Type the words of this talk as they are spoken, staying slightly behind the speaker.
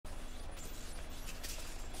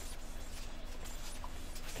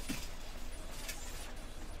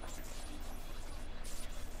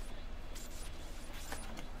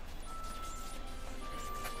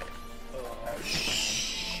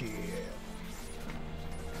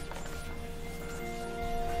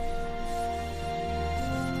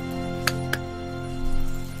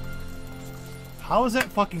How is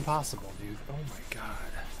that fucking possible, dude? Oh my god.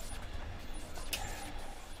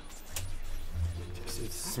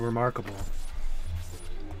 It's remarkable.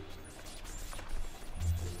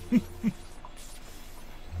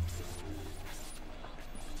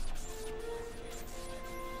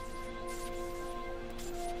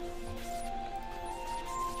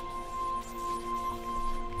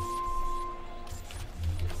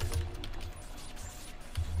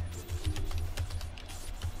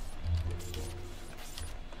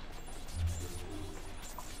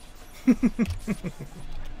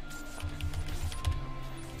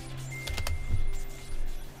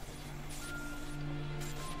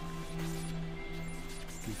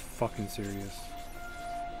 You fucking serious?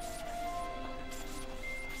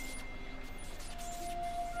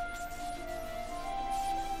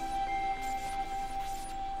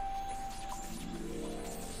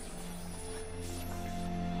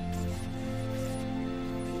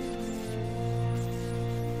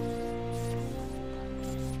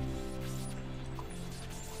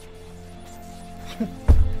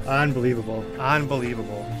 Unbelievable.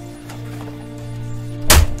 Unbelievable.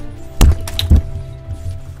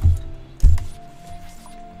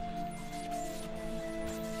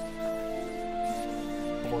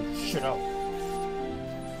 Blow this shit out.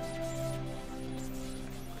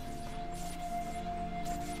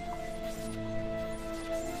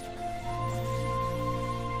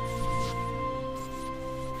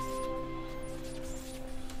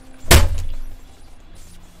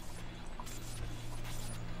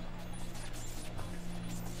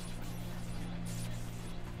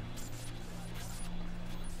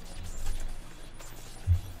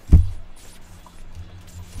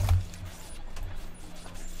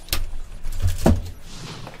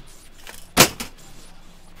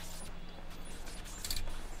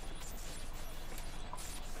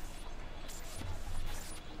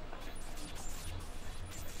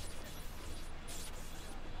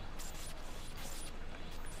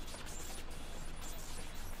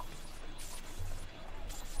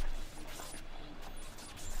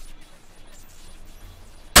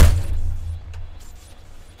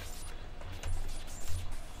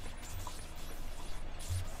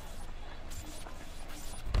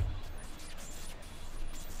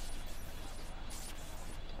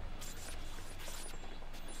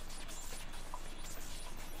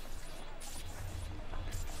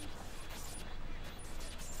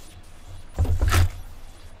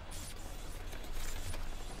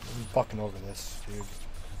 Fucking over this, dude.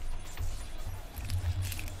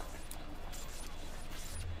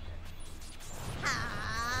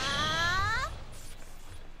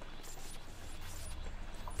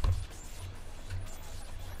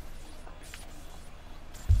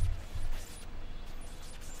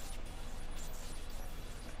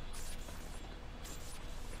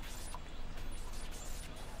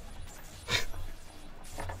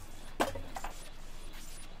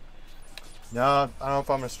 No, I don't know if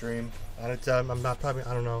I'm gonna stream. I'm not probably.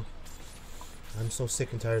 I don't know. I'm so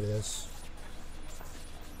sick and tired of this.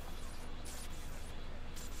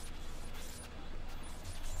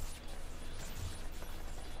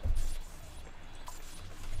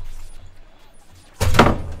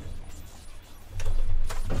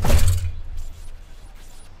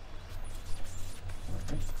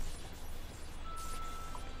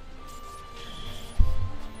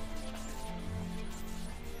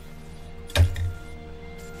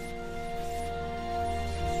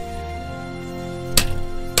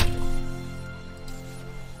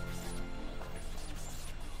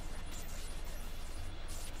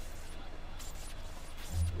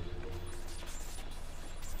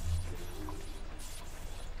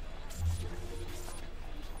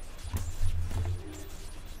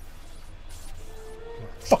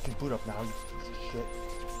 Fucking boot up now, you piece of shit.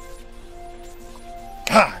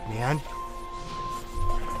 God, man.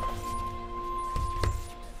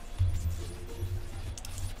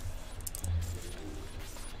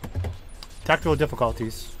 Technical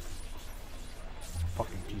difficulties.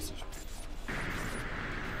 Fucking piece of shit.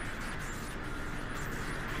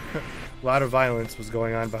 A lot of violence was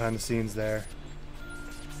going on behind the scenes there.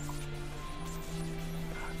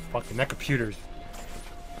 God, fucking that computer's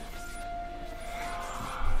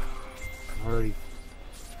already.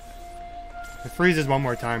 If it freezes one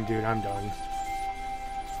more time, dude, I'm done.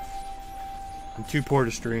 I'm too poor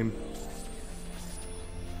to stream.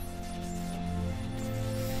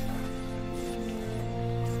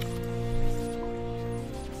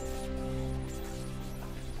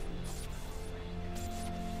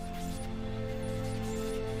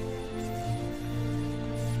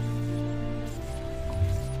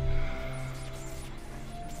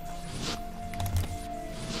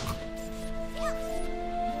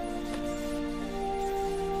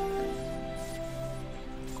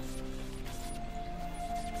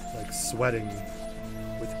 sweating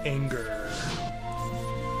with anger.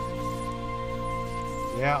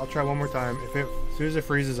 Yeah, I'll try one more time. As soon as it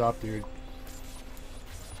freezes up, dude.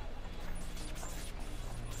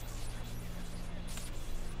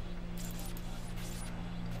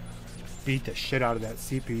 Beat the shit out of that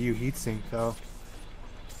CPU heatsink, though.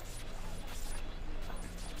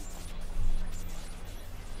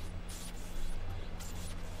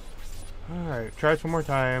 Alright, try this one more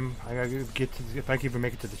time. I gotta get to, if I can even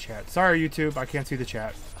make it to the chat. Sorry, YouTube, I can't see the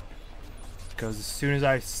chat. Because as soon as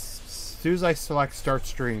I select start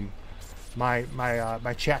stream, my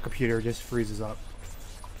chat computer just freezes up.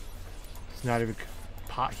 It's not even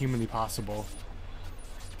humanly possible.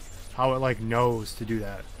 How it like knows to do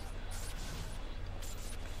that.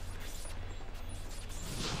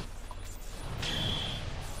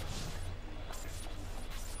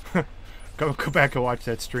 Go back and watch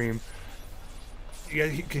that stream.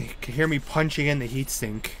 You can hear me punching in the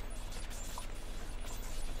heatsink.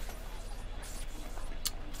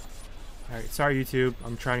 Alright, sorry YouTube,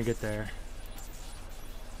 I'm trying to get there.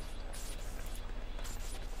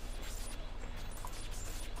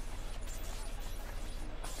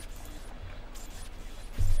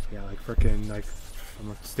 Yeah, like frickin', like, I'm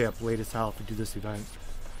gonna stay up late as hell to do this event.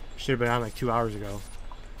 Should have been on like 2 hours ago.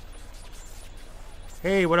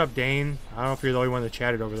 Hey, what up, Dane? I don't know if you're the only one that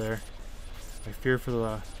chatted over there. I fear for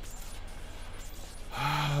the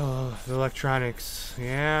electronics.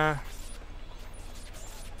 Yeah.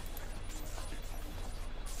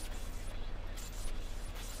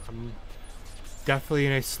 I'm definitely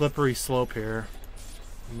in a slippery slope here.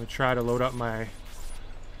 I'm gonna try to load up my...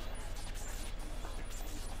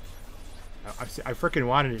 I freaking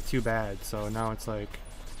wanted it too bad, so now it's like...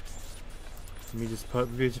 Let me just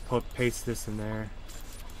paste this in there.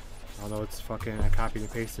 Although it's fucking, I copied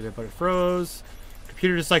and pasted it, but it froze.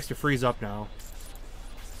 Computer just likes to freeze up now.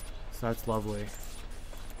 So that's lovely.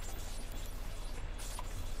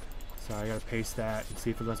 So I gotta paste that and see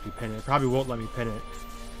if it lets me pin it. It probably won't let me pin it.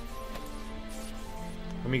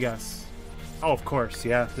 Let me guess. Oh, of course,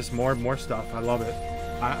 yeah. Just more stuff. I love it.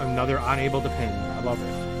 Another unable to pin. I love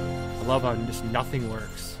it. I love how just nothing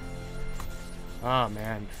works. Oh,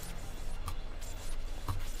 man.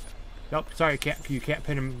 Nope, sorry, you can't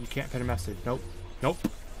pin him. You can't pin a message. Nope.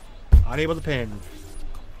 Unable to pin.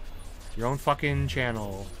 Your own fucking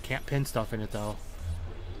channel. Can't pin stuff in it though.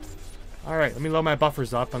 Alright, let me load my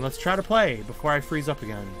buffers up and let's try to play before I freeze up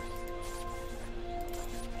again.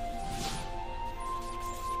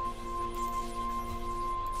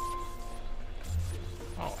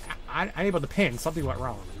 Oh, unable to pin. Something went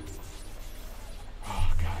wrong.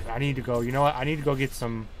 Oh god, I need to go. You know what? I need to go get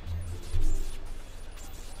some...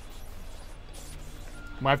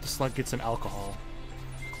 Might have to get some alcohol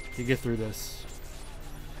to get through this.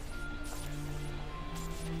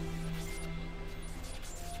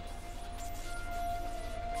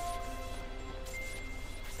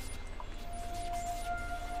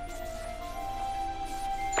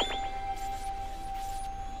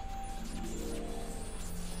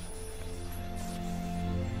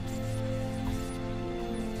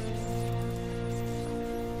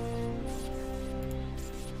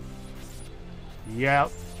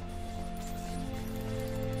 Yep.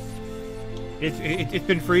 It's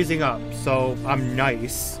been freezing up, so I'm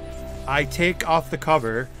nice. I take off the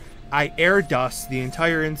cover, I air dust the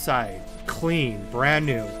entire inside, clean, brand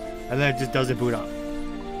new, and then it just doesn't boot up.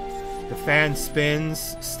 The fan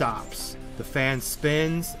spins, stops. The fan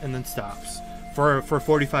spins, and then stops. For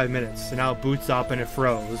 45 minutes, and now it boots up and it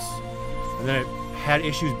froze. And then it had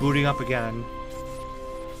issues booting up again.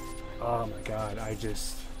 Oh my god, I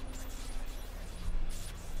just...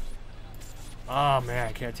 Oh man,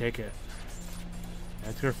 I can't take it.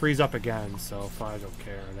 It's gonna freeze up again, so I don't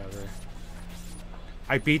care, whatever.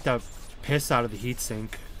 I beat the piss out of the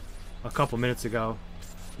heatsink a couple minutes ago.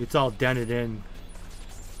 It's all dented in.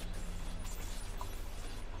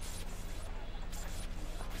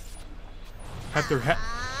 Have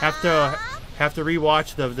to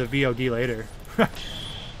rewatch the VOD later.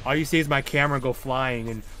 All you see is my camera go flying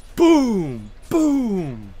and boom,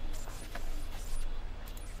 boom.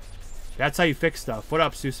 That's how you fix stuff. What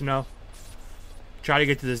up, Susano? Try to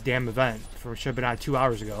get to this damn event. Should have been on 2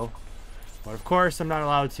 hours ago. But of course, I'm not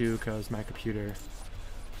allowed to because my computer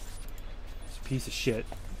is a piece of shit.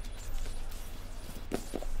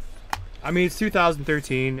 I mean, it's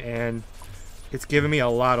 2013 and it's given me a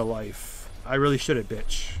lot of life. I really should have,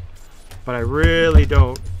 bitch. But I really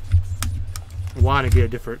don't want to get a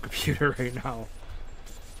different computer right now.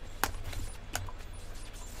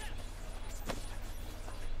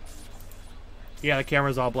 Yeah, the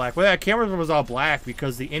camera's all black. Well, that camera was all black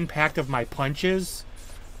because the impact of my punches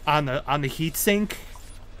on the heat sink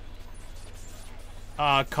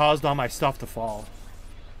caused all my stuff to fall.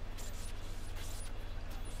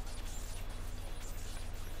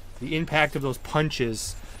 The impact of those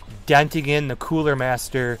punches denting in the Cooler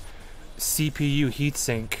Master CPU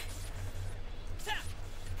heatsink.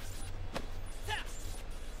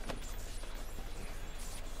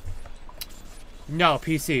 No,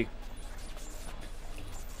 PC.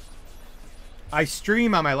 I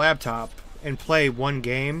stream on my laptop and play one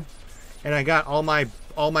game, and I got all my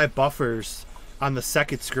buffers on the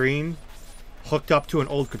second screen hooked up to an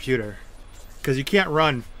old computer, because you can't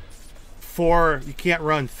run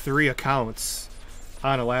 3 accounts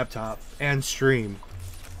on a laptop and stream.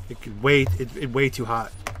 It's way too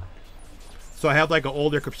hot. So I have like an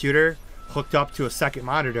older computer hooked up to a second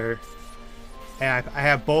monitor, and I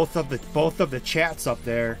have both of the chats up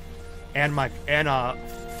there, and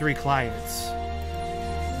 3 clients.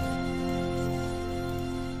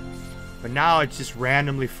 But now it's just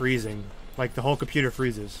randomly freezing, like the whole computer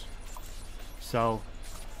freezes. So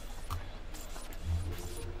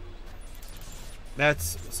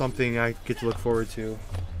that's something I get to look forward to.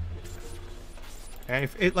 And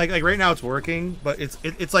if it like right now it's working, but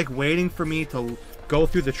it's like waiting for me to go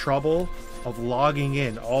through the trouble of logging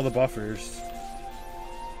in all the buffers.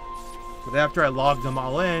 But after I log them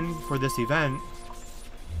all in for this event,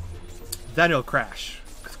 then it'll crash,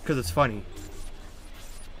 because it's funny.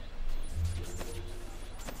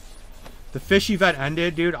 The fish event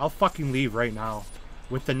ended, dude. I'll fucking leave right now.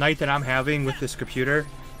 With the night that I'm having with this computer,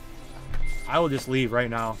 I will just leave right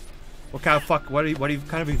now. What kind of what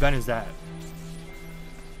kind of event is that?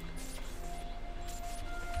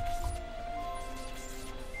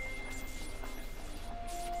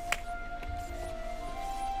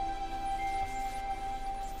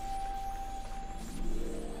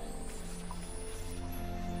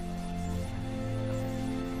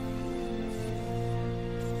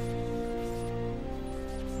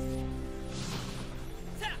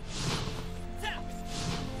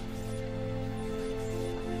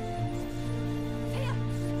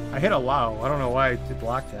 I hit allow. I don't know why it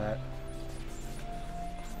blocked that.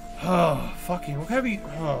 Oh, fucking. What kind of be?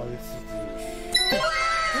 Oh, this is.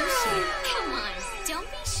 Come on, don't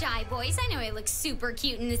be shy, boys. I know I look super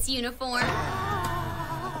cute in this uniform.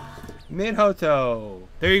 Midhoto.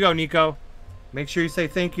 There you go, Nico. Make sure you say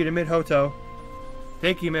thank you to Midhoto.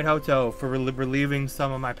 Thank you, Midhoto, for relieving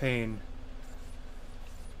some of my pain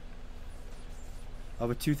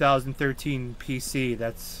of a 2013 PC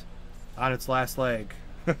that's on its last leg.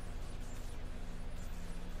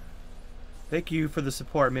 Thank you for the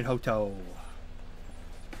support, Midhoto.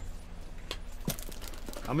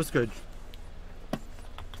 I'm just good.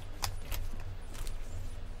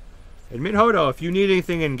 And Midhoto, if you need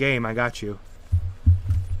anything in game, I got you.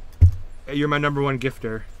 You're my #1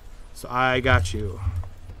 gifter, so I got you.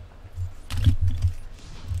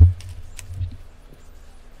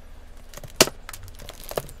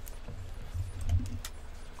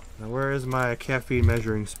 Now where is my caffeine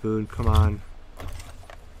measuring spoon? Come on.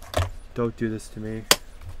 Don't do this to me.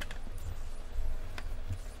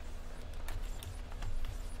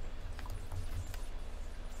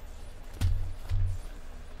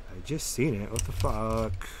 I just seen it. What the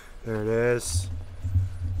fuck? There it is.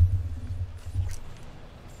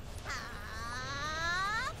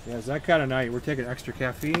 Yeah, it's that kind of night. We're taking extra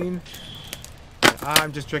caffeine.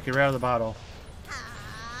 I'm just drinking right out of the bottle.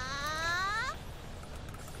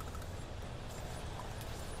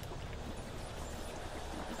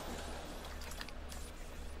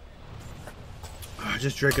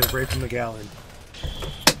 Just drinking it right from the gallon.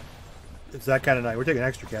 It's that kind of night. We're taking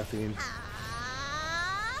extra caffeine.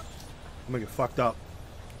 I'm gonna get fucked up.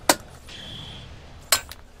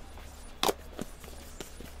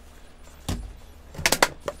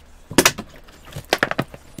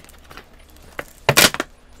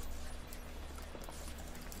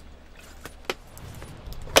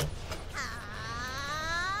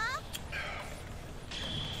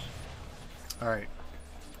 All right.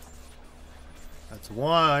 That's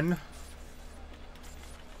one.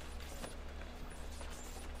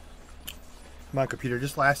 Come on, computer.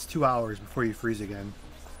 Just last 2 hours before you freeze again.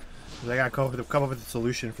 'Cause I gotta come up with a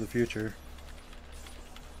solution for the future.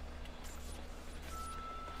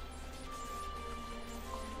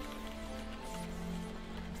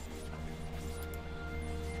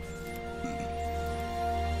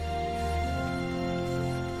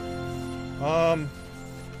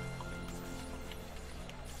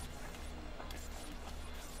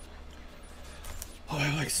 Oh,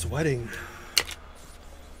 I like sweating.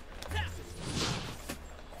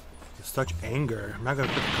 Such anger. I'm not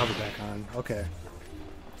gonna put the cover back on. Okay.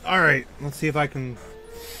 Alright, let's see if I can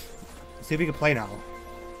See if we can play now.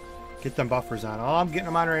 Get them buffers on. Oh, I'm getting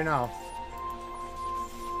them on right now.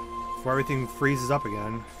 Before everything freezes up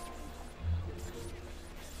again.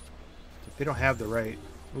 If they don't have the right...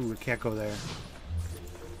 Ooh, we can't go there.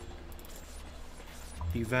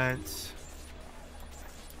 Event.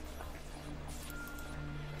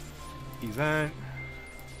 Event.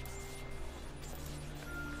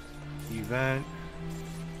 Event.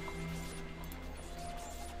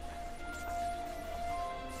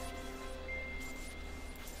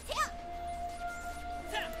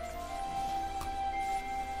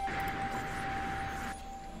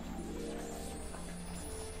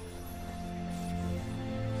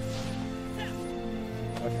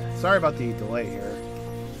 Okay. Sorry about the delay here.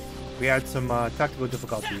 We had some technical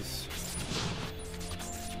difficulties.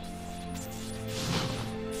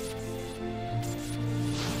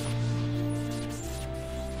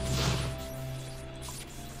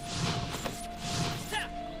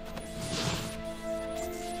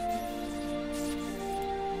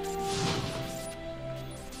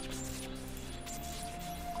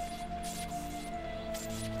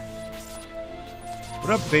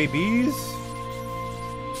 What up, babies?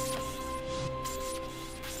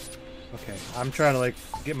 Okay, I'm trying to like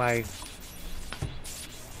get my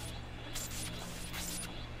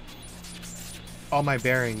all my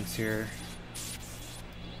bearings here.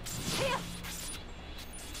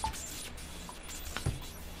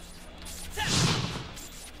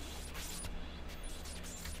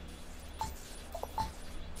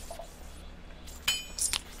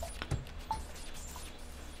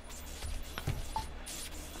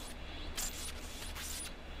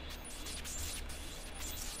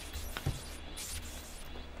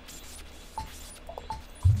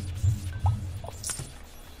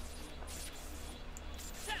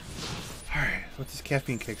 Once this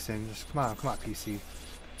caffeine kicks in, just come on, PC.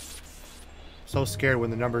 So scared when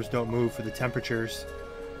the numbers don't move for the temperatures.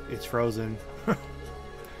 It's frozen.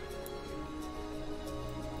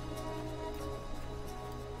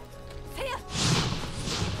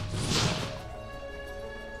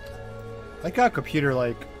 Like how a computer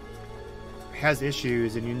like has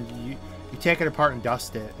issues and you take it apart and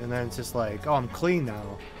dust it, and then it's just like, oh, I'm clean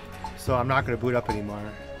now, so I'm not going to boot up anymore.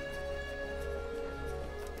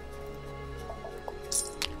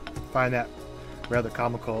 Find that rather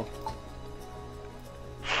comical.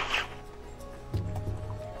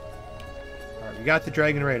 Alright, we got the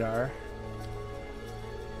Dragon Radar.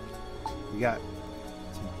 We got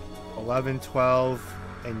 11, 12,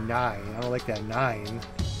 and 9. I don't like that 9.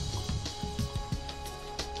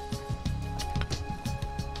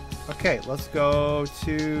 Okay, let's go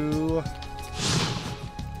to...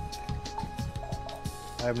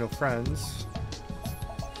 I have no friends.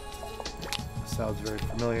 Sounds very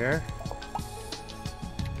familiar.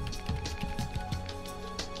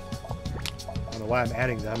 I don't know why I'm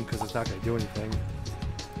adding them, because it's not going to do anything.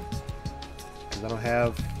 Because I don't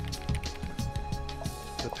have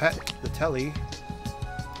the telly.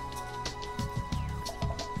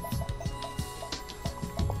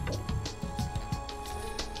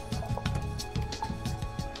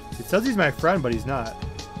 It says he's my friend, but he's not.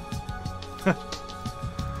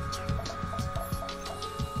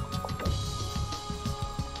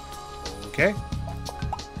 Okay.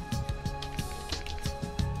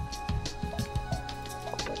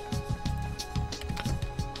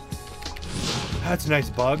 That's a nice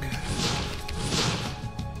bug.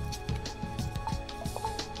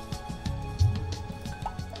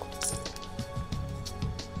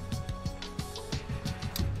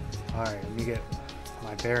 Alright, let me get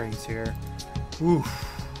my bearings here. Oof.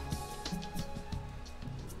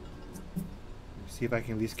 See if I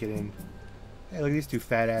can at least get in. Hey, look at these two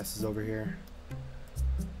fat asses over here.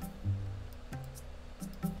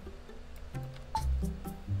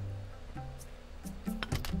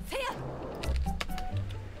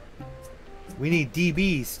 We need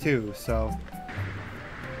DBs too, so.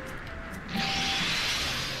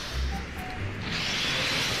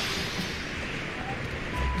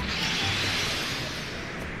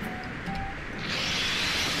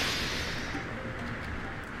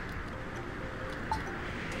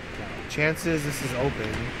 Chances this is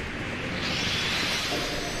open.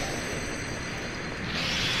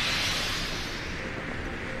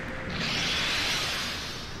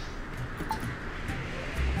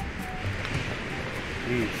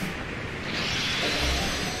 Jeez.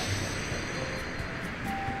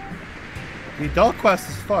 The adult quest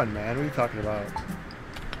is fun, man. What are you talking about?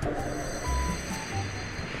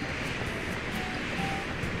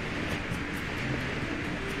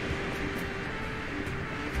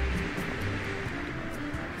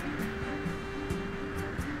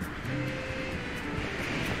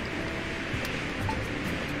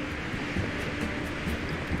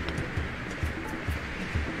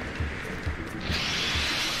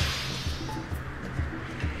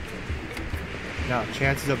 Now,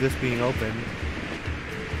 chances of this being open.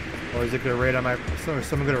 Or is it going to raid on my... Is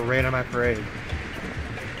someone going to raid on my parade?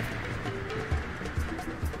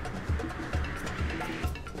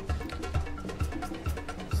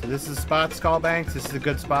 So this is a spot, Skull Banks. This is a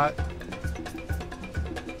good spot.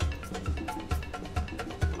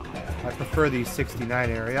 I prefer the 69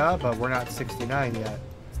 area, but we're not 69 yet.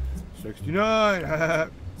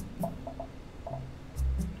 69!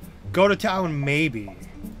 Go to town, maybe.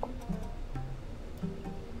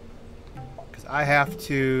 Because I have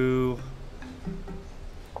to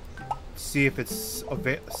see if it's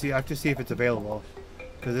available.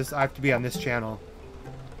 Because I have to be on this channel.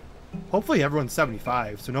 Hopefully everyone's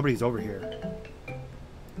 75, so nobody's over here.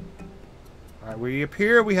 Alright, we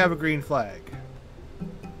appear we have a green flag.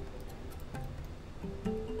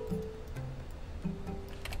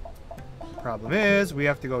 Problem is, we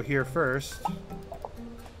have to go here first.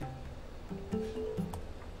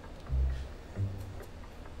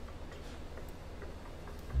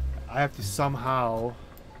 I have to somehow...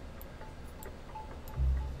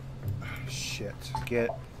 Shit. Get...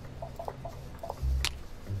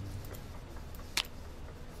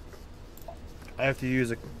 I have to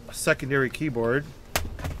use a secondary keyboard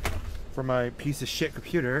for my piece of shit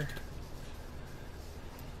computer.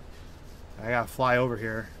 I gotta fly over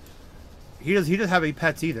here. He doesn't have any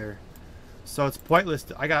pets either, so it's pointless.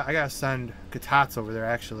 I gotta send Katats over there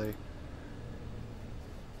actually.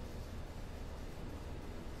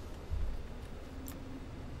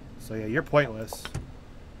 So yeah, you're pointless.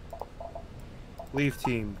 Leave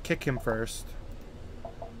team. Kick him first.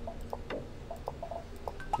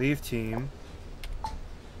 Leave team.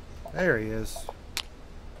 There he is.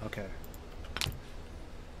 Okay.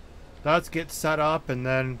 Let's get set up and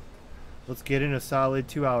then let's get in a solid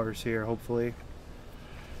 2 hours here, hopefully.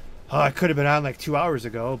 Oh, I could have been on like 2 hours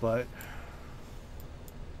ago, but...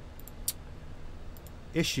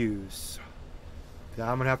 Issues.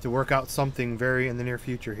 I'm going to have to work out something very in the near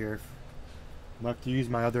future here. I'm going to have to use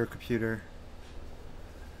my other computer.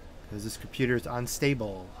 Because this computer is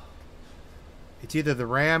unstable. It's either the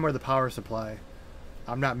RAM or the power supply.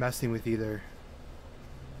 I'm not messing with either.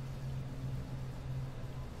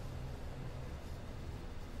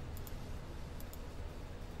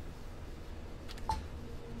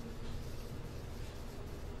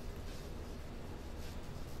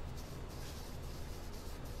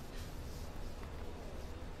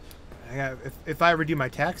 If I redo my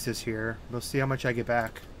taxes here, we'll see how much I get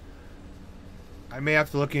back. I may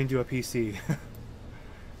have to look into a PC.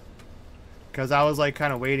 Because I was like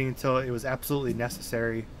kind of waiting until it was absolutely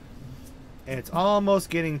necessary. And it's almost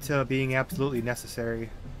getting to being absolutely necessary.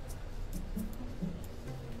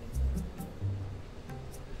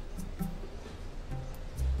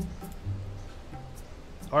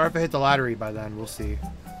 Or if I hit the lottery by then, we'll see.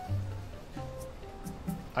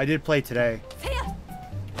 I did play today.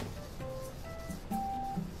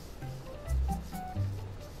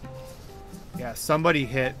 Yeah, somebody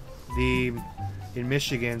hit in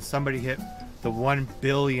Michigan, somebody hit the $1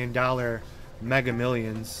 billion Mega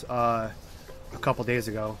Millions a couple days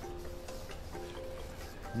ago.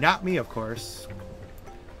 Not me, of course.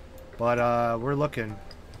 But we're looking.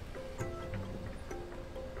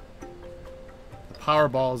 The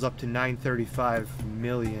Powerball is up to 935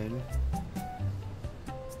 million.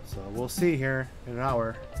 So we'll see here in an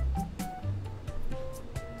hour.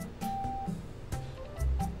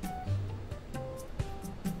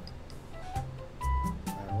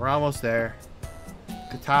 We're almost there.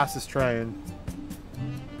 Katas is trying.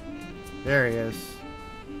 There he is.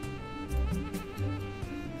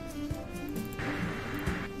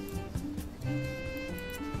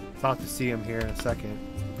 About to see him here in a second.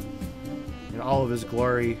 In all of his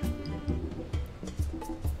glory.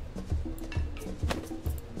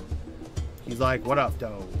 He's like, what up,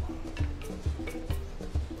 doe?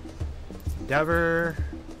 Endeavor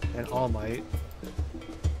and All Might.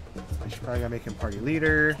 Probably gotta make him party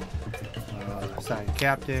leader. Assign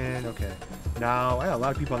captain. Okay. Now, I got a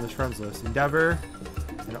lot of people on this friends list. Endeavor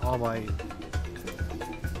and All Might.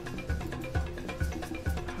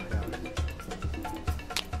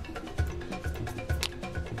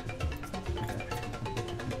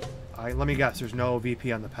 Okay. Let me guess. There's no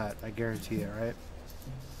VP on the pet. I guarantee it, right?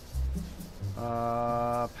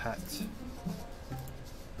 Pet.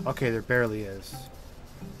 Okay, there barely is.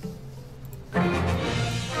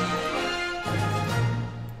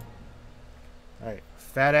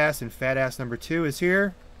 Fat ass and fat ass number 2 is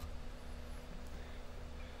here.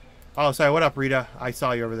 Oh, sorry. What up, Rita? I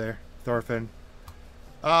saw you over there, Thorfinn.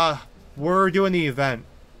 We're doing the event.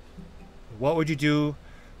 What would you do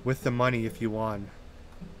with the money if you won?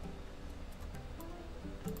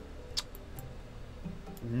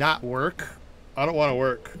 not work. I don't want to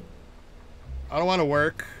work. I don't want to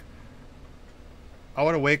work. I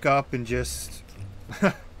want to wake up and just...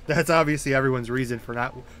 That's obviously everyone's reason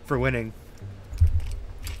for winning.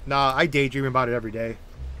 Nah, I daydream about it every day.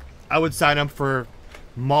 I would sign up for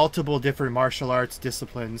multiple different martial arts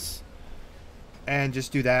disciplines and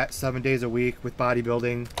just do that 7 days a week with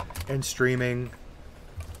bodybuilding and streaming.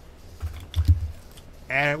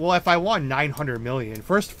 And well, if I won 900 million,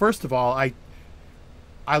 first of all, I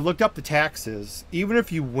looked up the taxes. Even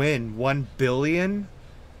if you win 1 billion,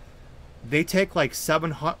 they take like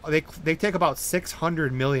 700. They take about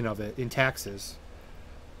 600 million of it in taxes.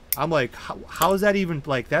 I'm like, how is that even,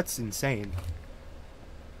 like, that's insane.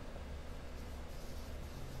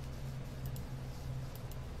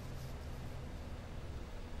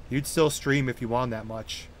 You'd still stream if you won that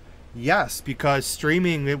much. Yes, because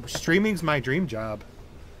streaming's my dream job.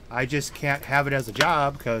 I just can't have it as a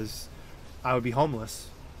job because I would be homeless.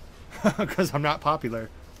 Because I'm not popular.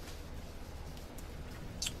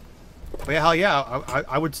 But yeah, hell yeah,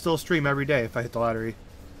 I would still stream every day if I hit the lottery.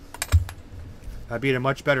 I'd be in a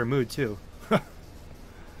much better mood too.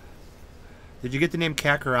 Did you get the name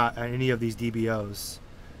Kakarot on any of these DBOs?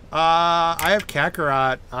 I have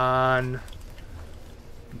Kakarot on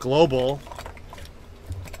global.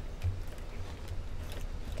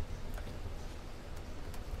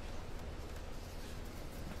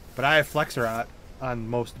 But I have Flexarot on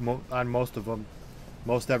most of them,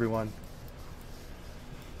 most everyone.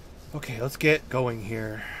 Okay, let's get going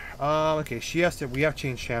here. Okay, she has to. We have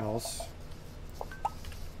changed channels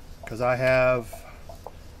because I have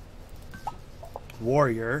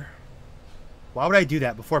Warrior. Why would I do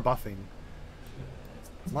that before buffing?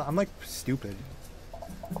 I'm like stupid.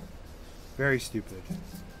 Very stupid.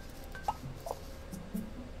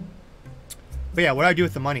 But yeah, what I do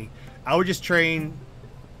with the money, I would just train.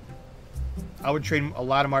 I would train a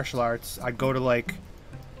lot of martial arts. I'd go to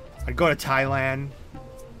Thailand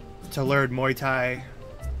to learn Muay Thai.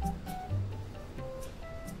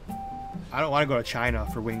 I don't want to go to China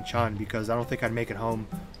for Wing Chun because I don't think I'd make it home.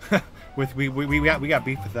 we got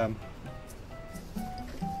beef with them.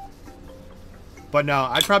 But no,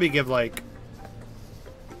 I'd probably give like,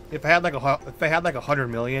 if I had like 100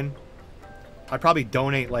 million, I'd probably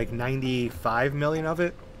donate like 95 million of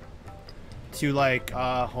it to like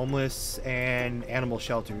homeless and animal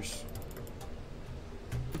shelters.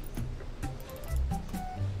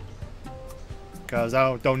 Because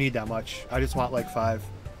I don't need that much. I just want like 5.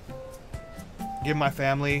 Give my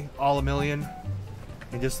family all $1 million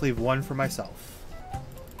and just leave 1 for myself.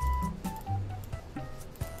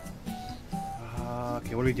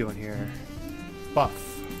 Okay, what are we doing here? Buff.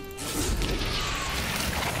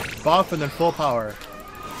 Buff and then full power.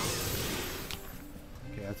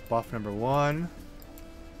 Okay, that's buff number 1.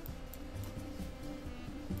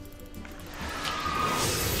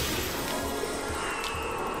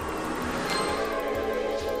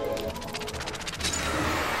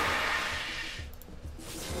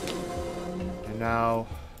 Now,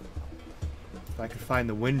 if I could find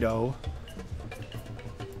the window,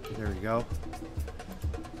 there we go.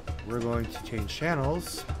 We're going to change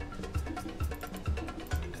channels.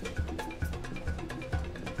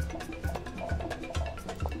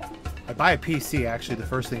 I'd buy a PC, actually, the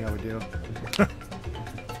first thing I would do.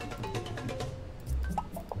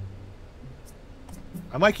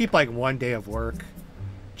 I might keep like 1 day of work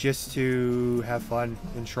just to have fun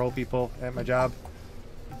and troll people at my job.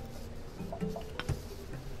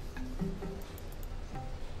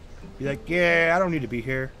 Be like, yeah, I don't need to be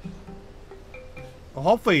here. Well,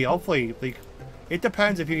 hopefully, like, it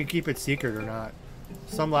depends if you can keep it secret or not.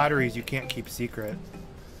 Some lotteries you can't keep secret.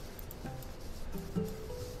 Okay,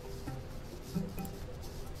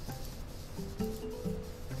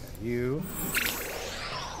 you.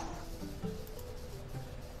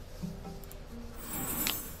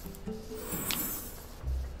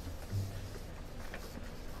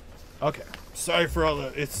 Okay, sorry for all the.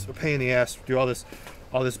 It's a pain in the ass to do all this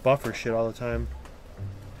buffer shit all the time.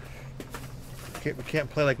 We can't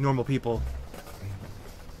play like normal people.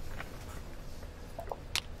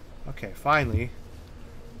 Okay, finally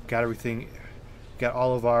got everything. Got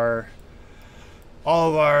all of our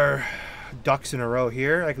ducks in a row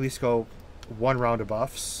here. I can at least go 1 round of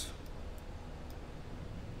buffs.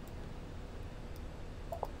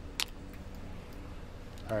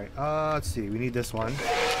 All right. Let's see. We need this one.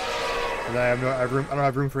 And I don't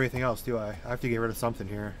have room for anything else, do I? I have to get rid of something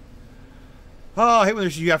here. Oh, I hate when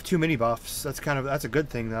you have too many buffs. That's a good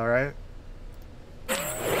thing though, right?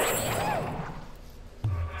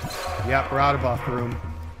 Yep, we're out of buff room.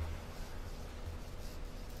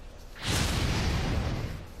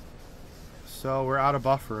 So we're out of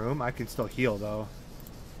buff room. I can still heal though.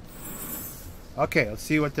 Okay, let's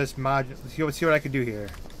see what this mod. Let's see what I can do here.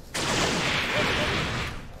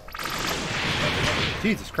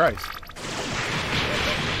 Jesus Christ.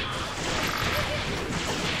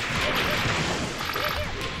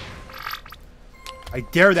 I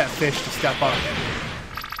dare that fish to step up.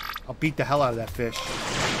 I'll beat the hell out of that fish.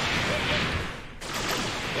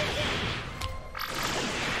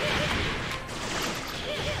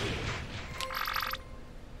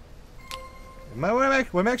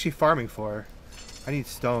 What am I actually farming for? I need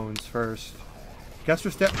stones first. Guess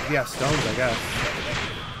we're yeah, stones, I guess.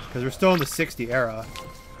 Because we're still in the 60 era.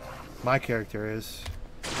 My character is.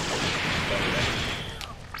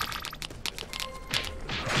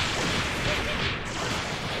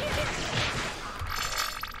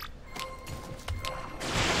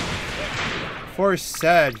 Forrest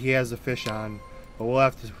said he has a fish on, but we'll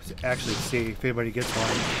have to actually see if anybody gets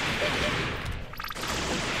one.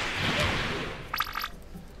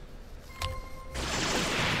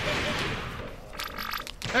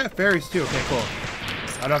 Fairies too. Okay, cool.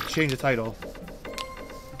 I don't have to change the title.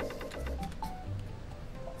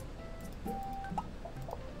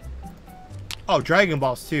 Oh, Dragon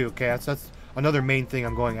Balls too. Okay, that's another main thing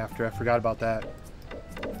I'm going after. I forgot about that.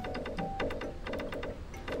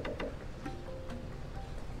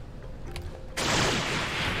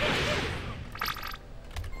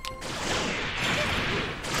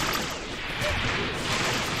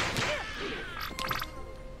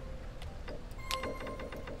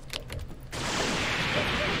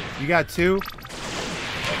 You got two?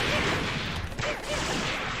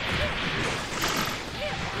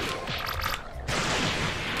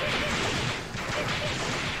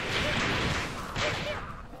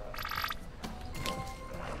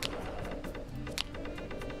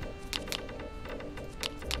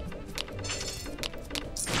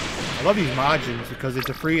 I love these Majins because it's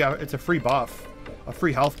a free buff, a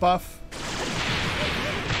free health buff.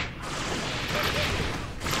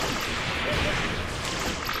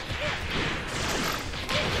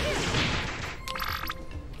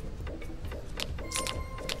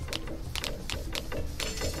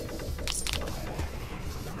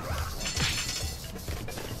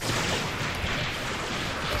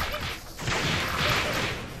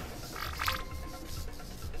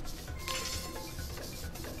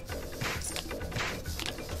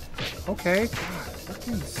 Okay. God,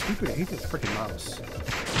 fucking stupid. I hate this freaking mouse.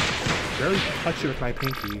 Barely touch it with my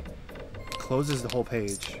pinky. Closes the whole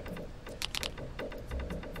page.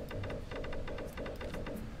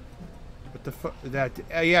 What the fuck? That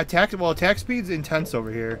yeah, attack speed's intense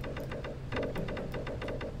over here.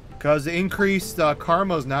 Because the increased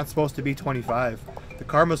karma is not supposed to be 25. The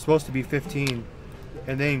karma's supposed to be 15,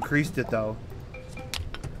 and they increased it though.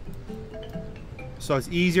 So it's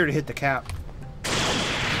easier to hit the cap.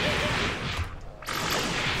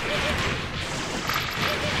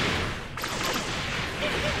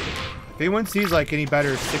 If anyone sees like any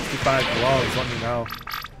better 65 gloves, let me know.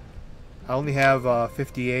 I only have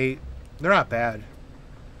 58. They're not bad.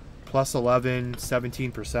 Plus 11,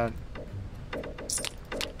 17%.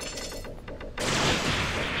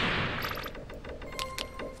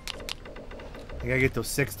 I gotta get those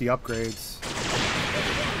 60 upgrades.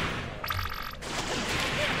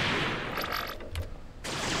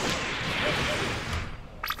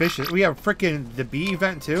 Fishes. We have freaking the bee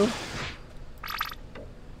event too.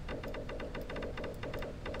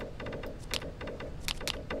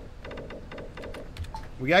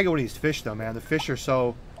 We gotta get one of these fish though, man. The fish are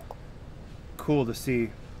so cool to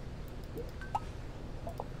see.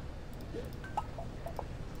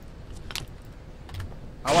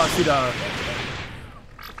 I want to see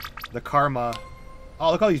the karma.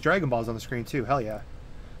 Oh, look at all these Dragon Balls on the screen too. Hell yeah.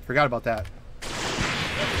 Forgot about that.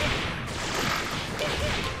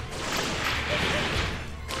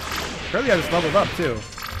 Apparently I just leveled up too.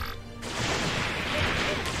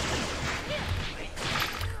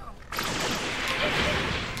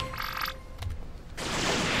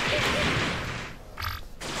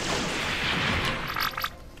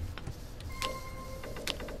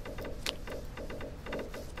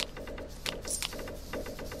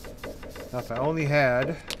 If I only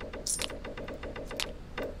had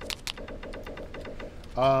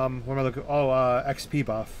what am I looking? Oh, XP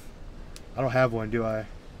buff. I don't have one, do I?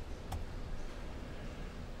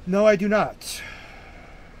 No, I do not.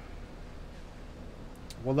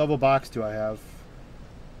 What level box do I have?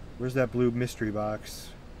 Where's that blue mystery box?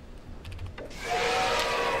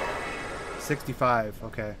 65.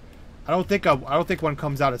 Okay. I don't think one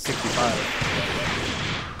comes out at 65.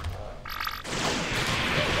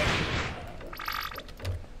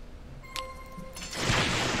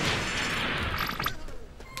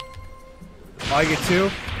 Oh, I get 2?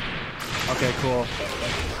 Okay, cool.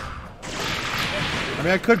 I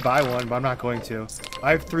mean, I could buy one, but I'm not going to.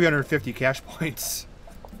 I have 350 cash points.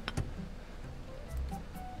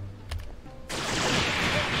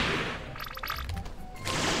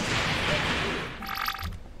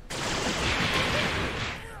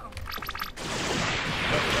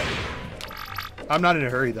 I'm not in a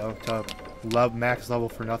hurry, though, to love max level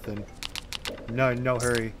for nothing. No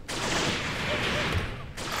hurry.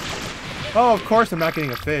 Oh, of course I'm not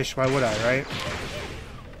getting a fish. Why would I, right?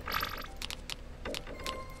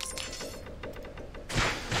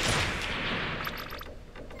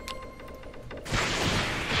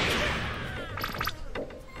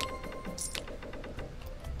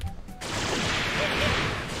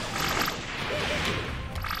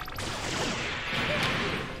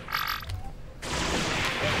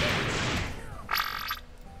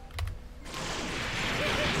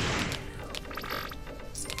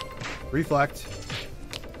 Reflect.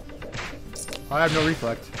 I have no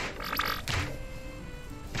reflect.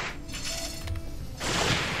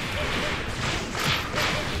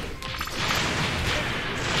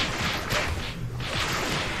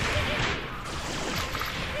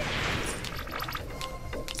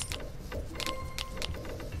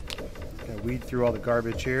 Gotta weed through all the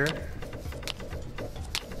garbage here.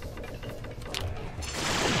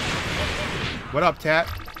 What up, Tat?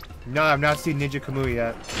 No, I've not seen Ninja Kamui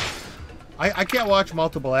yet. I can't watch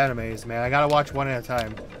multiple animes, man. I gotta watch one at a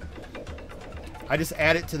time. I just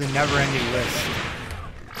add it to the never-ending list.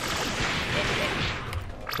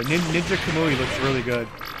 But Ninja Kamui looks really good.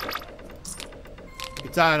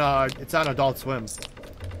 It's on Adult Swim.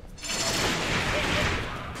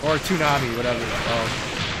 Or Toonami, whatever it's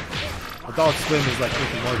called. Adult Swim is like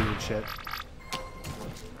Rick and Morty and shit.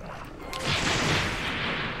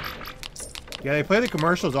 Yeah, they play the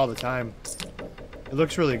commercials all the time. It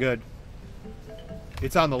looks really good.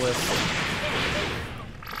 It's on the list.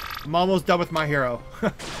 I'm almost done with My Hero.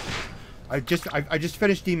 I just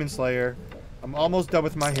finished Demon Slayer. I'm almost done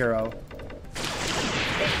with My Hero.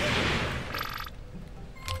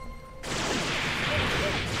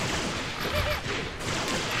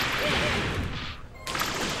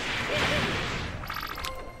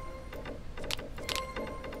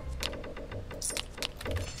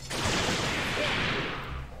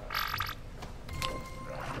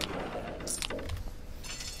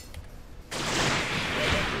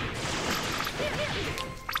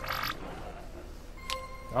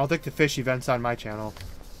 I don't think the fish event's on my channel.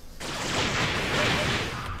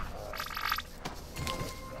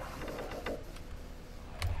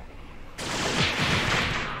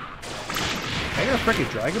 I got a freaking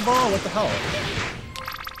Dragon Ball? What the hell?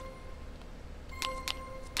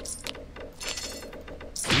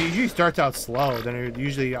 It usually starts out slow, then it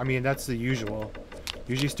usually, I mean, that's the usual.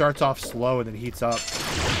 Usually starts off slow and then heats up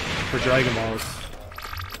for Dragon Balls.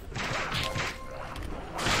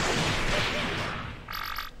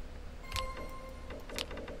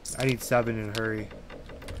 I need 7 in a hurry.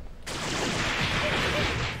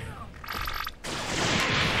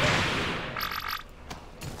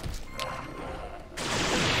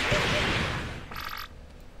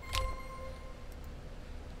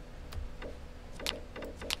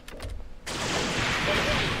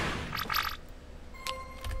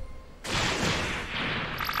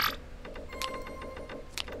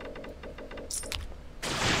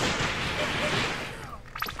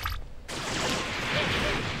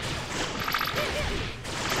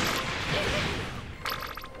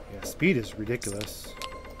 Speed is ridiculous.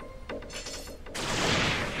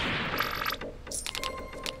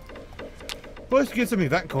 Plus you get some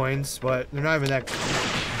event coins, but they're not even that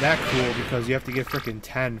cool because you have to get frickin'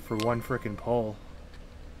 10 for one frickin' pull.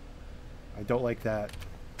 I don't like that.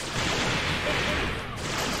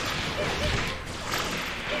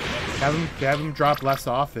 Have them drop less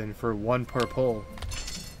often for 1 per pull.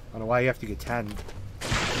 I don't know why you have to get 10.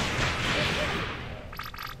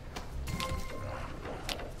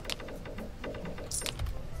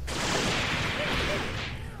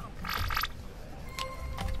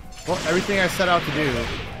 Well, everything I set out to do,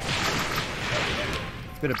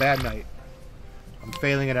 it's been a bad night. I'm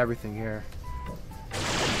failing at everything here.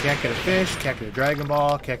 Can't get a fish, can't get a Dragon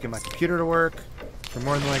Ball, can't get my computer to work for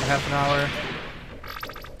more than like half an hour.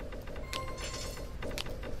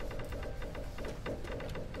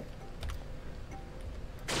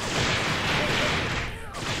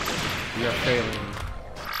 We are failing.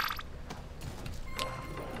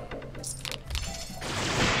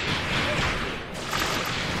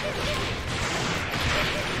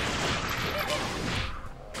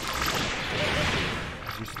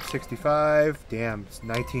 Use 65. Damn, it's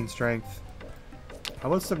 19 strength. How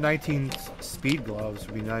about some 19 speed gloves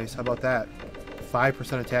would be nice. How about that?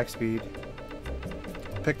 5% attack speed.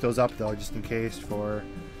 I'll pick those up though, just in case for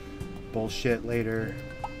bullshit later.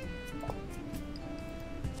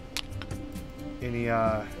 Any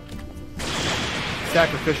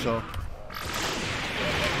sacrificial.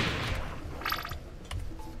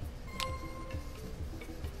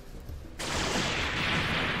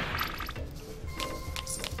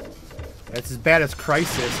 It's as bad as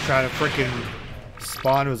Crisis trying to freaking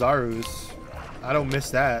spawn Ozarus. I don't miss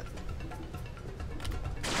that.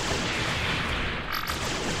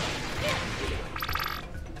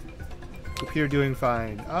 Computer doing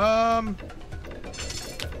fine.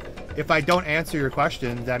 If I don't answer your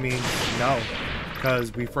question, that means no,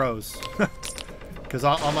 because we froze. Because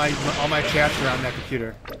all my chats are on that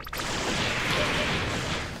computer.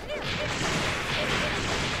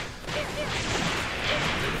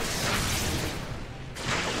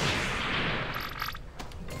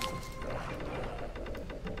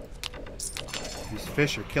 These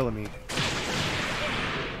fish are killing me.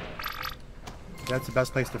 That's the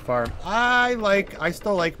best place to farm. I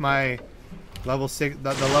still like my level 6,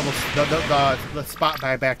 the spot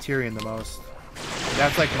by Bacterian the most.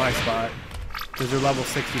 That's like my spot, because they're level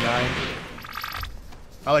 69.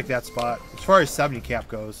 I like that spot. As far as 70 cap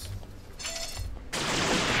goes,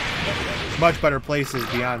 much better places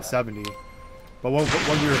beyond 70. But when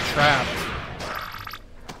we were trapped,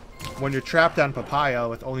 when you're trapped on Papaya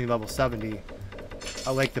with only level 70, I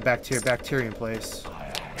like the Bacterian place.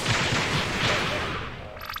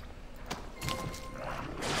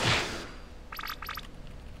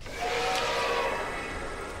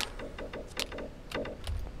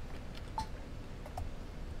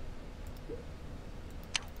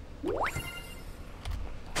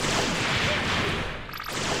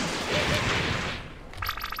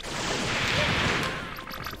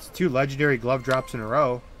 It's 2 legendary glove drops in a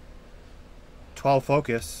row. 12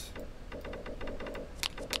 focus.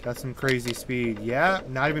 Got some crazy speed. Yeah,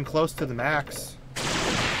 not even close to the max.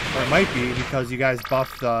 Or it might be because you guys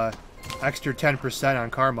buffed the extra 10% on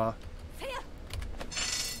Karma.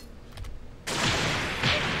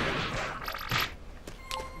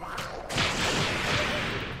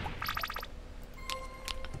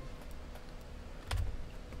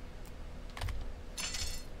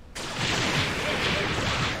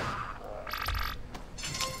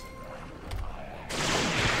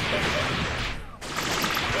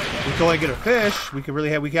 Only get a fish, we can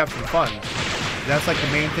have some fun. That's like the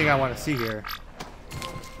main thing I want to see here.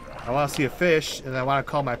 I want to see a fish, and I want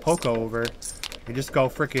to call my Poco over and just go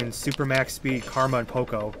freaking super max speed Karma and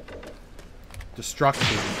Poco.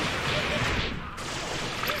 Destruction.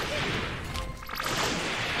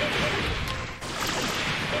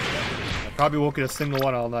 I probably won't get a single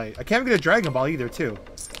one all night. I can't even get a Dragon Ball either, too.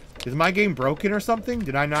 Is my game broken or something?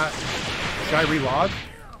 Did I not? Should I relog?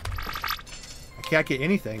 I can't get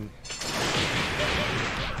anything.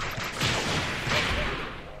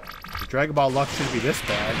 Dragon Ball luck shouldn't be this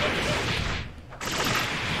bad.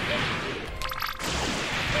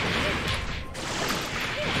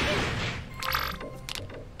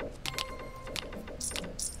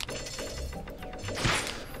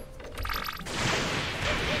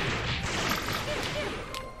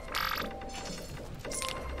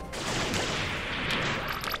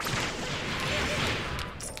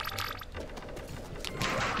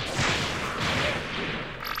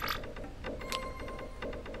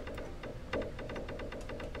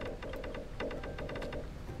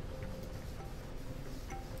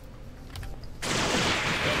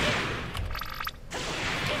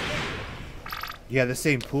 Yeah, the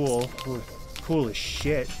same pool. Pool is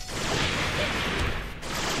shit.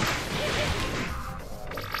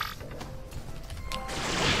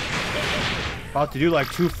 About to do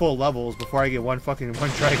like 2 full levels before I get one Dragon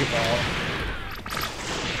Ball.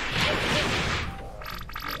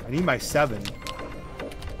 I need my 7.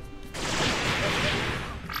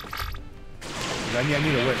 I need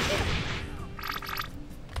a wish.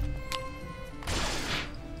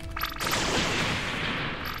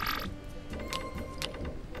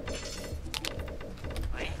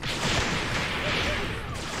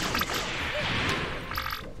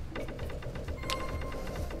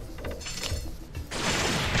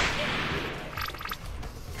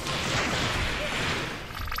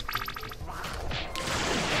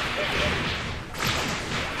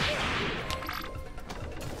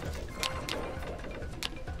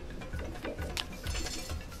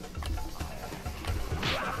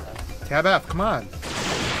 Tab F, come on.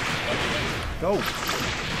 Go.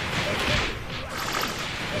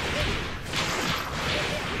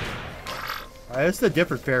 This is a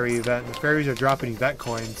different fairy event. The fairies are dropping event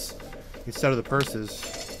coins. instead of the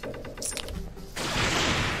purses.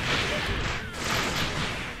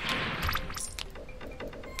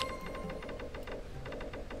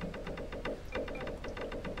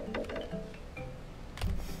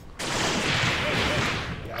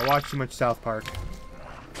 Yeah, I watch too much South Park.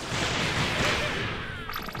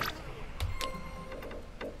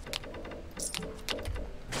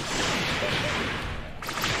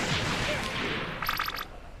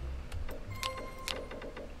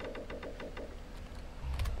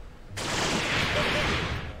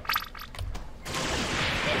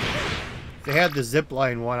 They had the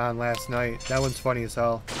zipline one on last night. That one's funny as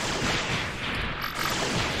hell.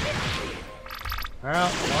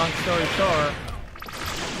 Well, long story short.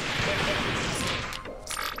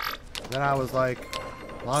 Then I was like,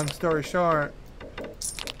 long story short.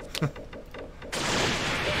 I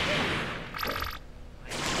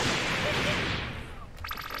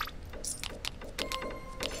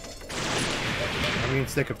mean,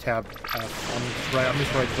 stick of tab F. I'm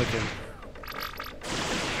just right clicking.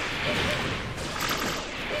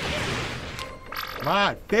 Come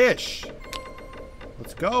on, fish!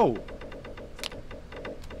 Let's go!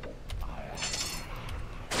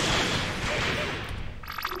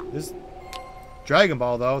 This Dragon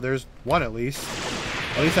Ball, though, there's one at least.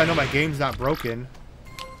 At least I know my game's not broken.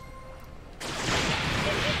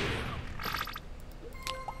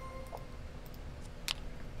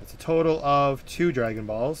 That's a total of 2 Dragon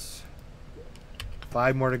Balls.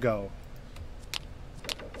 5 more to go.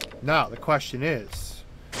 Now, the question is,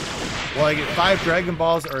 will I get 5 Dragon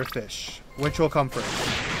Balls or a fish? Which will come first?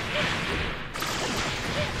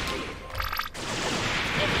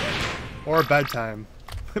 Or bedtime.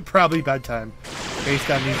 Probably bedtime.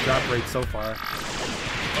 Based on these drop rates so far.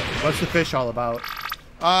 What's the fish all about?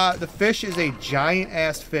 The fish is a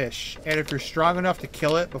giant-ass fish. And if you're strong enough to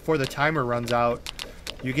kill it before the timer runs out,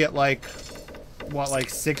 you get like, what, like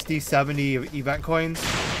 60, 70 event coins?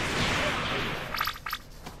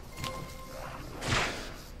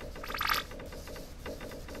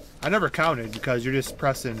 I never counted because you're just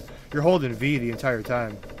pressing, you're holding V the entire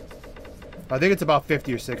time. I think it's about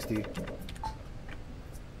 50 or 60.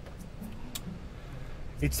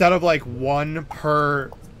 Instead of like 1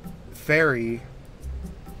 per fairy,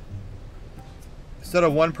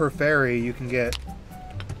 you can get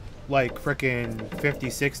like frickin'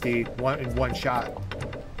 50, 60 in one shot.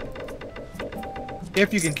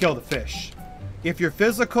 If you can kill the fish. If you're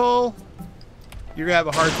physical, you're gonna have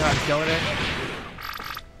a hard time killing it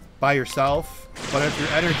by yourself, but if you're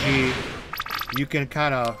energy, you can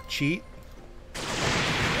kind of cheat.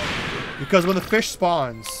 Because when the fish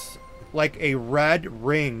spawns, like a red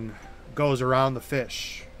ring goes around the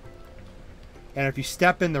fish. And if you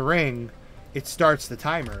step in the ring, it starts the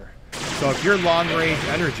timer. So if you're long range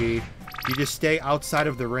energy, you just stay outside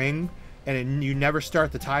of the ring and you never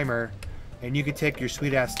start the timer, and you can take your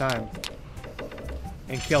sweet ass time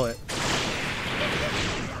and kill it.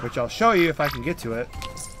 Which I'll show you if I can get to it.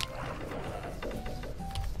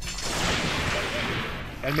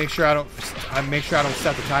 And make sure I don't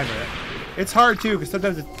set the timer. It's hard too, because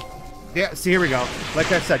sometimes it, yeah, see, here we go.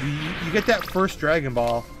 Like I said, you get that first Dragon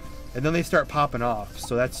Ball, and then they start popping off.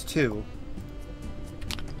 So that's 2.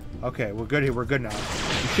 Okay, we're good here. We're good now.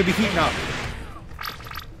 You should be heating up.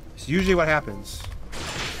 It's usually what happens.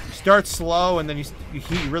 You start slow, and then you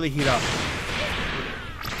really heat up.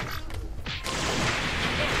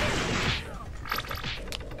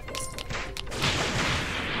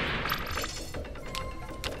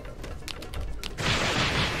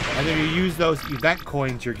 And then you use those event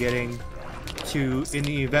coins you're getting in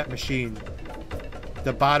the event machine.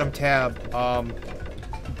 The bottom tab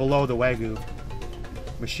below the Wagyu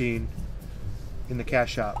machine in the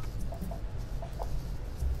Cashapp.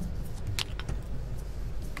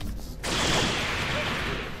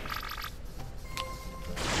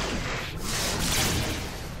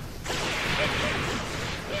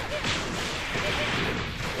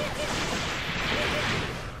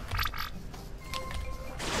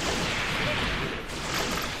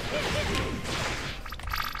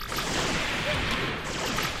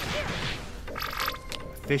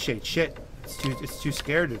 Fish ate shit. It's too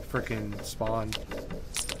scared to frickin' spawn.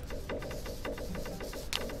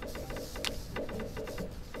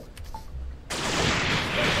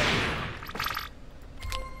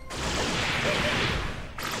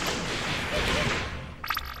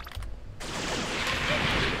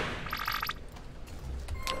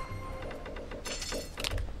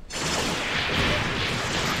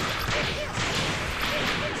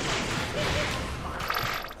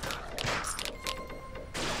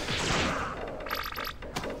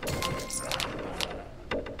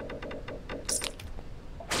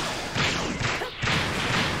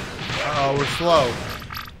 slow.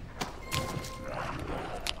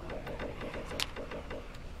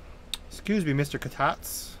 Excuse me, Mr.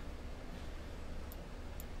 Katats.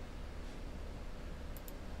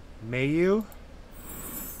 May you?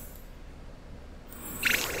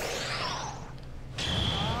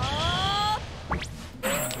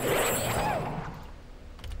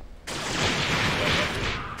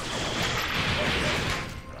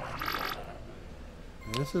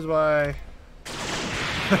 This is why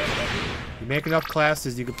you make enough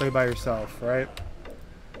classes you can play by yourself, right?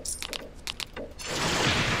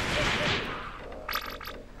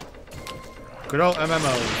 Good old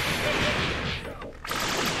MMOs.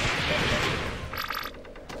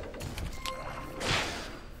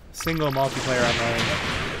 Single multiplayer online.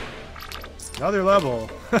 Another level.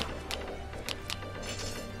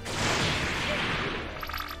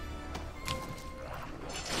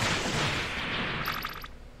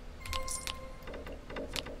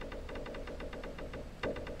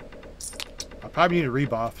 Probably need a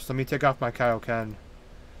rebuff, so let me take off my Kaioken.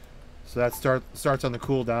 So that starts on the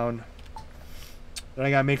cooldown. Then I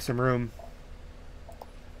gotta make some room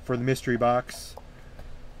for the mystery box.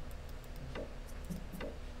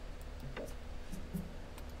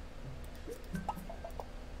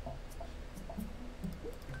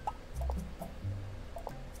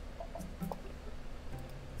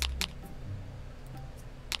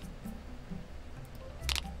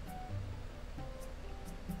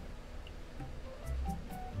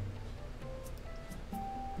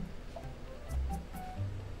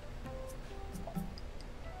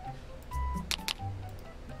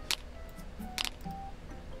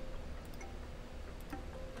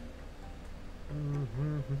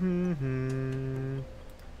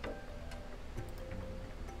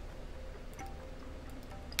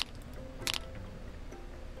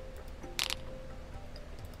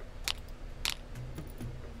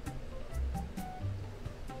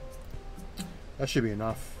 That should be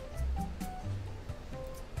enough.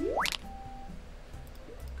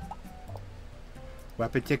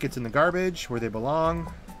 Weapon tickets in the garbage, where they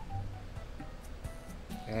belong.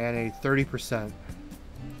 And a 30%.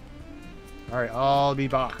 Alright, I'll be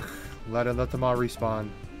back. Let them all respawn.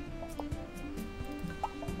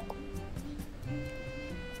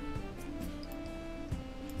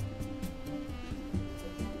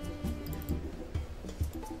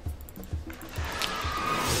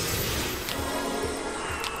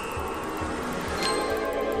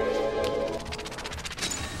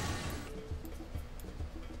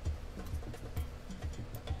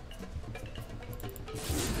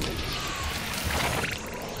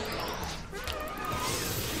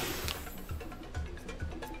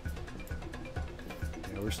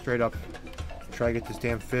 Straight up try to get this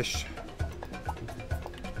damn fish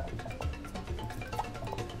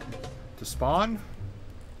to spawn.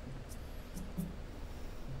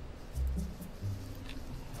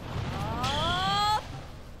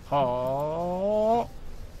 Oh.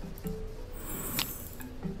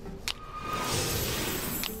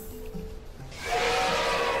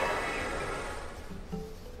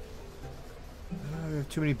 I have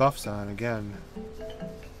too many buffs on again.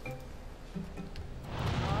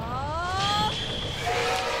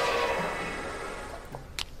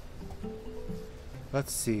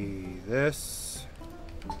 Let's see, this.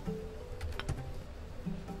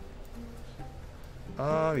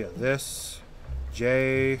 Oh, yeah, this.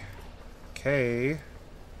 J, K,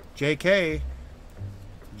 J,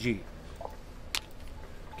 G.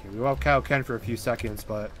 Okay, we will have Kaioken for a few seconds,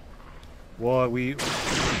 but we.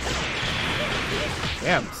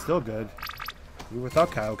 Damn, it's still good. We without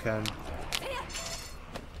Kaioken.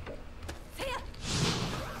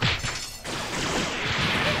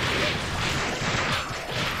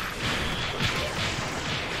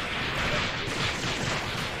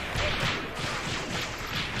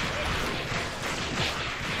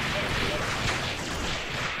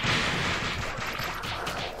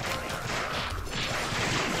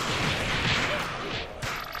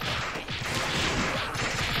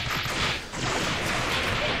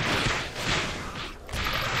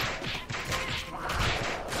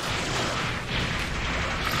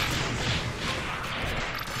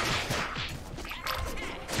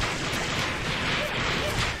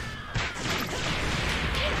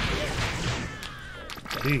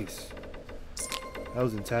 Jeez. That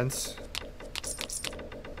was intense.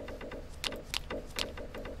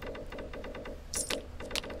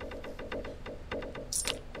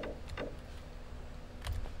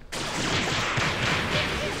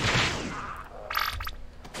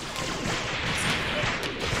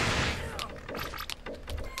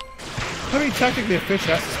 I mean, technically a fish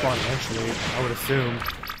has to spawn eventually, I would assume.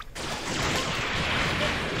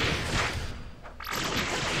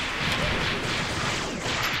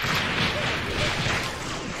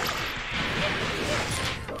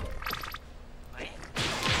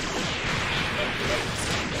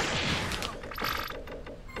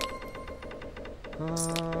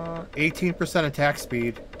 18% attack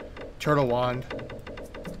speed. Turtle wand.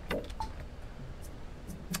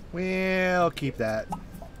 We'll keep that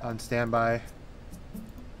on standby.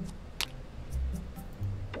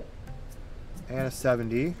 And a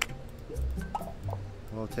 70.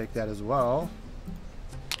 We'll take that as well.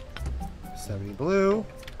 70 blue.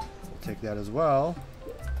 We'll take that as well.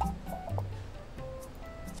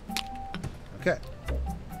 Okay.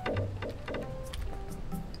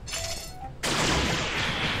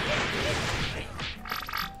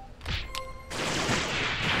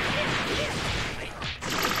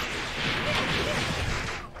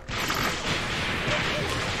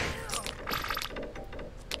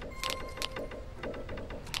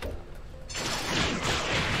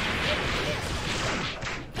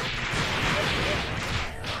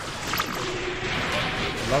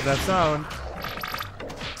 Love that sound.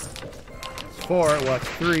 It's 4, well it's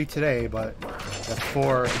 3 today, but that's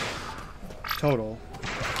 4 total.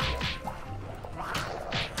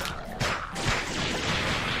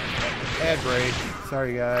 Ad break.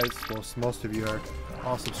 Sorry guys. Well, most of you are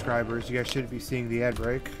all subscribers. You guys shouldn't be seeing the ad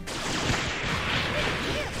break.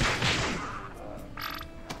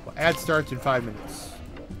 Well, ad starts in 5 minutes.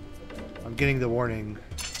 I'm getting the warning.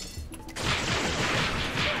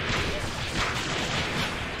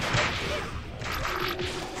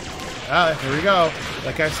 Ah, here we go.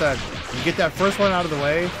 Like I said, you get that first one out of the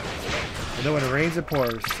way, and then when it rains, it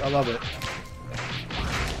pours. I love it.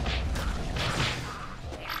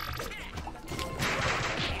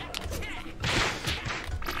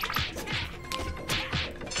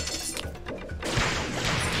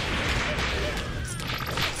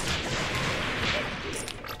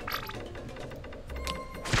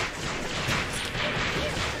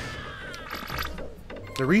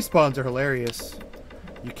 The respawns are hilarious.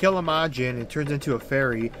 You kill a Majin, it turns into a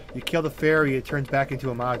fairy. You kill the fairy, it turns back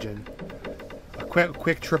into a Majin. A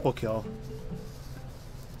quick triple kill.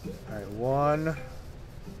 Alright, 1,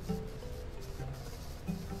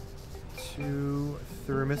 2,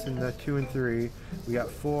 3. We're missing the 2 and 3. We got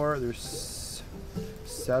 4, there's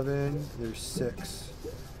 7, there's 6.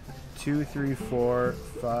 2, 3, 4,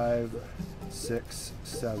 5, 6,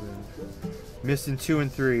 7. Missing 2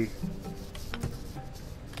 and 3.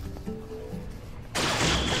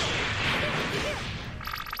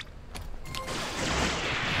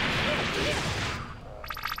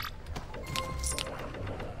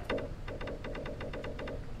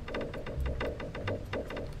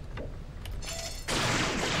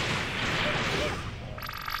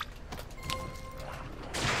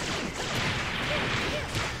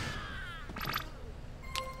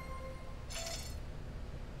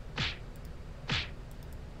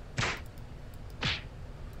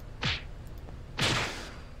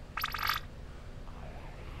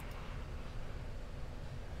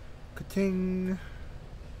 Ting.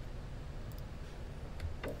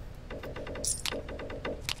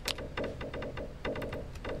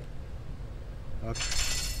 Okay.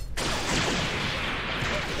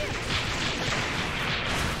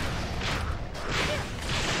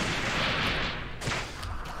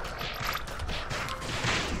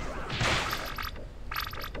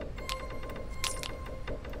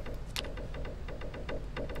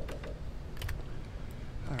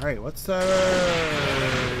 All right, what's some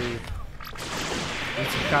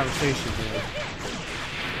conversation here.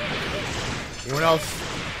 Anyone else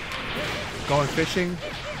going fishing?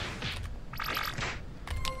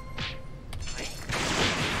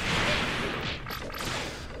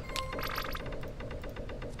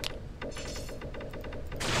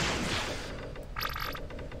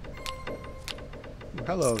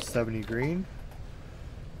 Hello, 70 Green.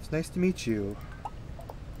 It's nice to meet you.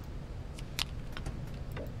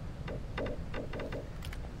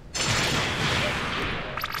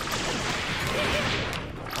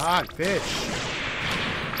 Hot fish.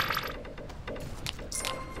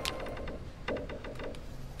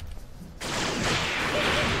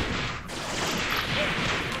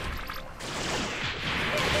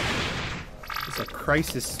 It's a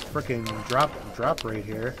crisis freaking drop rate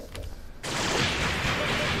here.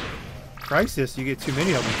 Crisis, you get too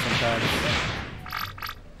many of them sometimes.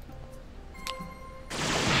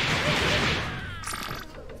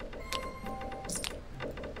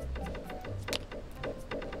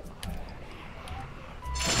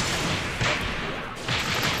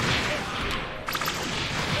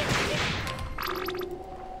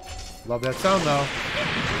 Love that sound though.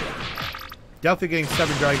 Definitely getting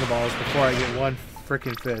 7 Dragon Balls before I get 1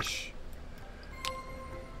 freaking fish.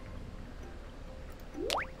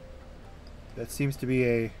 That seems to be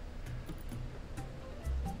a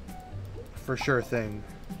for sure thing.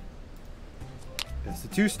 It's the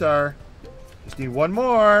 2-star. Just need 1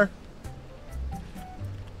 more.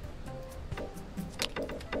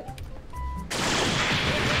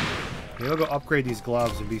 Maybe I'll go upgrade these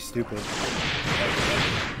gloves and be stupid.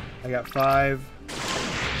 I got 5.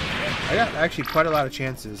 I got actually quite a lot of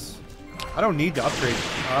chances. I don't need to upgrade,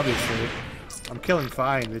 obviously. I'm killing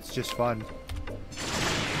fine. It's just fun.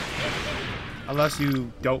 Unless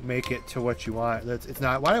you don't make it to what you want. It's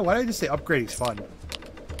not. Why did I just say upgrading's fun?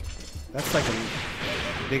 That's like the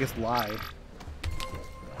biggest lie.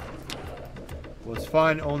 Well, it's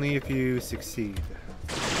fun only if you succeed.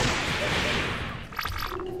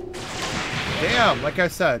 Damn, like I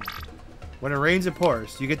said, when it rains it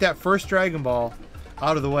pours. You get that first Dragon Ball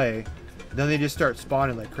out of the way, then they just start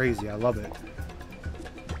spawning like crazy. I love it.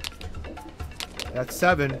 That's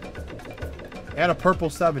 7. And a purple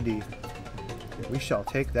 70. We shall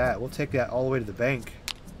take that. We'll take that all the way to the bank.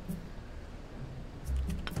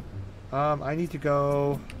 I need to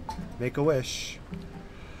go make a wish.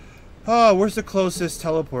 Oh, where's the closest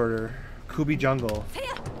teleporter? Kubi Jungle.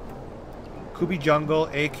 Kubi Jungle,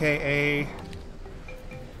 aka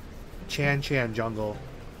Chan Chan Jungle.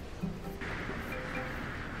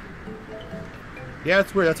 Yeah,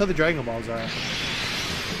 it's weird. That's how the Dragon Balls are.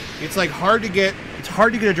 It's like hard to get. It's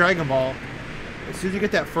hard to get a Dragon Ball. As soon as you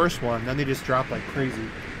get that first one, then they just drop like crazy.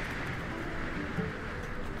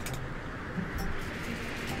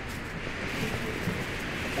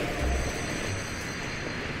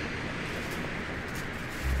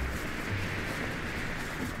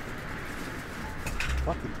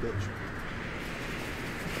 Fucking bitch.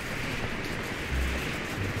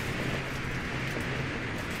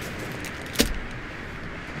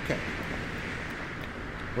 Okay.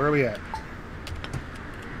 Where are we at?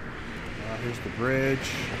 Here's the bridge.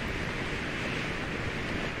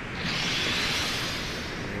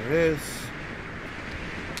 There it is.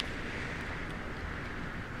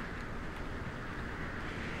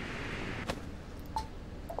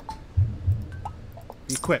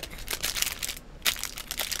 Be quick.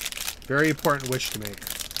 Very important wish to make.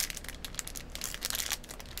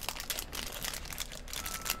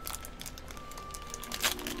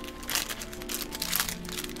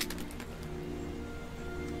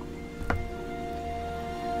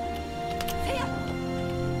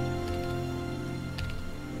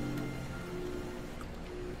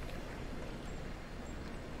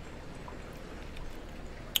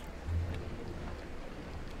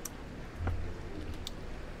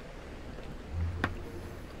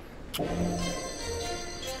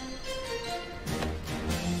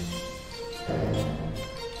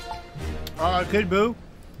 Kid Buu.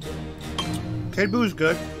 Kid Buu's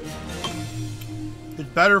good. It's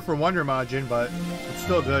better for Wonder Majin, but it's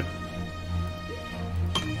still good.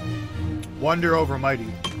 Wonder over Mighty,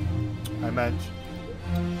 I meant.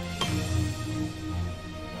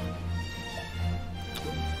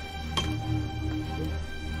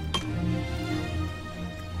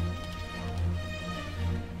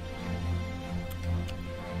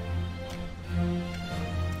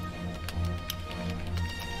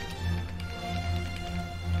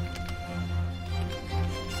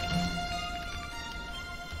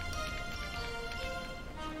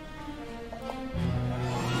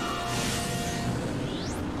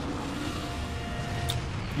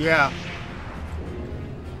 Yeah.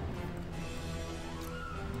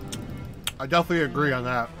 I definitely agree on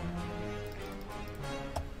that.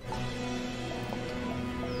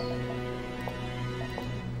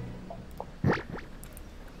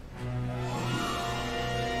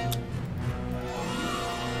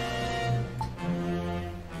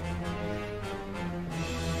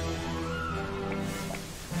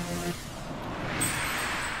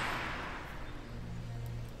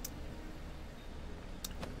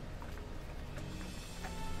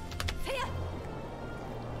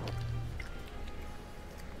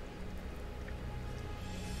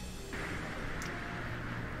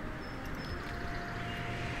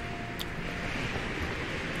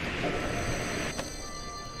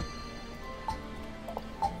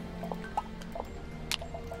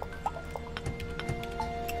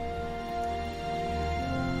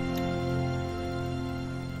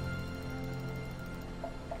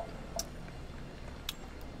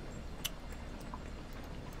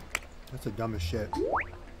 That's the dumbest shit.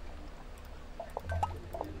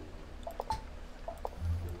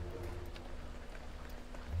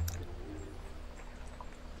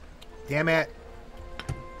 Damn it.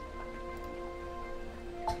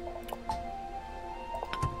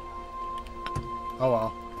 Oh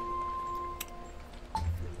well.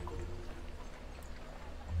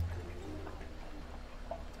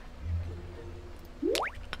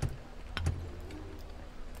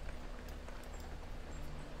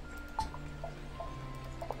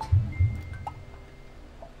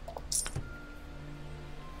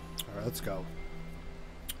 Let's go.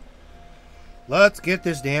 Let's get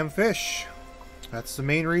this damn fish. That's the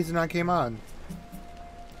main reason I came on.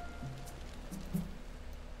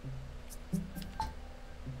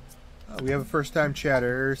 Oh, we have a first time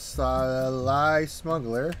chatter. Sly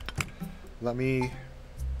Smuggler. Let me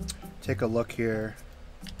take a look here.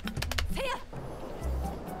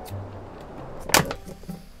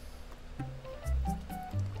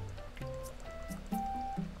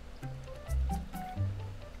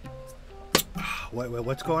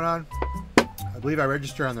 What's going on? I believe I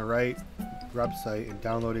registered on the right website and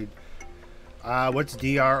downloaded. What's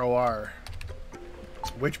DROR?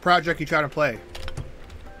 Which project you trying to play?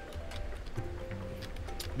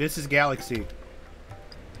 This is Galaxy.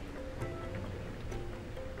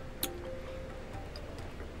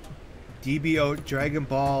 DBO Dragon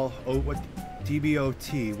Ball. Oh, what?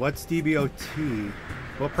 DBOT. What's DBOT?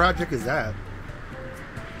 What project is that?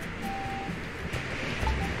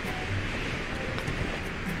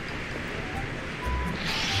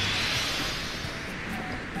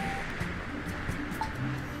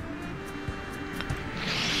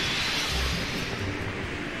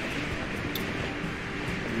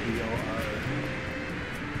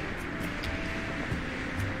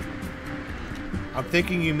 I'm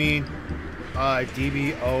thinking you mean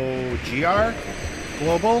DBOGR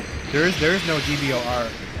global. There is no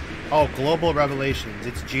DBOR. Oh, Global Revelations.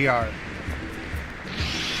 It's GR.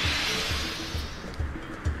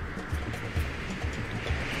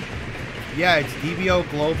 Yeah, it's DBO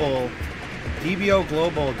Global.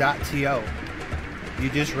 DBOGlobal.to. You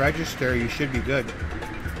just register, you should be good.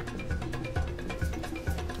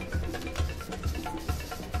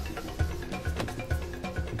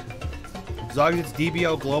 As long as it's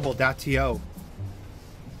dboglobal.to.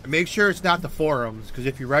 Make sure it's not the forums, because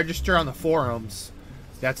if you register on the forums,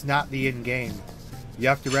 that's not the in-game. You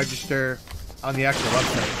have to register on the actual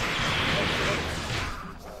website.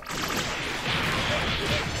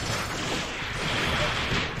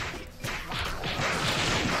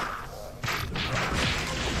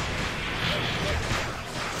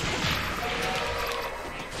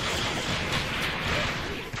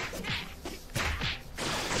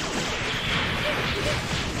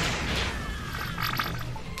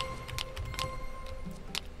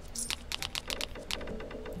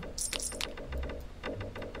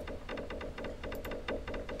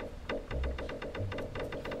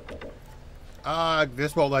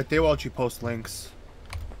 This won't they won't let you post links.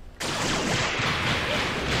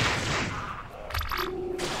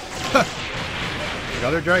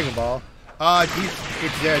 Another Dragon Ball. It's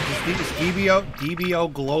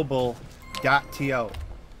dboglobal.to.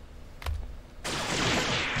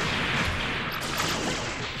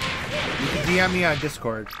 You can DM me on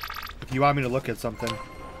Discord if you want me to look at something.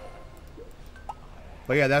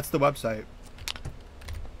 But yeah, that's the website.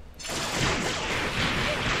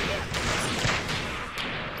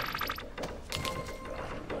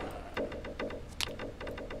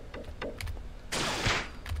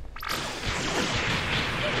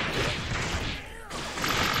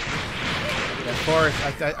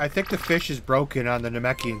 I think the fish is broken on the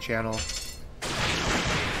Namekian channel.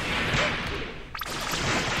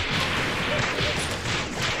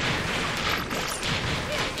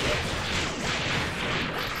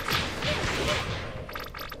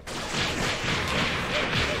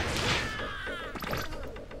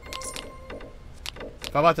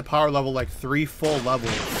 I'm about to power level like 3 full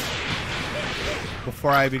levels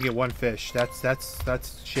before I even get one fish. That's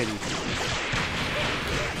shitty.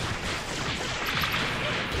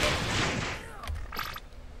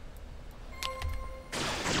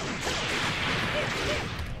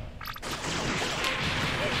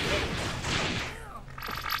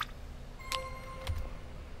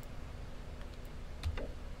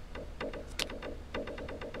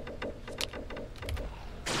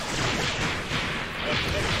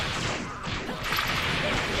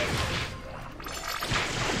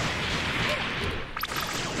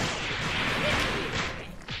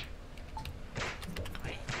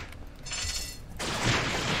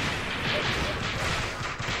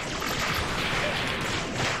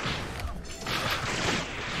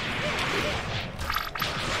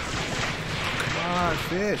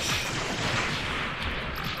 Fish.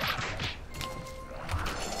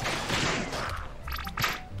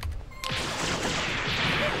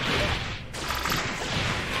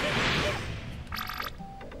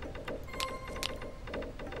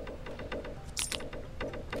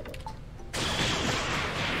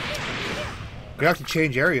 We have to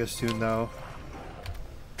change areas soon, though.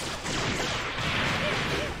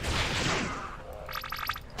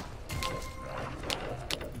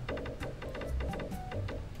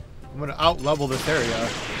 I'm gonna out-level this area.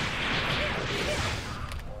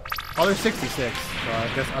 Oh, they're 66.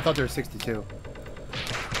 I thought they were 62.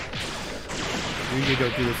 We need to go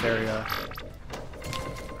through this area.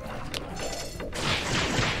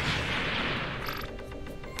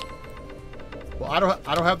 Well, I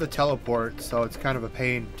don't have the teleport, so it's kind of a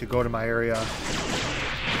pain to go to my area.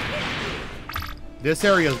 This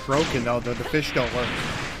area is broken though. The fish don't work.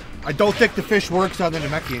 I don't think the fish works on the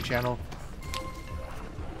Namekian channel.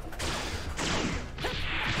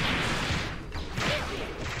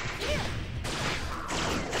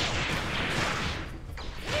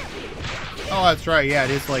 Oh, that's right. Yeah,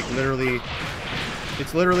 it is like literally.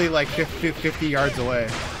 It's literally like 50 yards away.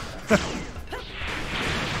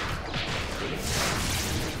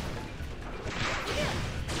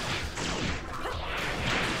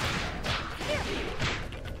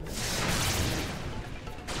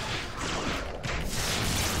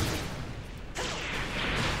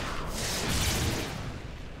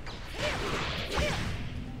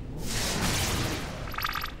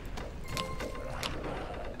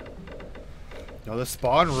 No, the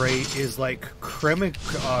spawn rate is like criminally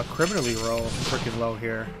freaking low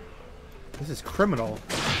here. This is criminal.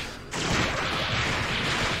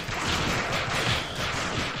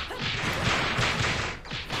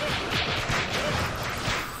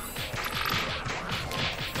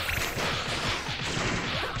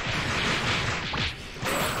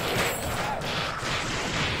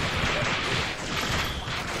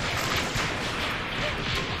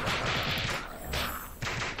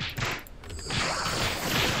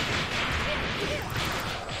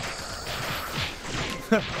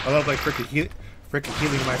 I love like freaking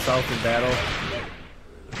healing myself in battle.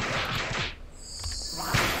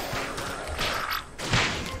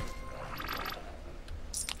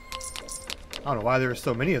 I don't know why there were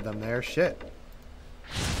so many of them there. Shit.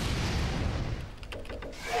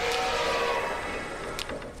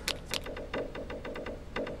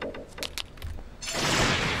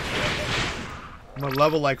 I'm gonna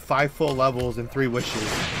level like 5 full levels in 3 wishes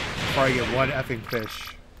before I get 1 effing fish.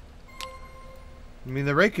 I mean,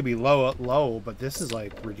 the rate could be low, but this is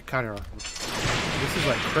like kind of. This is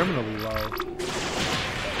like criminally low.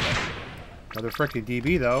 Another freaking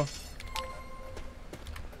DB though.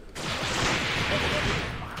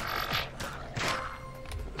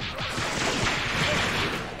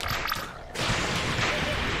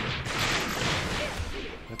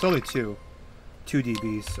 It's only 2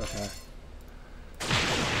 DBs. Okay.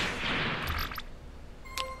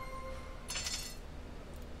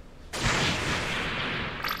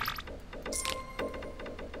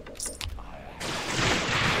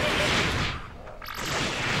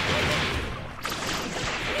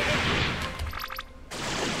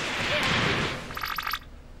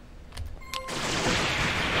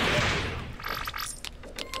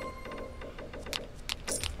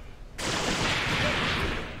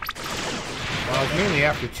 Well, it's mainly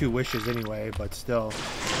after 2 wishes anyway, but still.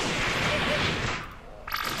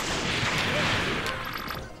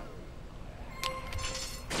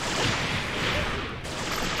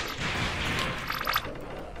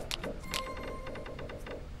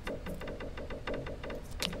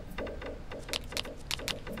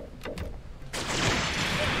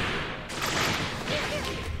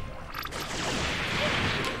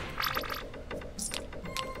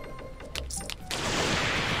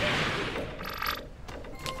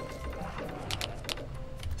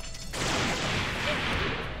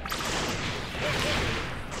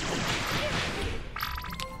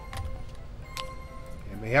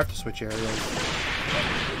 You have to switch areas.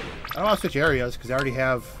 I don't want to switch areas because I already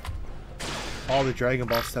have all the Dragon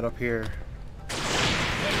Balls set up here. I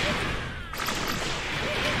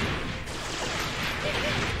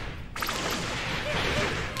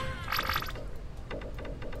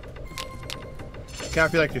kind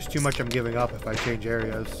of feel like there's too much I'm giving up if I change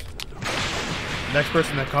areas. The next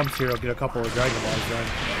person that comes here will get a couple of Dragon Balls done.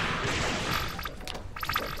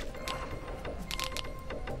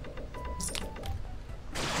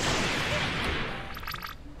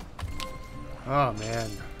 Oh man.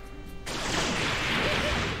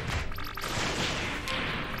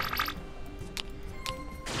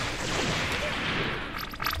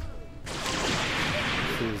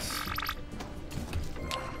 This is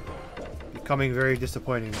becoming very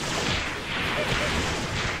disappointing.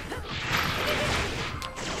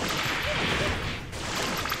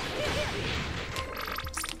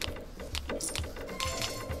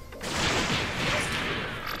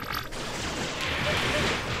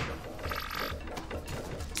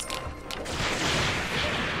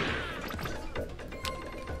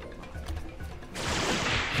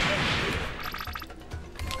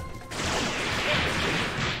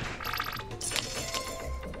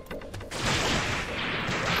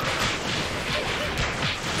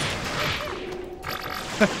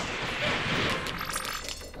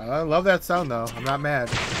 I love that sound though. I'm not mad.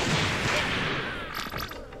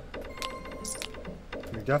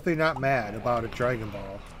 You're definitely not mad about a Dragon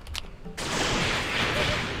Ball.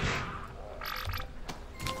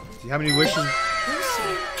 Do you have any wishes?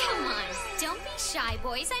 Come on, don't be shy,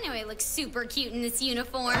 boys. I know I look super cute in this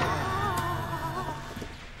uniform.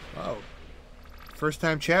 Oh. First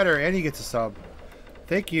time chatter, and he gets a sub.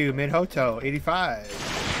 Thank you, Midhoto85,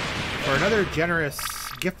 for another generous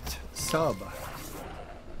gift sub.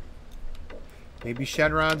 Maybe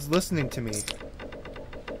Shenron's listening to me.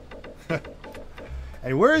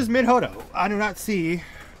 And where is Midhoto? I do not see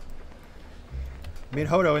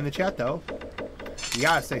Midhoto in the chat, though. You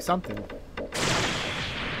gotta say something.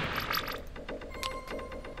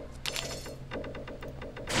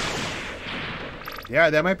 Yeah,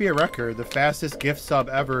 that might be a record. The fastest gift sub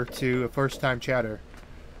ever to a first-time chatter.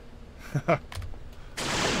 Hey,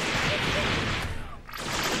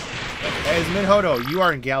 Midhoto, you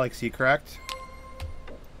are in Galaxy, correct?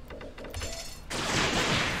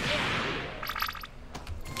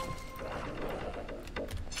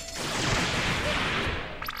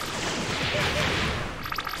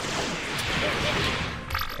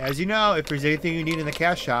 As you know, if there's anything you need in the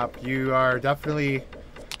Cashapp, you are definitely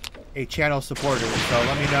a channel supporter, so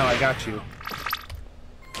let me know, I got you.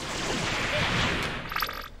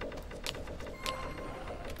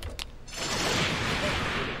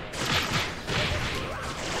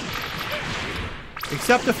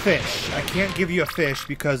 Except a fish. I can't give you a fish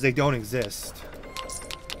because they don't exist.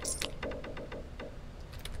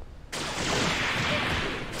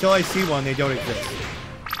 Until I see one, they don't exist.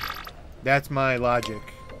 That's my logic.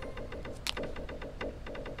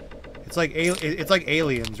 It's like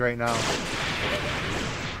aliens right now.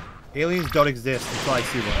 Aliens don't exist until I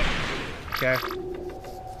see one. Okay.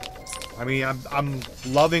 I mean, I'm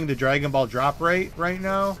loving the Dragon Ball drop rate right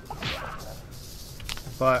now,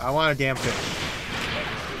 but I want a damn fish.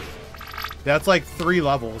 That's like 3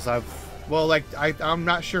 levels. I'm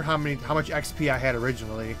not sure how much XP I had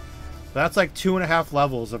originally, but that's like 2.5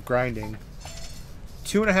 levels of grinding.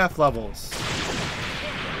 2.5 levels.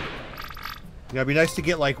 You know, it'd be nice to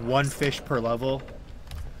get like 1 fish per level.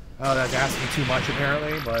 Oh, that's asking too much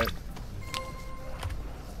apparently, but...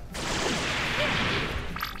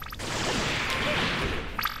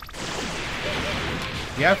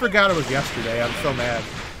 Yeah, I forgot it was yesterday. I'm so mad.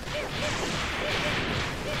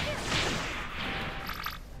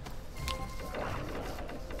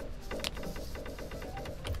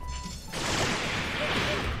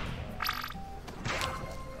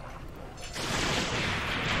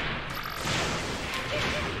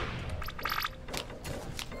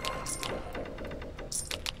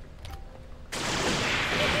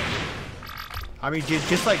 I mean,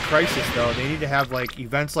 just like Crisis, though, they need to have, like,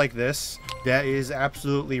 events like this that is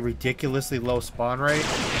absolutely ridiculously low spawn rate.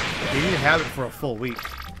 They need to have it for a full week.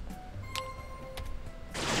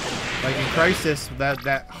 Like in Crisis,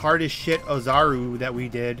 that hard as shit Ozaru that we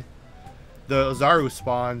did, the Ozaru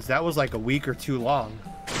spawns, that was like a week or 2 long.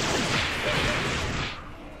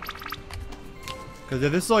 Because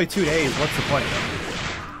if this is only 2 days, what's the point?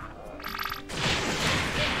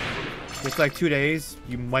 It's like 2 days,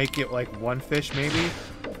 you might get like 1 fish maybe.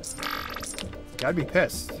 Gotta be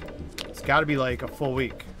pissed. It's gotta be like a full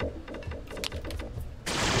week.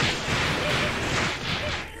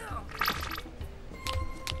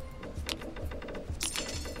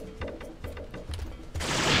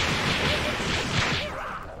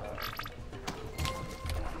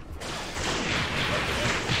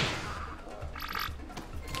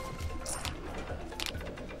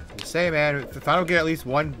 Say, man, if I don't get at least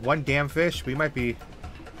one damn fish, we might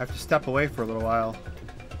have to step away for a little while.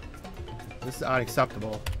 This is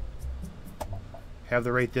unacceptable. Have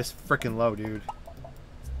the rate this freaking low, dude.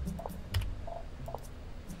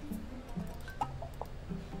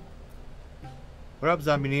 What up,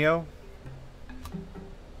 Zombie Neo?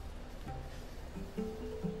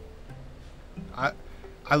 I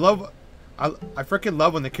freaking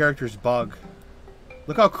love when the characters bug.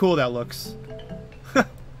 Look how cool that looks.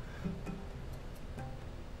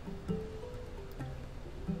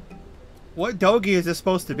 What Dogi is this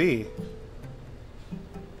supposed to be?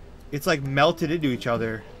 It's like melted into each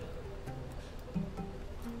other.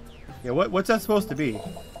 Yeah, what's that supposed to be?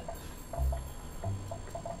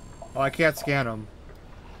 Oh, I can't scan them.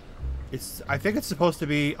 I think it's supposed to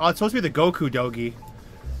be... Oh, it's supposed to be the Goku Dogi.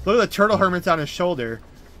 Look at the turtle hermits on his shoulder.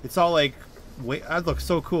 It's all like... Wait, that looks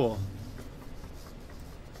so cool.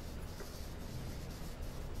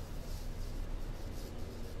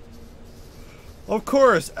 Of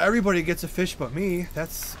course, everybody gets a fish but me.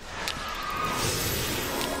 That's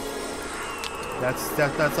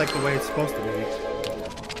like the way it's supposed to be.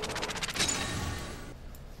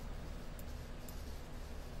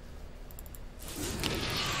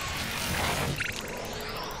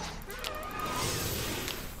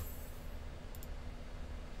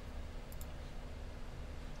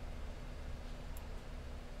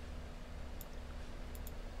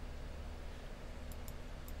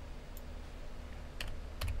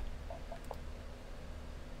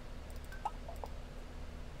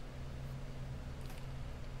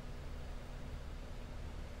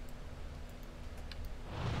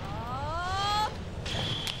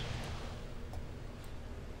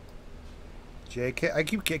 JK. I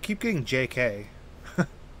keep getting JK.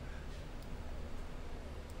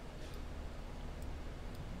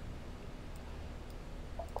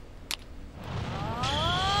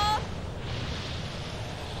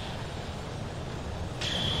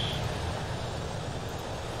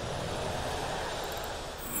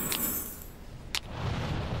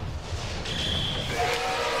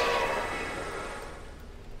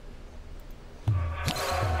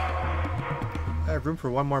 I have room for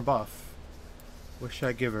one more buff. What should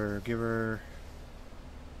I give her? Give her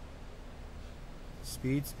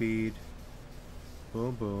speed, speed,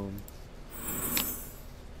 boom, boom.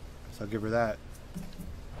 So I'll give her that.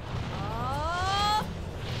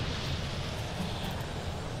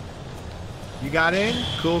 You got in?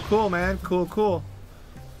 Cool, cool, man. Cool, cool.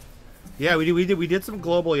 Yeah, we did some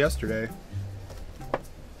global yesterday.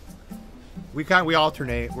 We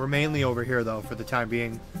alternate. We're mainly over here though for the time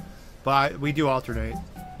being. But we do alternate.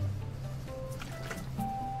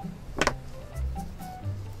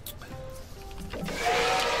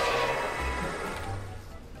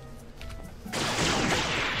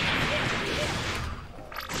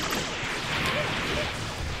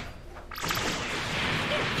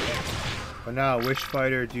 But now, which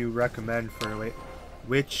fighter do you recommend for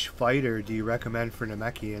which fighter do you recommend for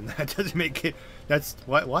Namekian? That doesn't make it. That's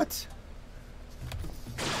what? What?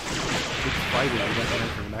 Which fighter do you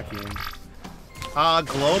recommend for Namekian?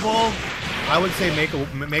 Global. I would say make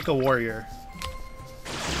a warrior.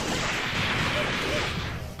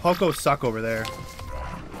 Poco suck over there.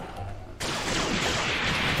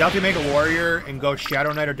 Definitely make a warrior and go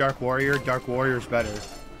Shadow Knight or Dark Warrior. Dark Warrior's better.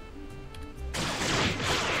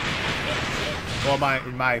 Well,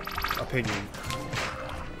 in my opinion.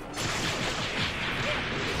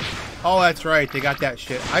 Oh, that's right. They got that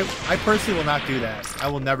shit. I personally will not do that. I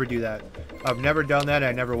will never do that. I've never done that.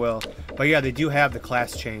 I never will. But yeah, they do have the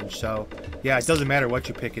class change. So yeah, it doesn't matter what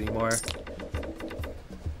you pick anymore.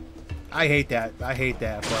 I hate that. I hate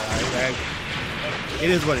that. But it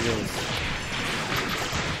is what it is.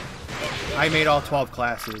 I made all 12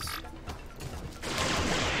 classes.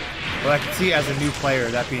 But I can see as a new player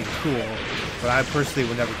that being cool. But I personally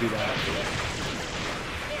would never do that.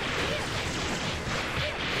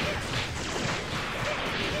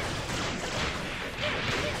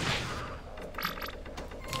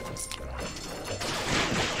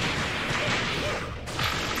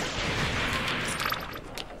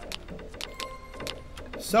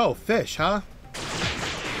 So, fish, huh?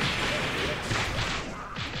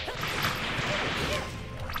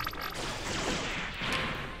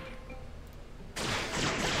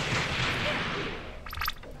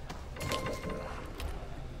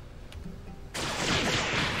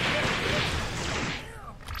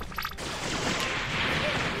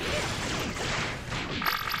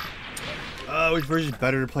 Which version is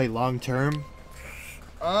better to play long term?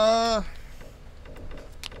 I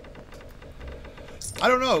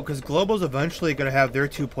don't know, because Global's eventually going to have their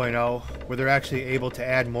 2.0 where they're actually able to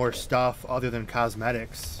add more stuff other than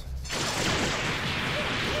cosmetics.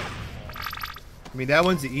 I mean, that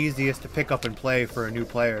one's the easiest to pick up and play for a new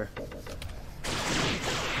player.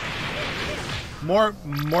 More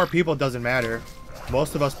people doesn't matter.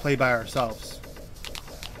 Most of us play by ourselves.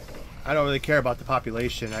 I don't really care about the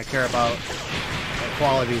population. I care about the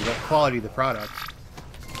quality of the product.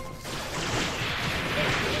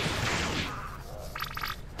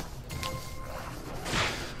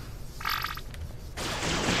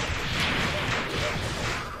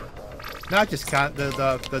 Not just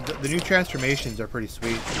the new transformations are pretty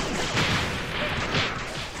sweet.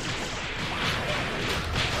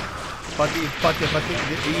 But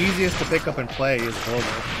the easiest to pick up and play is Global.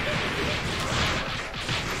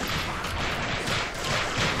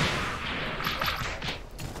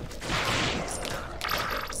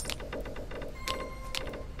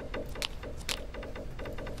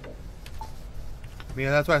 I mean,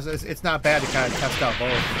 that's why it's not bad to kind of test out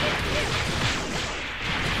both.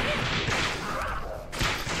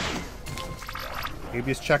 Maybe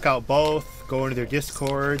just check out both, go into their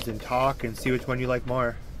Discords and talk and see which one you like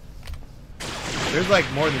more. There's like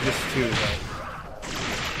more than just two, though.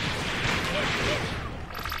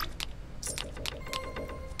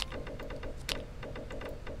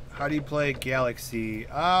 How do you play Galaxy?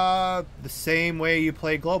 The same way you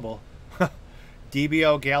play Global.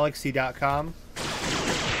 dbogalaxy.com.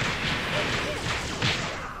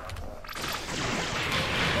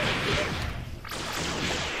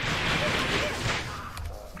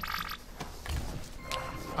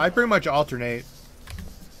 I pretty much alternate.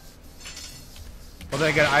 Well, then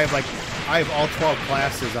again, I have all 12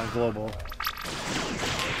 classes on Global.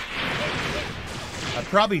 I'm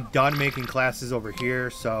probably done making classes over here,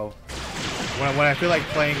 so When I feel like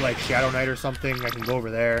playing like Shadow Knight or something, I can go over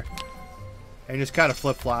there and just kind of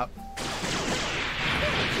flip-flop.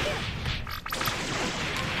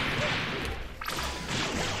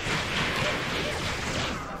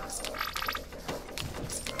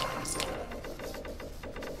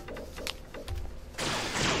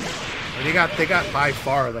 They got by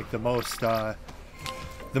far like the most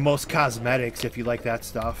cosmetics, if you like that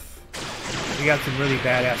stuff. They got some really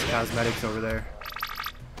badass cosmetics over there.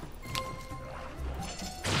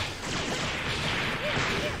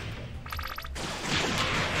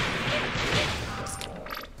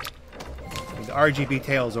 The RGB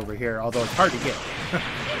tails over here, although it's hard to get.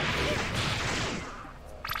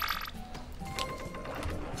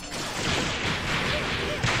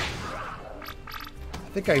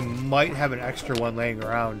 I think I might have an extra one laying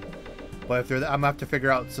around, but if they're, I'm gonna have to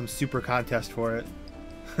figure out some super contest for it.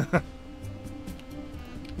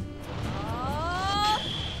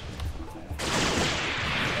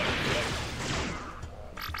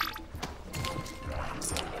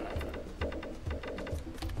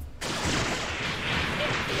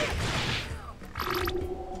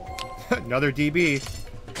 Another DB.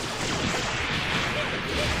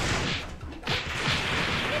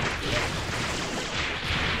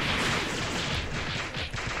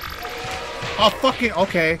 Oh, fucking,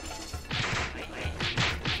 okay. A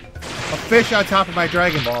fish on top of my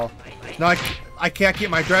Dragon Ball. No, I can't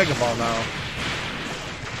get my Dragon Ball now.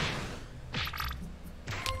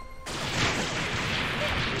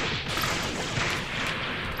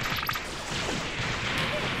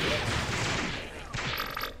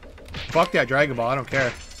 Fuck that Dragon Ball, I don't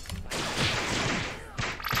care.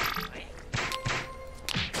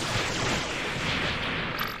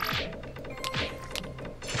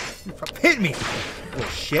 Hit me!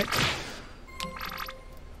 Oh shit.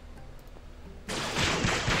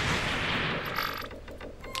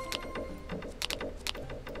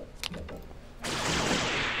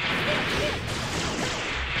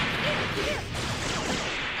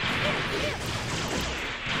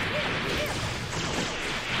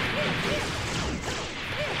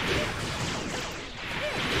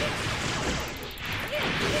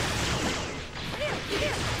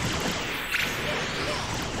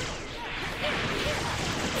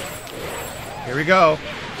 Here we go.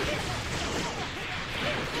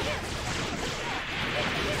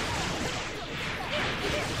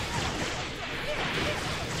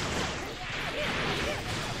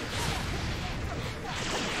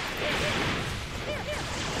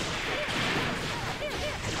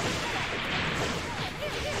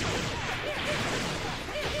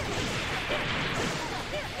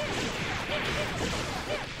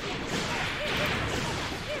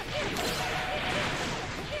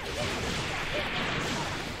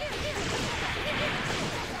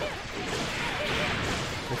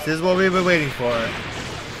 This is what we've been waiting for.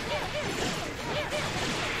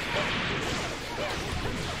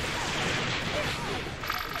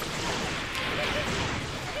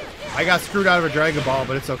 I got screwed out of a Dragon Ball,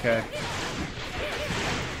 but it's okay.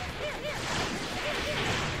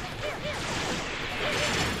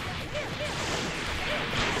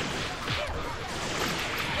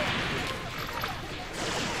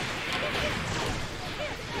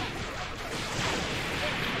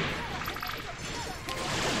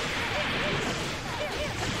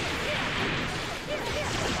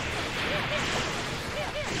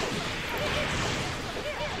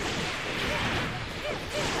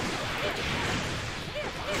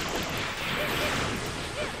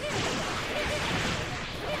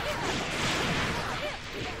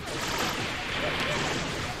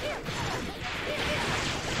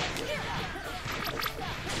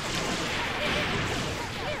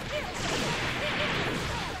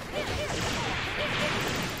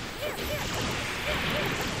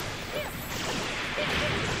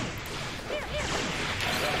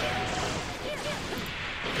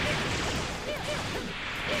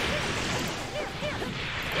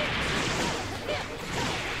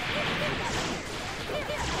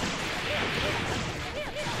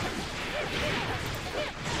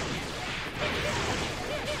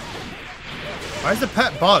 Why is the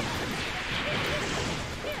pet bugged?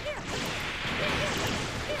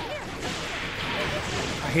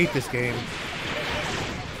 I hate this game.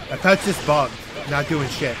 My pet's just bugged, not doing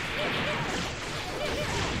shit.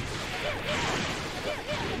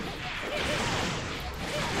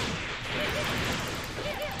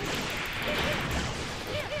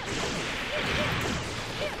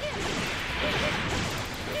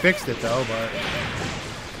 Fixed it though, but...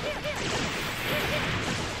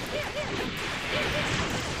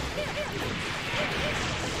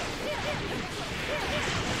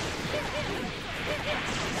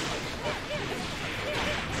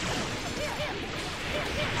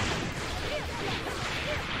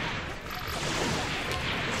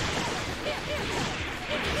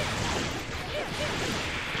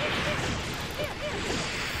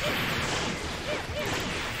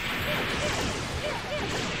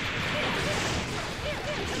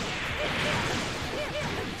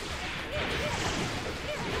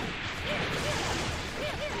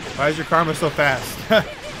 Why is your karma so fast?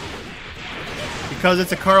 Because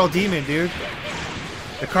it's a Carl Demon, dude.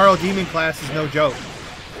 The Carl Demon class is no joke.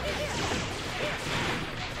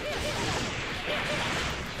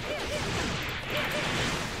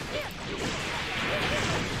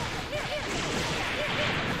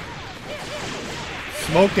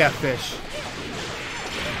 Smoke that fish.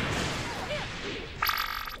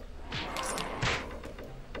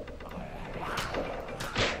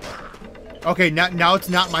 Okay, now it's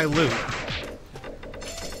not my loot.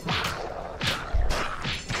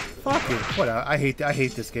 Fuck it. What? I hate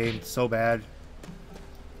this game so bad.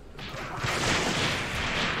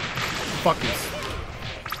 Fuck this.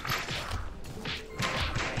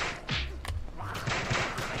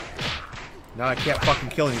 Now I can't fucking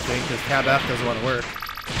kill anything because Tab F doesn't want to work.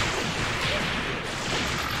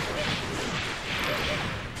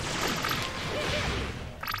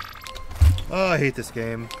 Oh, I hate this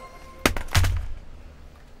game.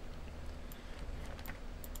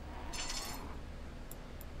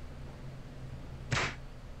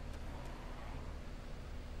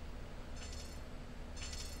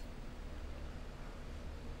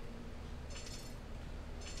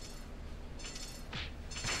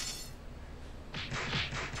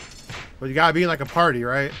 But you gotta be in like a party,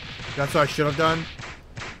 right? That's what I should have done.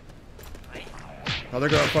 Oh, they're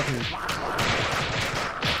gonna fucking...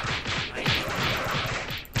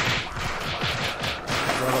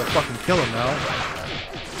 I'm gonna fucking kill him now.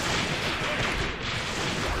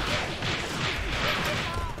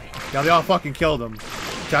 Yeah, they all fucking killed him.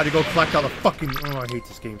 Tried to go collect all the fucking... Oh, I hate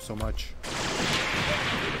this game so much.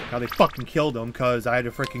 Now they fucking killed him because I had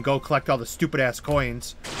to freaking go collect all the stupid ass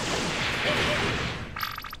coins.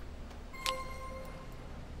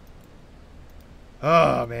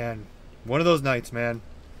 Oh, man. One of those nights, man.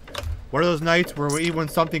 One of those nights where even when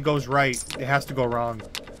something goes right, it has to go wrong.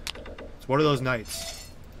 It's one of those nights.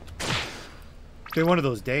 It's been one of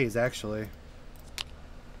those days, actually.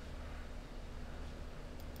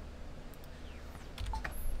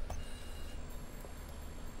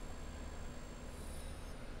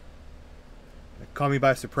 It caught me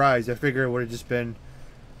by surprise. I figured it would have just been...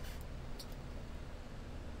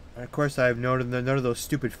 And of course I have none of those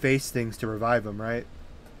stupid face things to revive him, right?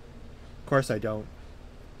 Of course I don't.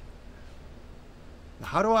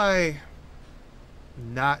 How do I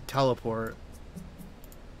not teleport?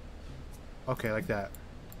 Okay, like that.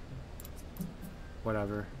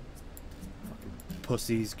 Whatever. Fucking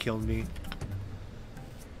pussies killed me.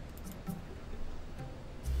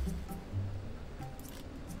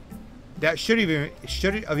 That should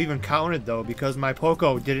have even counted though, because my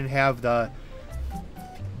Poco didn't have the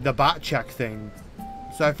bot check thing,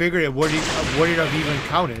 so I figured it wouldn't have even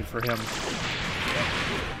counted for him.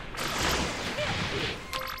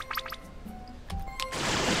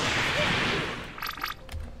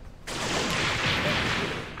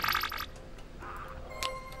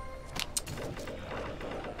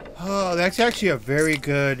 Oh, that's actually a very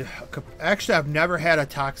good... Actually, I've never had a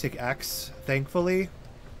Toxic X, thankfully.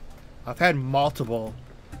 I've had multiple,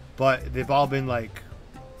 but they've all been like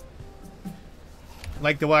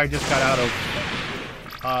the one I just got out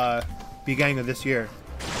of beginning of this year.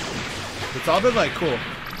 It's all been like cool.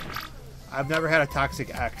 I've never had a Toxic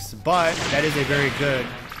X, but that is a very good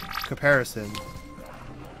comparison.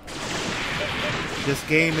 This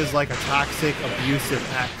game is like a toxic, abusive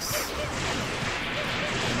ex.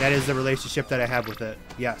 And that is the relationship that I have with it.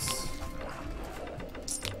 Yes.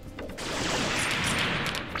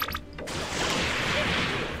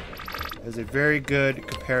 It is a very good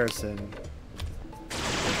comparison.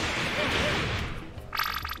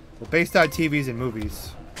 Well, based on TVs and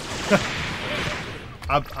movies.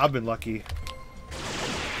 I've been lucky.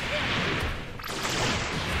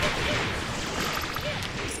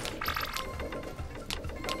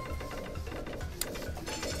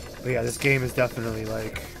 But yeah, this game is definitely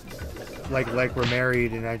like we're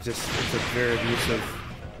married, and it's a very abusive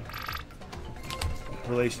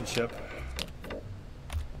relationship.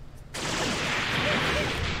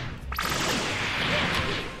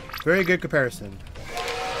 Very good comparison.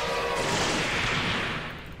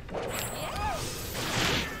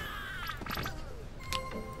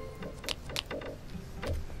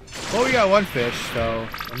 Oh, we got one fish, so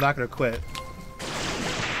I'm not gonna quit.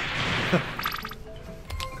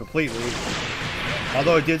 Completely.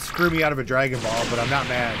 Although it did screw me out of a Dragon Ball, but I'm not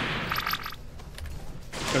mad.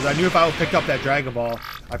 Because I knew if I would pick up that Dragon Ball,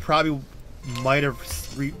 I probably might have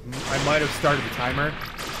started the timer.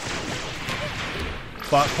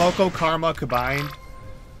 But Poco Karma combined,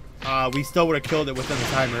 we still would have killed it within the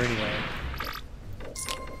timer anyway.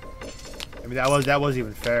 I mean, that wasn't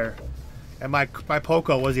even fair. And my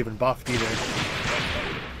Poco wasn't even buffed either.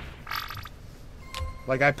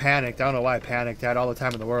 Like, I panicked. I don't know why I panicked. I had all the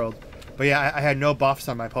time in the world. But yeah, I had no buffs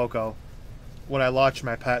on my Poco when I launched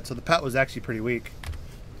my pet, so the pet was actually pretty weak.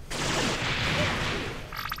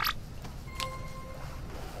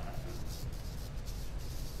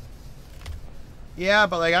 Yeah,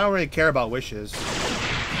 but like, I don't really care about wishes.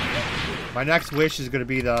 My next wish is going to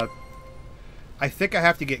be the... I think I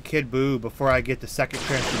have to get Kid Buu before I get the second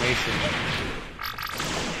transformation.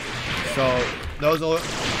 So, those...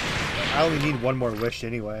 I only need one more wish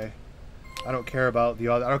anyway. I don't care about the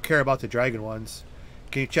other... I don't care about the dragon ones.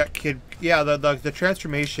 Can you check Kid... Yeah, the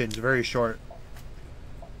transformation's very short.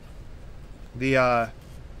 The,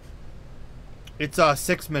 It's,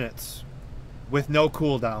 6 minutes. With no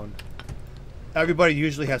cooldown. Everybody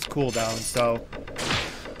usually has cooldown, so...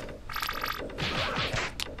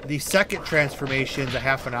 The second transformation's a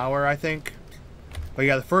half an hour, I think. But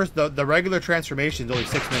yeah, the regular transformation's only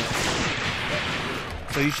 6 minutes.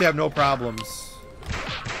 So you should have no problems.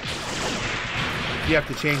 If you have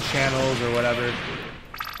to change channels or whatever.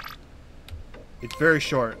 It's very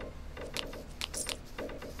short.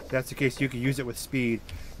 If that's the case, you can use it with speed.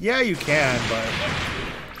 Yeah, you can, but...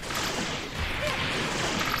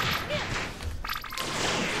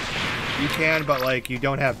 You can, but like, you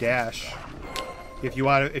don't have dash. If you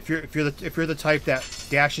want to, if you're the type that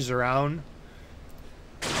dashes around.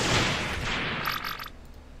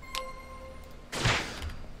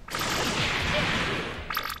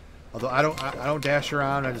 Although I don't dash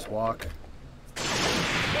around, I just walk.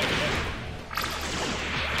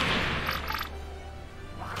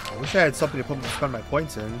 I wish I had something to spend my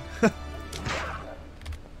points in.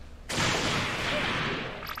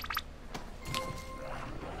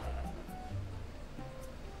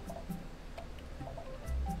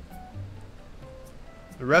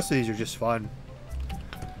 The rest of these are just fun.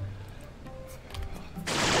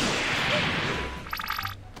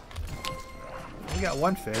 We got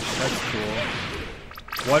one fish. That's cool.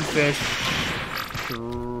 One fish.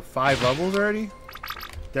 5 levels already?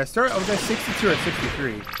 Did I start? Was I 62 or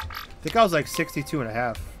 63? I think I was like 62 and a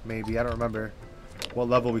half, maybe. I don't remember what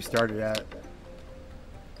level we started at.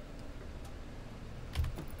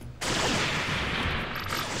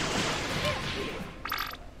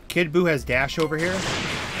 Kid Buu has dash over here.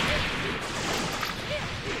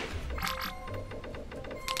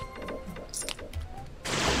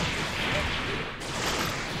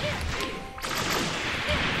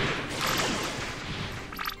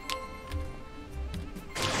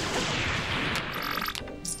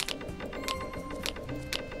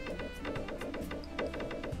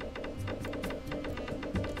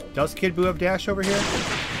 Does Kid Buu have dash over here?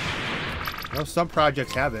 No, some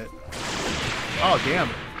projects have it. Oh, damn.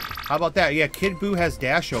 How about that? Yeah, Kid Buu has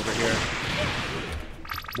dash over here.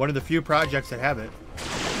 One of the few projects that have it.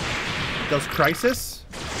 Does Crisis?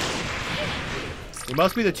 It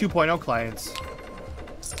must be the 2.0 clients.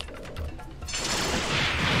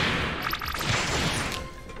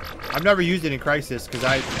 I've never used it in Crisis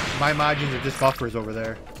because my margins are just buffers over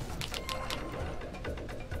there.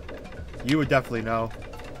 You would definitely know.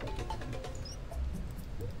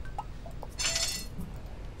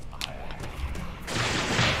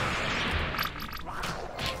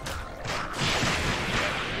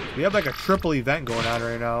 We have like a triple event going on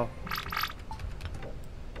right now.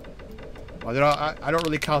 Well, I don't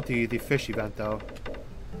really count the fish event though.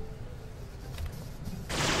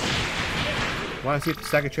 Want to see if the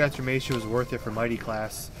second transformation was worth it for Mighty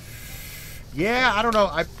class. Yeah, I don't know.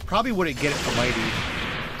 I probably wouldn't get it for Mighty.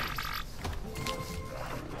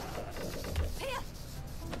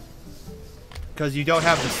 Because you don't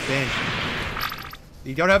have the spin.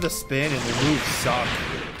 You don't have the spin and the moves suck.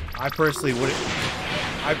 I personally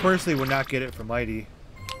would not get it for Mighty.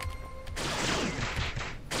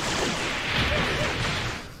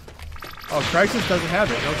 Oh, Crisis doesn't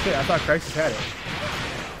have it. No shit, I thought Crisis had it.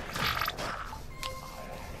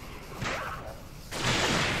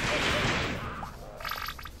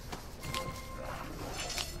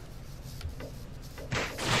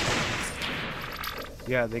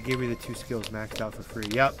 Yeah, they gave me the 2 skills maxed out for free.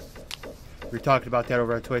 Yep. We talked about that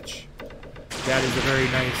over on Twitch. That is a very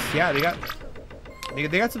nice... Yeah,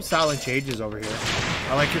 they got some solid changes over here.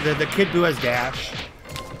 I like the Kid Buu has dash.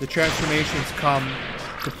 The transformations come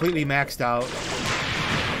completely maxed out.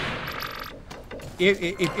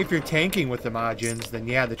 If you're tanking with the Majins, then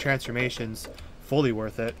yeah, the transformation's fully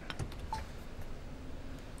worth it.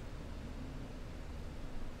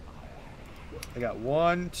 I got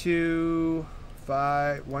 1, 2,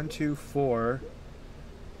 5, 1, 2, 4,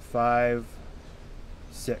 5,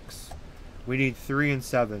 6. We need 3 and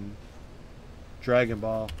 7. Dragon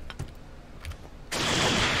Ball.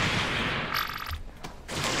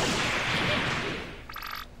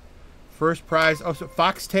 First prize. Oh, so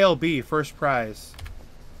Foxtail B, first prize.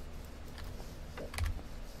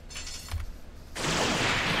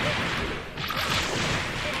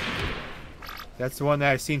 That's the one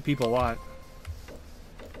that I've seen people want.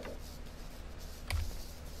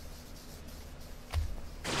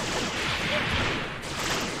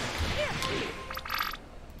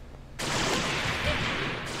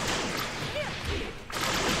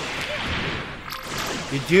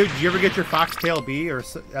 Did you ever get your Foxtail B? Or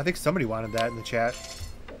I think somebody wanted that in the chat.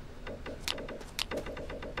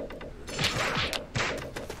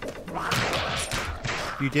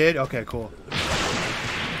 You did? Okay, cool.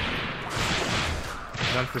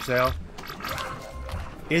 None for sale.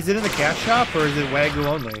 Is it in the Cashapp or is it Wagyu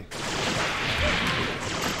only?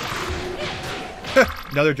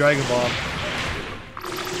 Another Dragon Ball.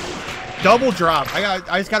 Double drop.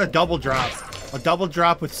 I just got a double drop. A double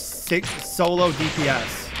drop with 6 solo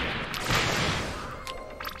DPS.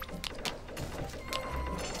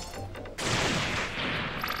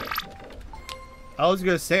 I was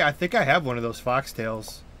gonna say, I think I have one of those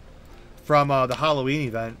foxtails from the Halloween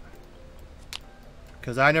event.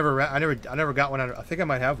 Cause I never got one. I think I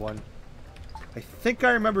might have one. I think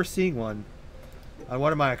I remember seeing one on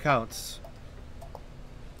one of my accounts.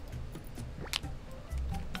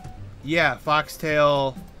 Yeah,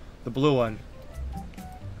 foxtail, the blue one.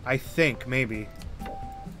 I think maybe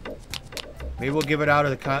we'll give it out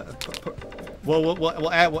of the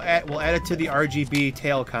we'll add it to the RGB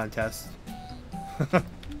tail contest. All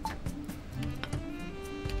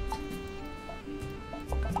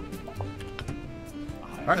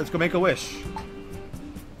right, let's go make a wish.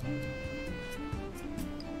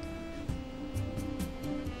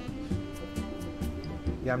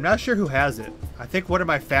 Yeah, I'm not sure who has it. I think one of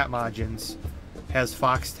my fat Majins has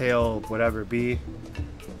Foxtail, whatever, B.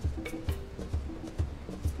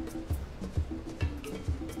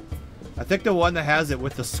 I think the one that has it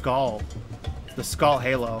with the skull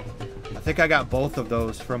halo. I think I got both of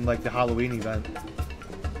those from like the Halloween event.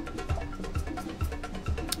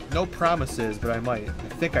 No promises, but I might. I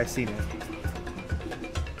think I've seen it.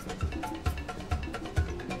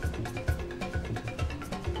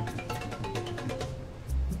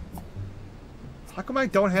 How come I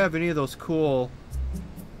don't have any of those cool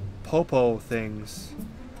Popo things?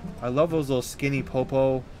 I love those little skinny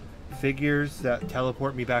Popo figures that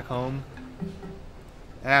teleport me back home.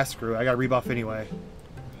 Ah, screw it. I got a rebuff anyway.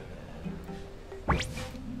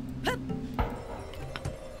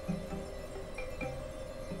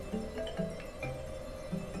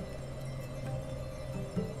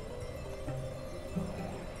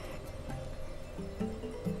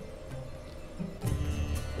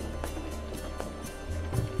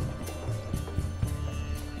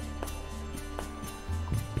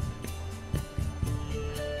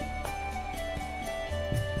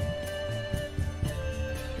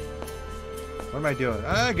 What am I doing?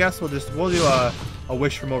 I guess we'll do a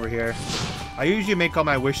wish from over here. I usually make all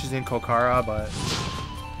my wishes in Kokara, but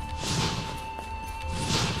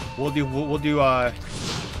we'll do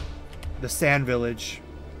the Sand Village.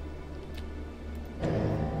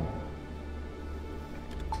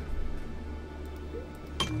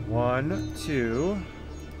 One, 2,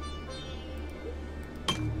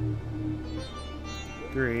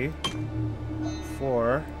 3,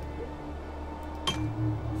 4,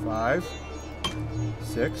 5,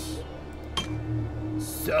 6,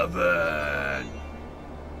 7.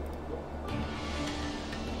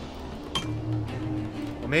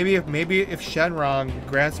 Well, maybe if Shenron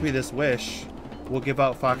grants me this wish, we'll give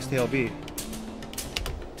out Foxtail B.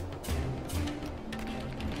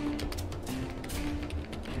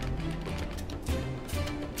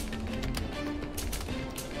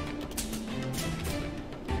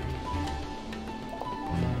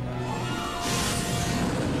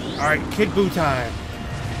 Alright, Kid Buu time.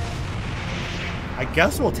 I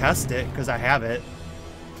guess we'll test it, because I have it.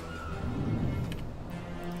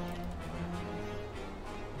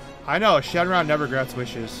 I know, Shenron never grants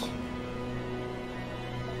wishes.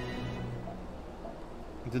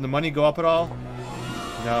 Did the money go up at all?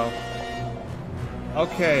 No.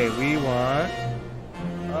 Okay, we want...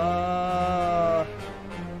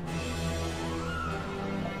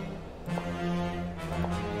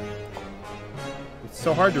 It's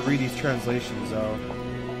so hard to read these translations, though.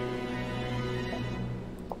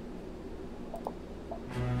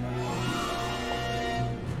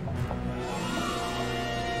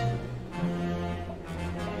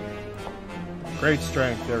 Great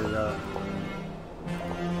strength, there we go.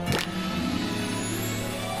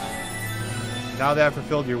 Now that I've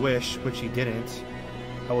fulfilled your wish, which you didn't,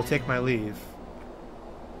 I will take my leave.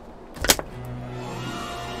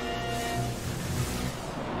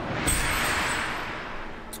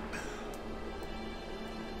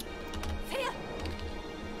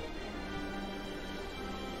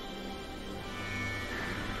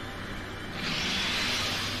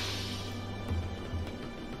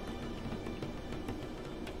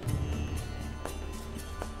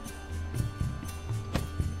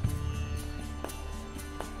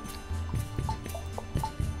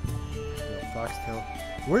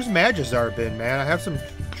 Where's Magizar been, man? I have some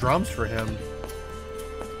drums for him.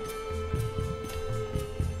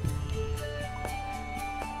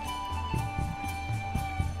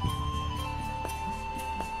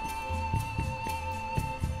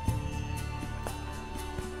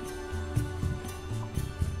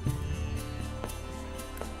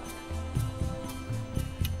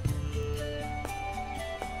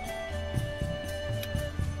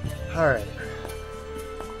 Alright.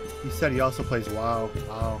 He said he also plays WoW.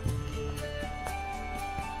 Wow.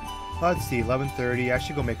 Let's see, 11:30. I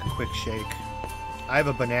should go make a quick shake. I have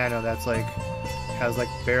a banana that's like has like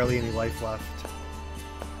barely any life left.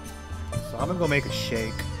 So I'm gonna go make a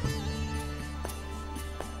shake.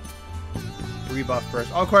 Rebuff first.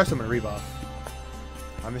 Oh, of course I'm gonna rebuff.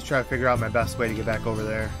 I'm just trying to figure out my best way to get back over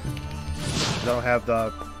there. I don't have the...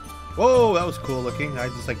 Whoa, that was cool looking. I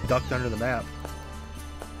just like ducked under the map.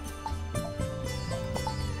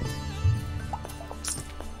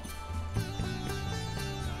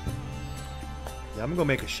 I'm gonna go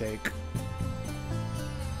make a shake.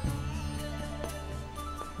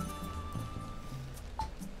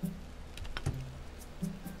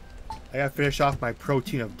 I gotta finish off my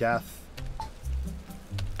protein of death.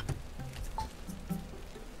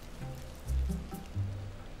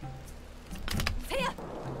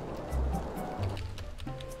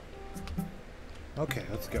 Okay,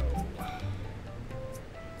 let's go.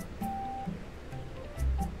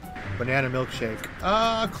 Banana milkshake.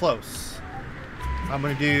 Close. I'm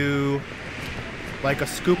gonna do like a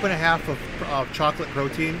scoop and a half of chocolate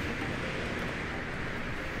protein.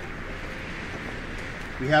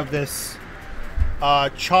 We have this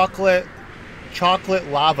chocolate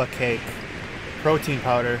lava cake protein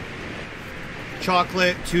powder.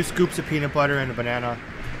 Chocolate, 2 scoops of peanut butter, and a banana,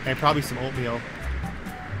 and probably some oatmeal.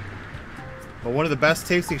 But one of the best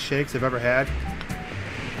tasting shakes I've ever had.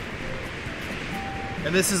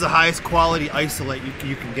 And this is the highest quality isolate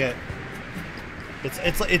you can get.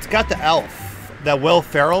 It's got the Elf, that Will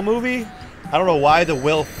Ferrell movie. I don't know why the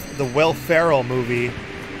Will Ferrell movie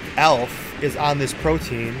Elf is on this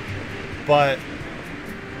protein, but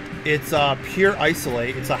it's pure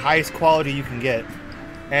isolate. It's the highest quality you can get,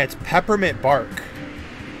 and it's peppermint bark.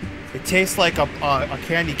 It tastes like a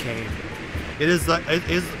candy cane. It is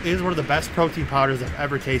one of the best protein powders I've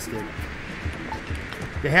ever tasted.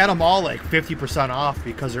 They had them all like 50% off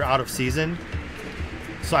because they're out of season.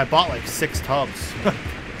 So I bought like 6 tubs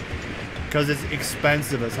because it's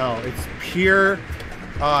expensive as hell. It's pure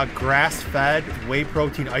grass-fed whey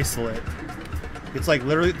protein isolate. It's like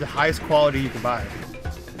literally the highest quality you can buy.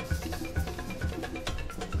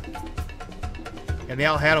 And they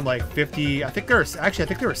all had them like 50. I think they were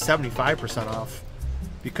 75% off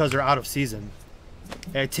because they're out of season.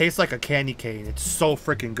 And it tastes like a candy cane. It's so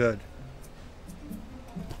freaking good.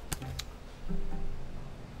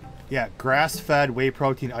 Yeah, grass-fed whey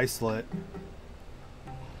protein isolate.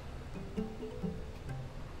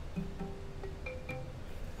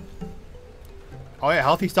 Oh yeah,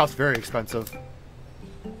 healthy stuff's very expensive.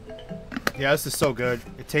 Yeah, this is so good.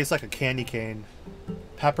 It tastes like a candy cane.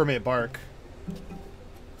 Peppermint bark.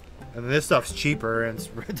 And this stuff's cheaper, and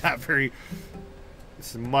it's not very...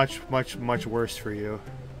 It's much worse for you.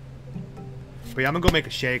 But yeah, I'm gonna go make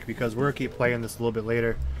a shake because we're gonna keep playing this a little bit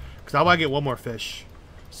later. Because I want to get one more fish.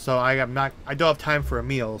 So I don't have time for a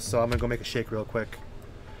meal, so I'm gonna go make a shake real quick.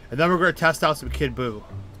 And then we're gonna test out some Kid Buu.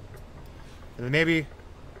 And then maybe...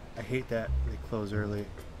 I hate that they close early.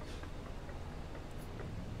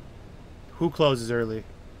 Who closes early?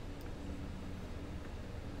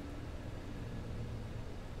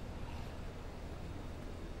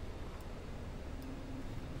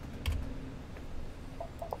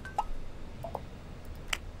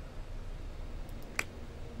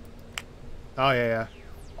 Oh, yeah.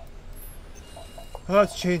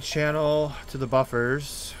 Let's change channel to the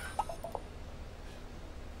buffers.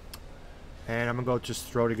 And I'm gonna go just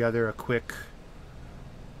throw together a quick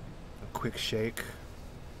shake.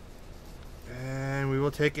 And we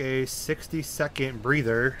will take a 60-second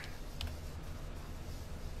breather.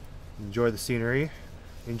 Enjoy the scenery.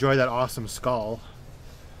 Enjoy that awesome skull.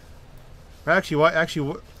 Actually,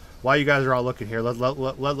 while you guys are all looking here,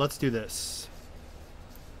 let's do this.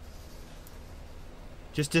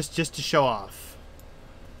 Just to show off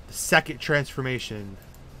the second transformation.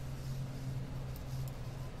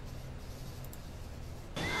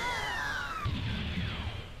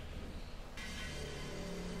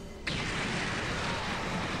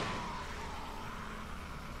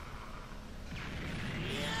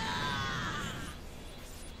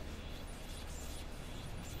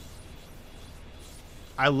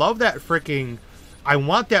 I love that freaking... I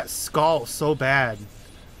want that skull so bad.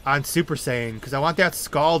 on Super Saiyan, because I want that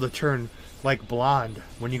skull to turn like blonde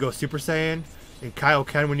when you go Super Saiyan, and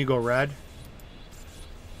Kaioken when you go red.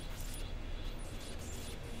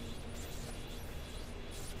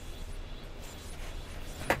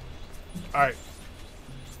 Alright.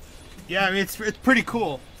 Yeah, I mean, it's pretty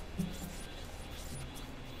cool.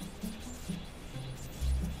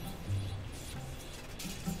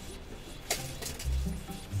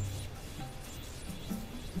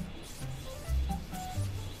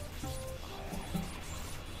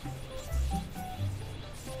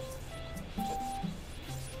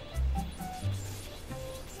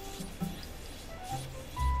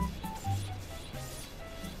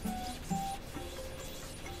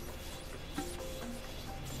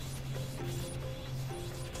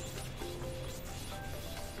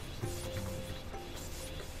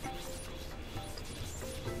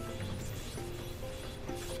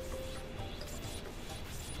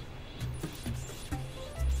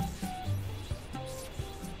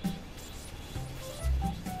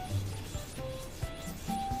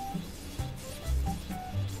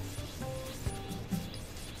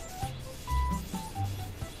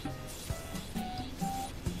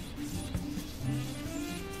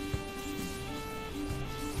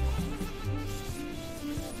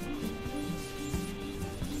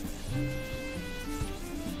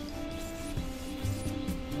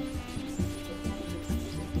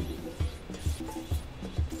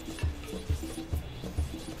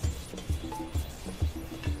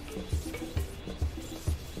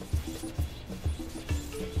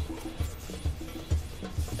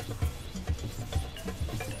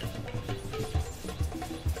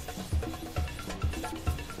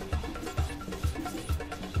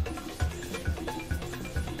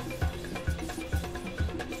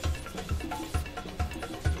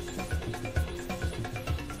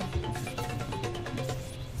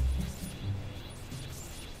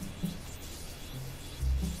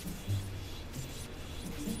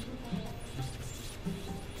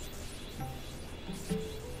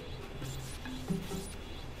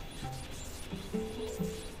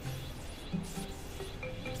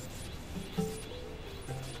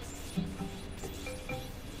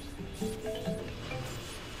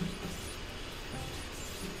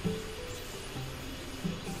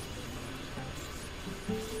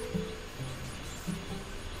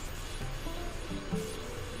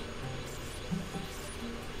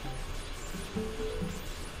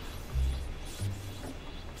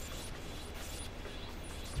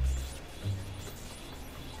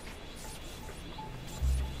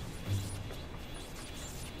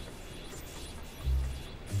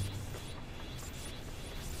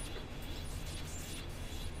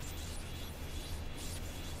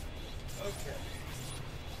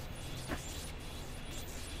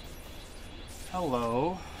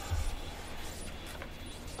 Hello.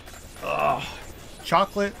 Ugh.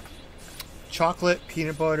 Chocolate,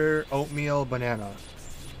 peanut butter, oatmeal, banana.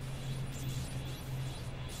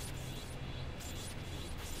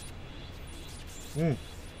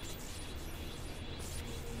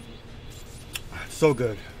 So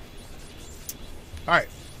good. All right.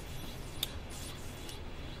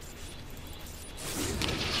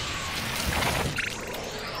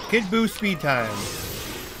 Kid Boo speed time.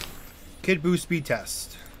 Kid Boo speed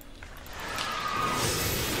test.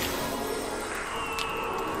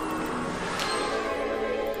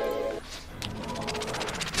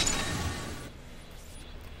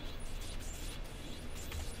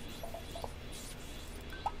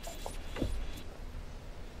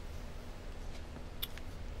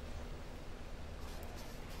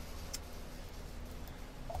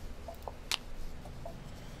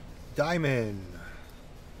 Diamond.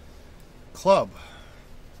 Club.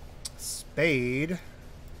 Spade.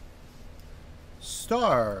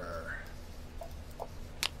 Star.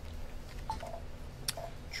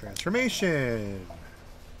 Transformation.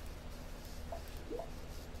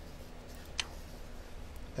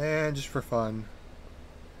 And just for fun.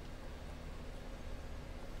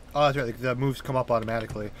 Oh, that's right. The moves come up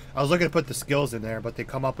automatically. I was looking to put the skills in there, but they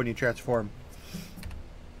come up when you transform.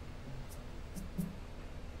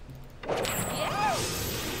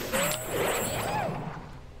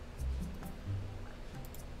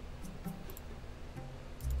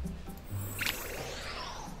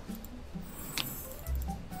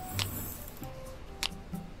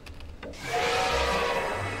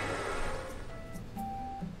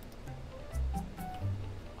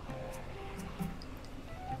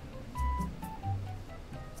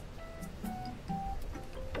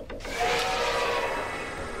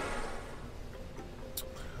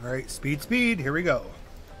 Alright, speed, here we go.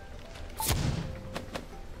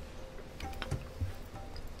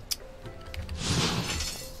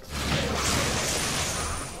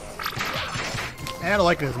 I don't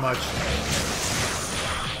like it as much.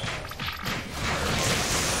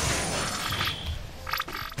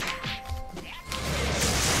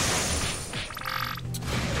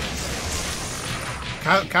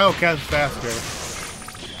 Kaioken's faster.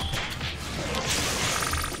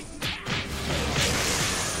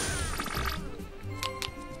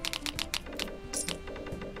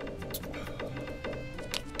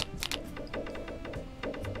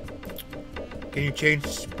 Can you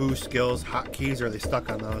change boost skills, hotkeys, or are they stuck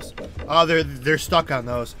on those? Oh, they're stuck on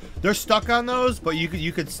those. They're stuck on those, but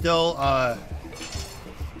you could still. I'm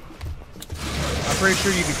pretty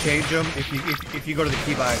sure you can change them if you go to the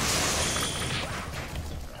keybind.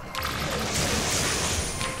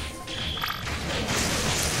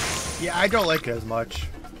 Yeah, I don't like it as much.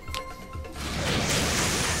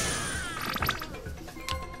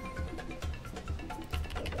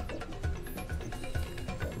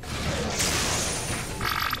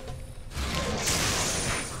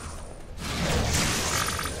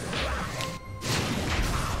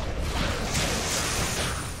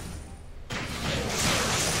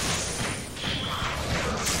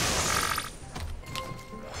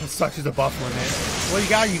 It sucks as a buff limit. Well,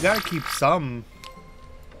 you gotta keep some.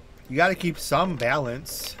 You gotta keep some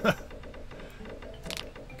balance.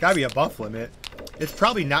 Gotta be a buff limit. It's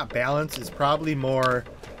probably not balance. It's probably more.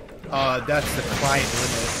 That's the client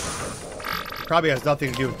limit. It probably has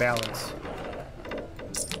nothing to do with balance.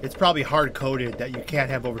 It's probably hard coded that you can't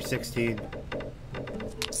have over 16.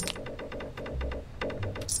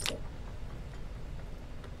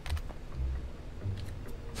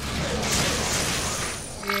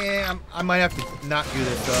 Yeah, I might have to not do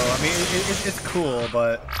this though. I mean, it's cool,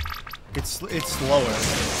 but it's slower.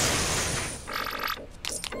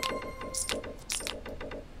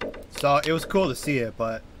 So it was cool to see it,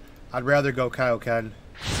 but I'd rather go Kaioken.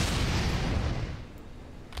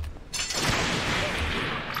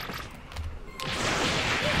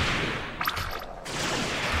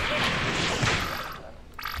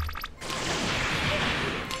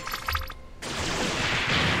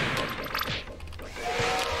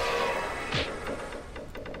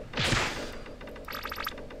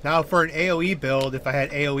 Now for an AoE build, if I had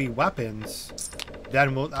AoE weapons,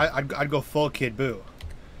 then I'd go full Kid Buu.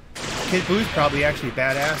 Kid Buu's probably actually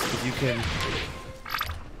badass because you can.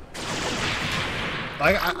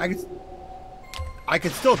 I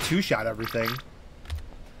could still two-shot everything.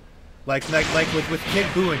 Like with Kid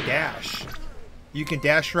Buu and dash, you can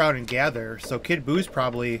dash around and gather. So Kid Buu's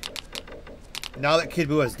probably, now that Kid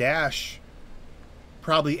Buu has dash,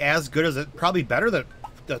 probably as good as it, probably better than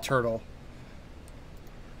the turtle.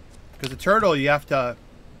 Because the turtle, you have to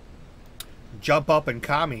jump up and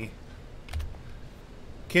Kami.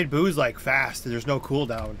 Kid Buu's like fast, and there's no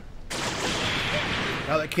cooldown.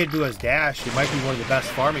 Now that Kid Buu has dash, it might be one of the best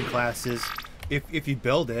farming classes if you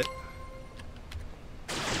build it.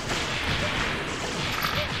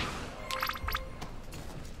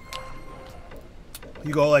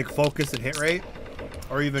 You go like focus and hit rate,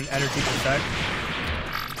 or even energy percent.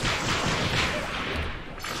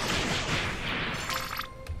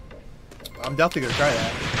 I'm definitely gonna try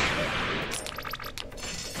that.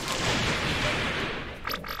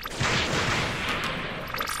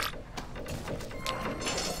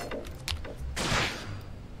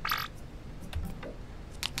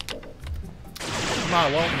 Come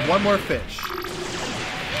on, one more fish.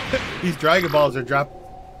 These Dragon Balls are drop.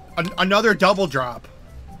 Another double drop.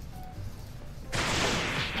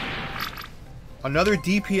 Another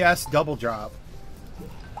DPS double drop.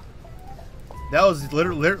 That was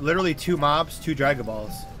literally 2 mobs, 2 Dragon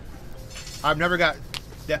Balls. I've never got...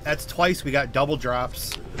 That's twice we got double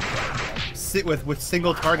drops. Sit with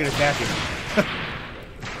single target attacking.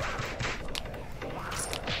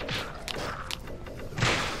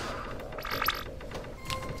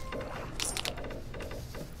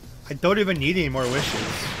 I don't even need any more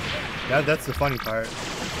wishes. That's the funny part.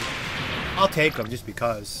 I'll take them just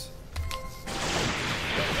because.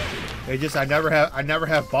 They just I never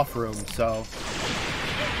have buff room, so.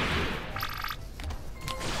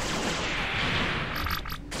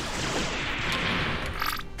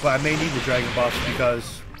 But I may need the dragon buffs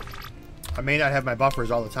because I may not have my buffers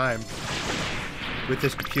all the time with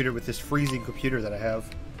this computer, with this freezing computer that I have.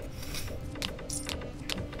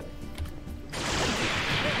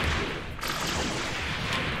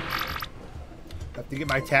 I have to get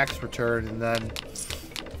my tax return and then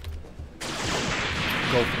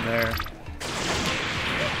go from there.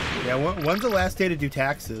 Yeah, when's the last day to do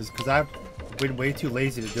taxes? Because I've been way too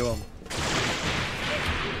lazy to do them.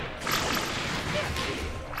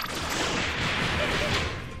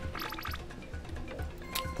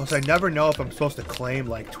 Plus, I never know if I'm supposed to claim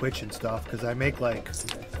like Twitch and stuff because I make like.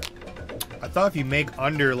 I thought if you make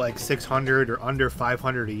under like 600 or under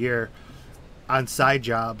 500 a year on side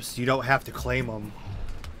jobs, you don't have to claim them.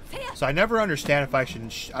 So I never understand if I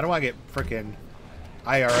should. I don't want to get freaking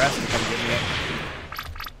IRS to come get me.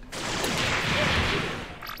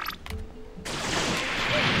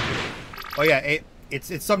 Oh yeah,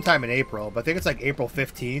 it's sometime in April, but I think it's like April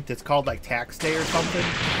 15th. It's called like tax day or something.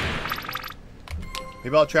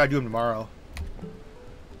 Maybe I'll try to do them tomorrow.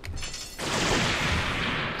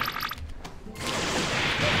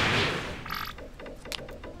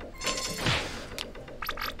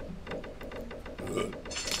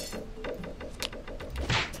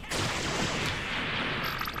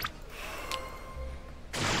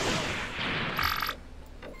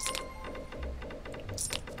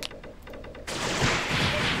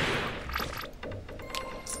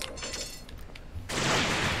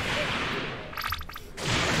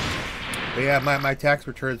 But yeah, my tax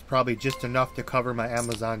return is probably just enough to cover my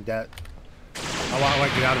Amazon debt. I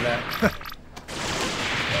want to get out of that.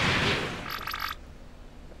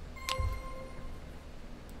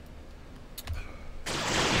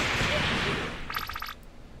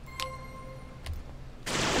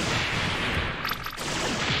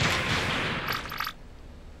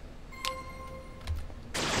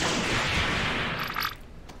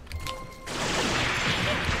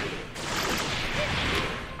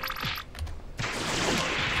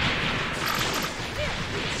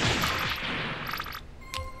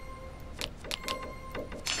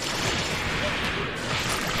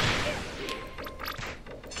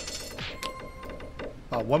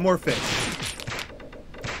 One more fish.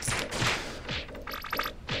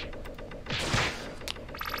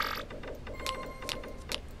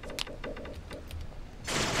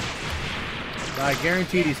 Now, I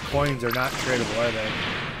guarantee these coins are not tradable, are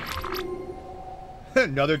they?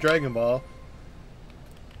 Another Dragon Ball.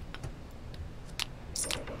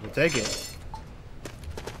 We'll take it.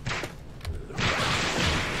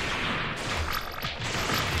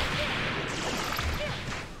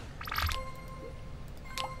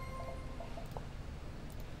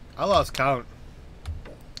 I lost count.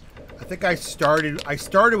 I think I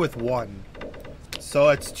started with 1. So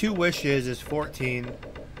it's 2 wishes is 14.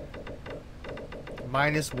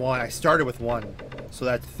 Minus 1. I started with 1. So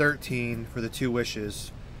that's 13 for the 2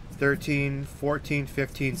 wishes. 13, 14,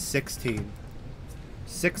 15, 16.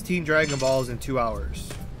 16 Dragon Balls in 2 hours.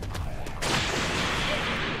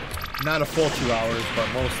 Not a full 2 hours, but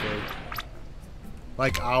mostly.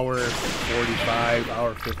 Like hour 45,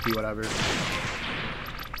 hour 50, whatever.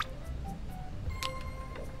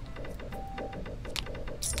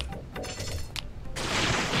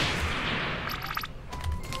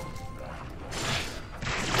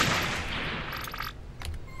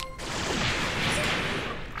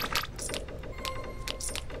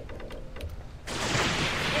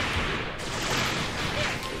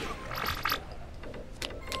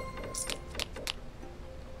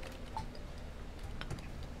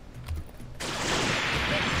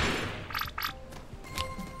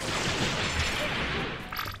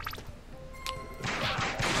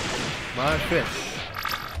 Come on, fish.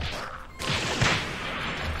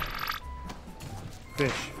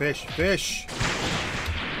 Fish, fish, fish.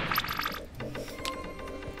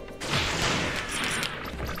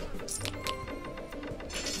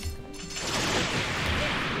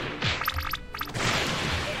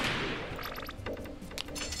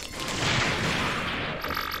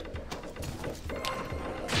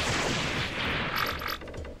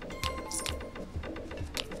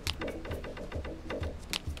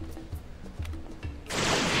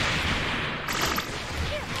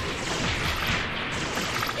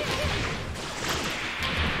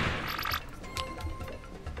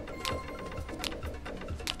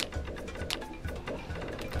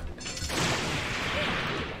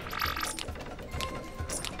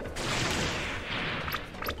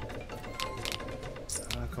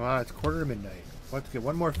 Come on, it's 1:45. Let's get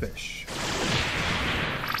one more fish.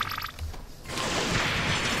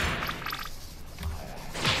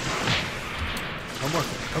 One more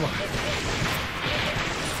fish, come on.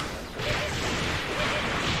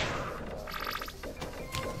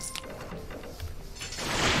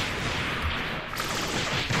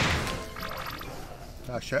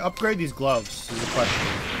 Should I upgrade these gloves? Is the question.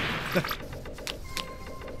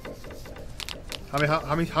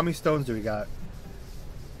 How many stones do we got?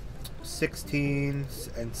 16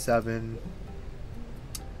 and 7.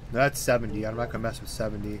 No, that's 70. I'm not gonna mess with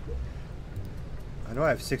 70. I know I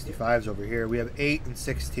have 65s over here. We have 8 and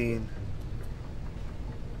 16.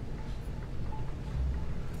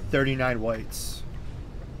 39 whites.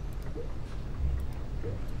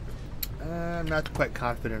 I'm not quite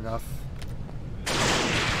confident enough.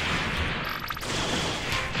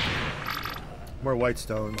 More white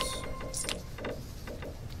stones.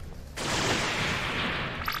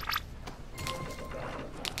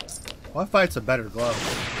 I'll find some better gloves.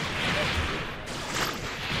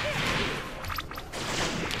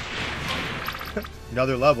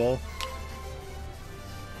 Another level.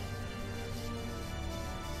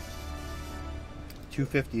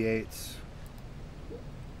 $258.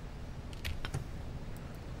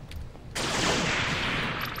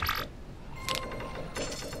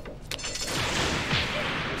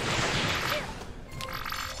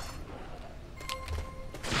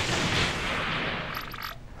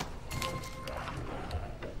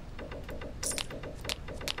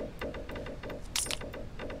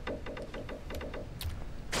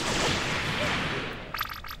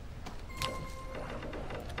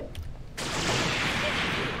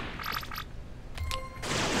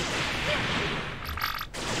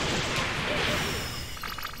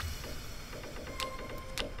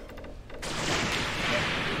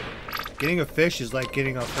 Getting a fish is like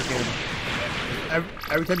getting a freaking...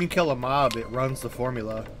 Every time you kill a mob, it runs the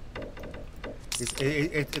formula.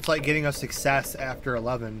 It's like getting a success after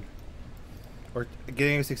 11. Or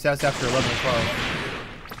getting a success after 11 or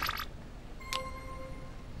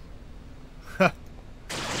 12.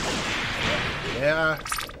 Yeah.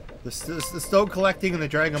 The stone collecting and the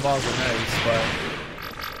Dragon Balls are nice, but...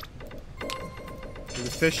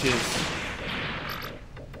 the fishes...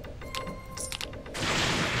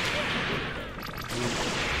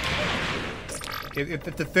 If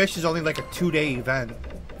the fish is only like a 2-day event,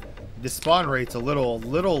 the spawn rate's a little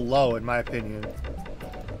low in my opinion.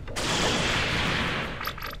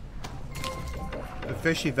 The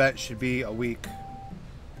fish event should be a week.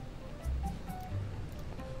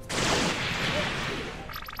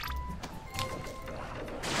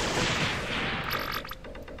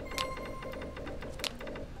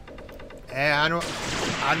 And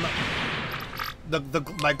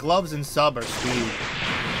my gloves and sub are speed.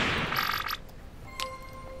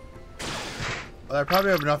 Well, I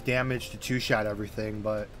probably have enough damage to two-shot everything,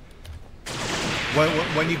 but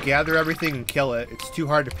when you gather everything and kill it, it's too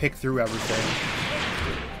hard to pick through everything.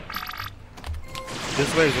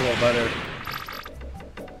 This way is a little better.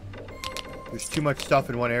 There's too much stuff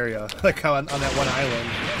in one area, like on that one island.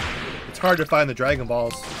 It's hard to find the Dragon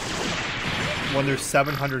Balls when there's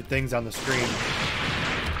 700 things on the screen.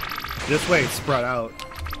 This way it's spread out.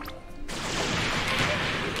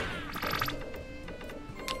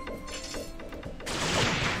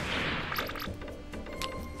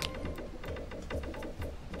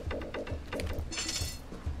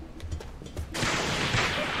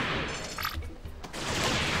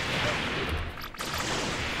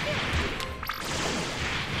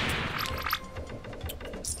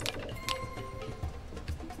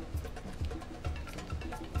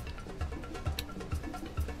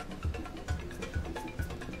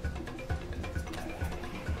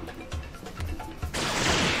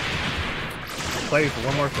 Play for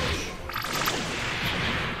one more fish.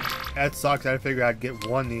 That sucks. I figured I'd get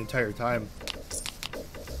one the entire time.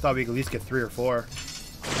 Thought we could at least get 3 or 4.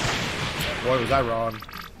 Boy, was I wrong.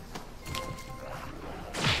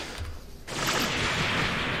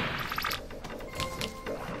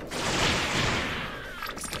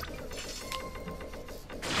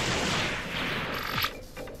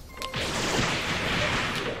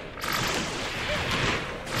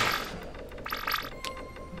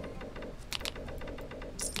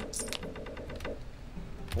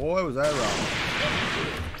 Boy, was I wrong.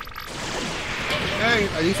 Hey,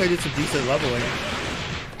 at least I did some decent leveling.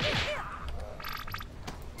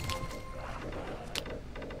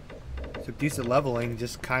 Some decent leveling,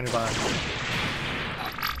 just kind of on...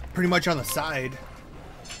 pretty much on the side.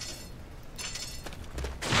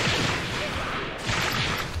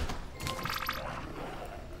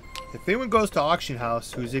 If anyone goes to Auction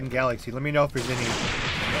House who's in Galaxy, let me know if there's any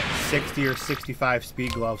 60 or 65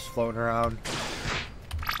 speed gloves floating around.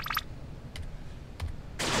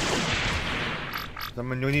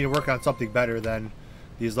 We need to work on something better than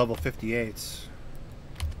these level 58s.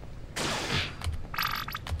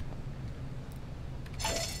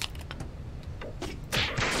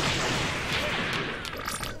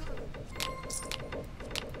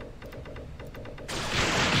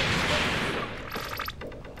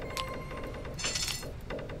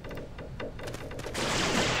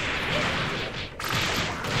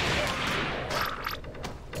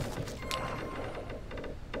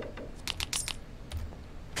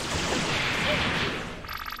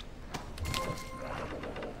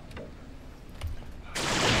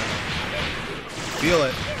 Feel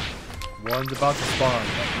it. One's about to spawn.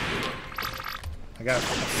 I got a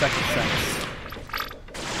second sense.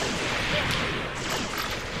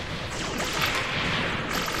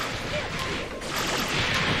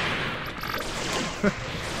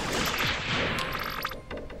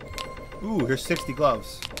 Ooh, here's 60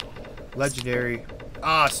 gloves. Legendary.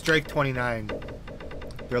 Ah, Strike 29.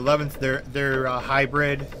 They're 11th. They're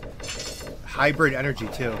hybrid energy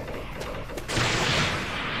too.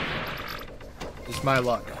 Just my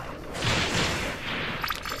luck.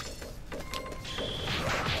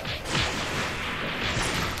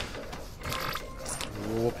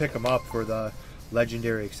 We'll pick them up for the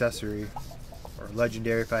legendary accessory, or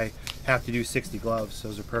legendary if I have to do 60 gloves.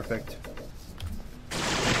 Those are perfect.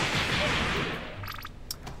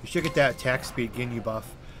 You should get that attack speed Ginyu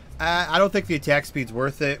buff. I don't think the attack speed's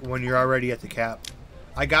worth it when you're already at the cap.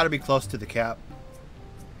 I gotta be close to the cap.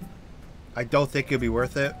 I don't think it'll be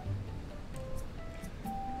worth it.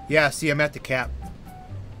 Yeah, see, I'm at the cap.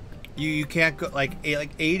 You can't go like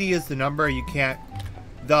 80 is the number. You can't.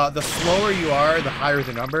 The slower you are, the higher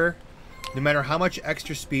the number. No matter how much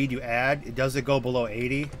extra speed you add, it doesn't go below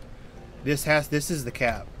 80. This is the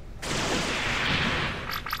cap.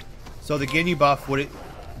 So the Ginyu buff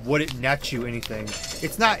wouldn't net you anything.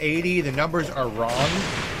 It's not 80. The numbers are wrong.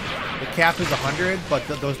 The cap is 100, but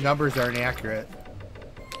those numbers are inaccurate.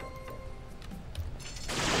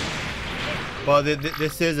 But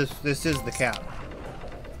this is the cap.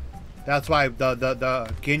 That's why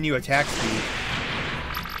the Ginyu attack speed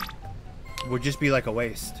would just be like a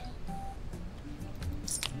waste.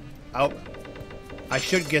 I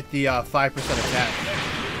should get the 5% attack.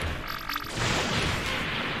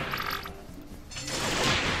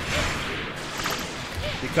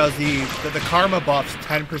 Because the karma buff's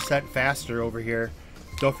 10% faster over here.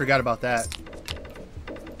 Don't forget about that.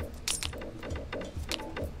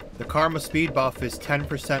 The karma speed buff is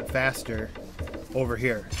 10% faster over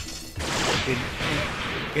here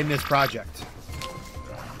in this project.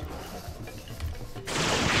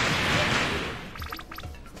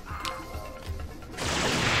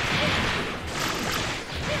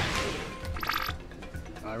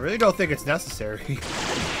 I really don't think it's necessary.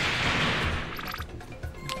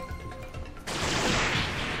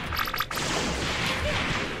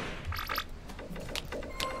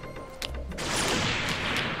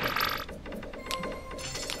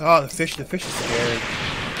 Oh, the fish is scared.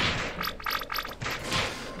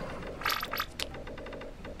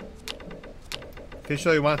 Fish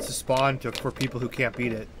really wants to spawn for people who can't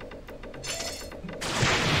beat it.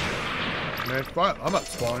 Man, I'm not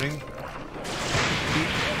spawning.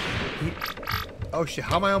 Oh shit,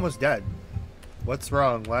 how am I almost dead? What's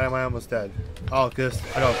wrong? Why am I almost dead? Oh, cause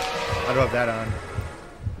I don't have that on.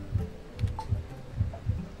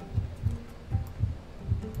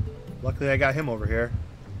 Luckily I got him over here.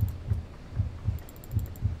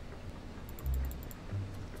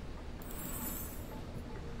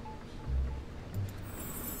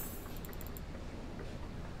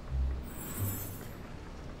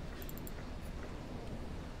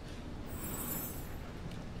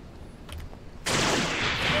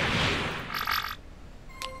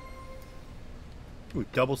 Ooh,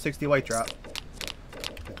 double 60 white drop.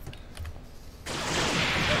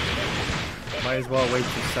 Might as well wait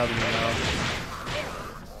till 70 now.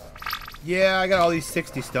 Yeah, I got all these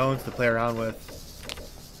 60 stones to play around with.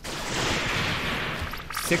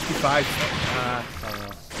 65. I don't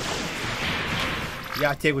know. You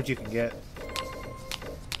gotta take what you can get.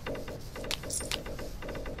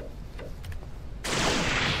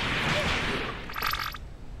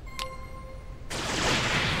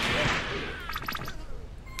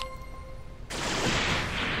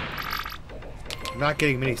 I'm not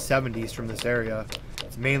getting many 70s from this area.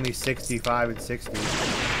 It's mainly 65 and 60.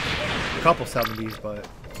 A couple 70s, but...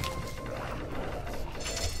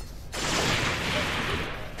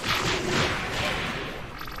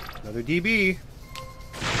 Another DB.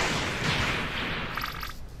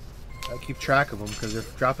 I keep track of them because they're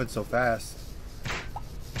dropping so fast.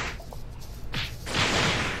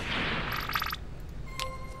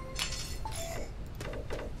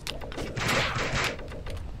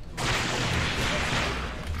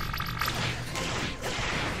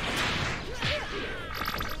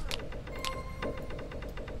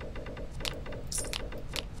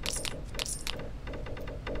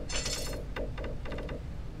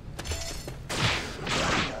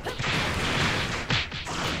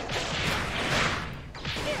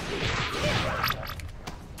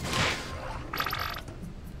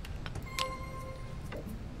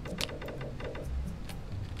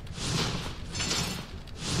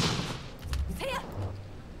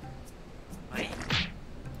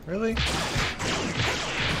 Really?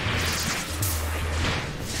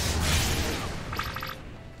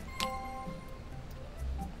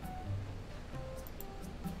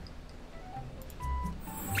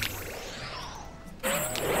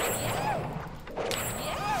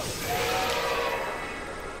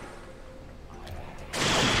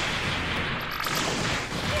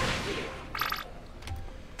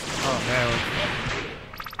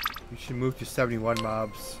 Should move to 71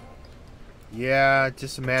 mobs. Yeah,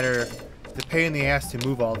 just a matter. It's a pain in the ass to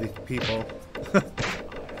move all these people.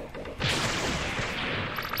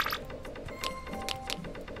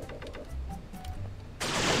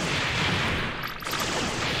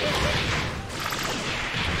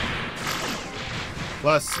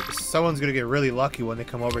 Plus, someone's gonna get really lucky when they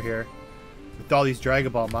come over here with all these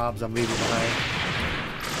Dragon Ball mobs I'm leaving behind.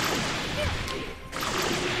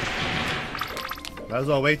 Might as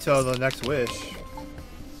well wait till the next wish.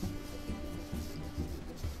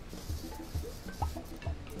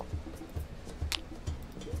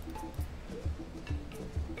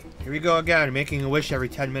 Here we go again, making a wish every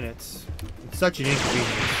 10 minutes. It's such an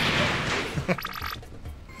inconvenience.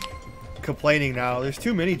 Complaining now. There's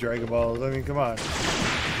too many Dragon Balls. I mean, come on.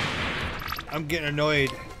 I'm getting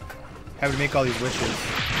annoyed having to make all these wishes.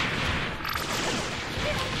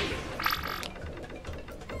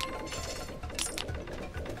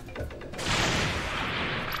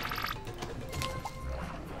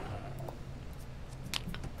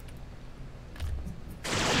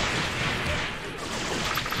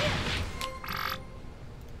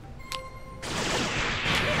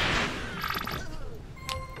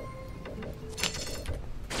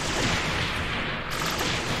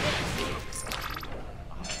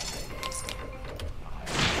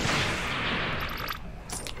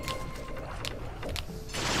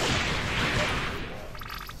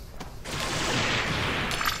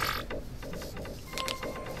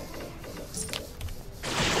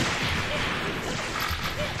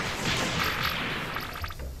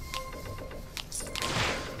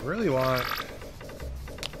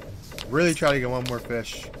 Really try to get one more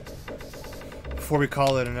fish before we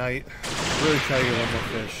call it a night. Really try to get one more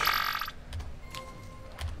fish.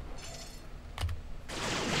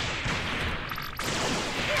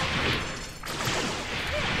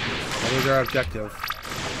 That is our objective.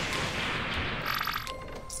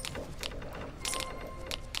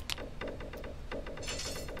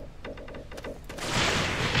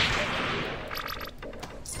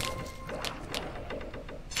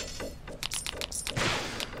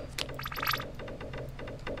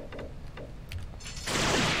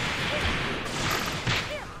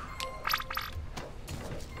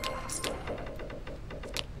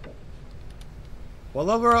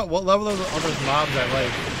 What level are those mobs I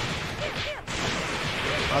like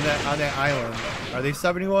on that island? Are they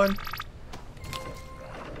 71?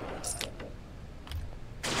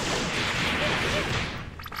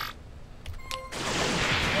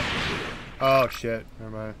 Oh shit!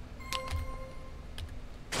 Never mind.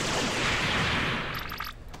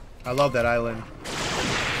 I love that island.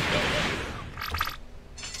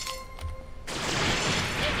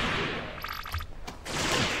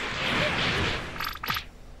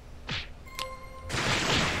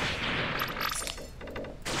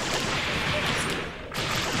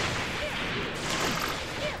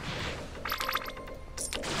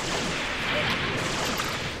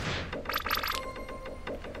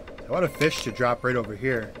 I want a fish to drop right over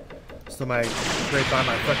here. So right by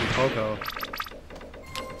my fucking Poco.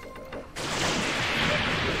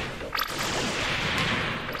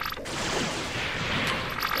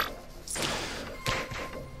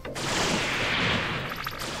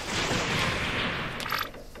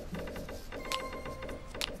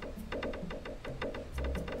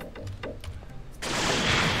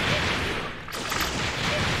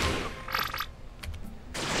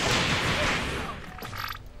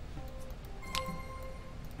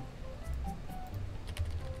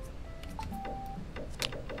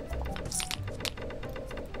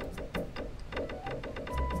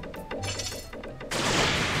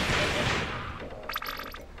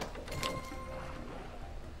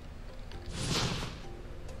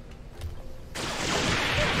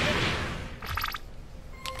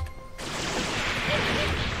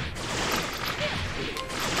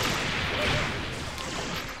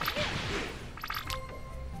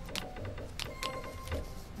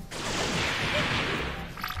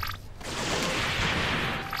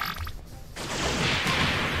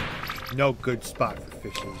 No good spot for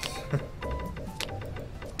fishes.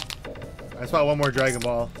 I just want one more Dragon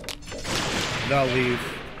Ball. Then I'll leave.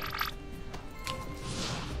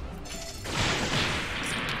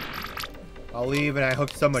 I'll leave and I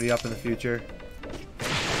hook somebody up in the future.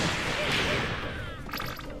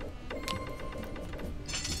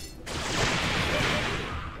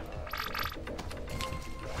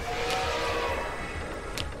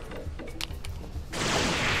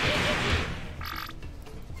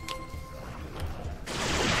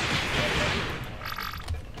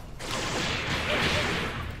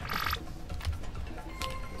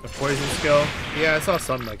 Poison skill? Yeah, I saw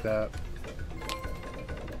something like that.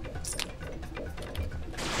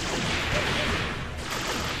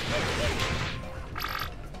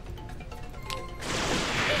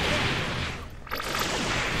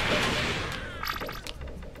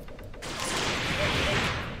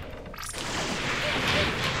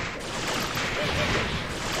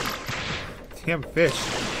 Damn fish.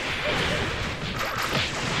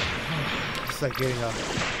 It's like getting up.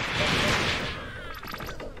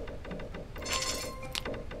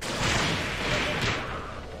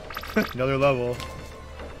 Another level.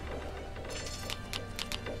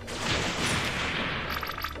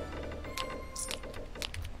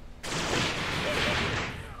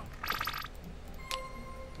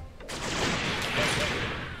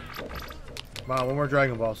 Come on, one more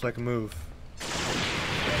Dragon Ball so I can move.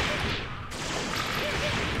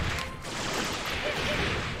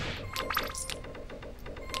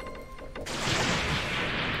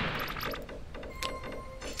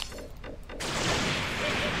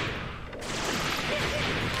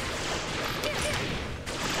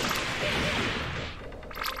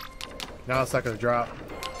 Now it's not gonna drop.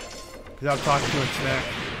 Because I'm talking to a snack.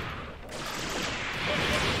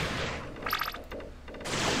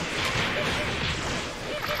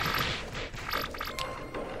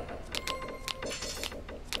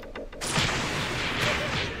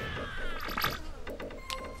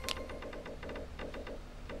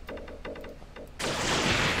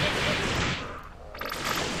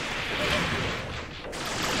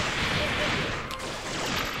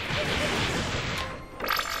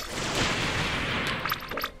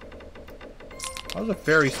 How's a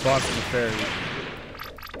fairy spawn from the fairy?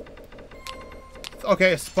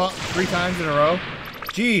 Okay, a spot 3 times in a row.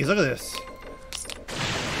 Jeez, look at this.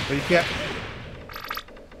 But you can't.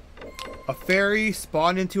 A fairy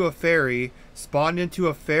spawned into a fairy, spawned into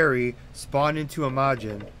a fairy, spawned into a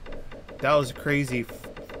Majin. That was a crazy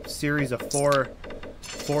series of four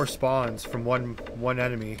spawns from one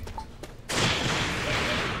enemy.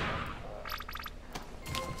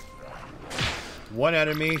 One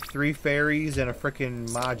enemy, 3 fairies, and a frickin'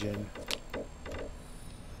 Majin.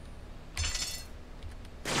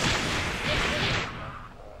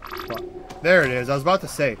 Well, there it is. I was about to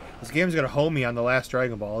say, this game's gonna hold me on the last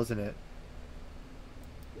Dragon Ball, isn't it?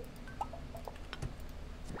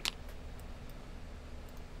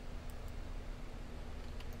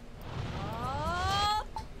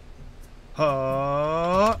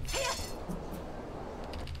 Huh?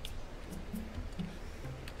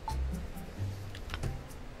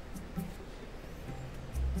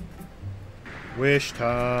 Wish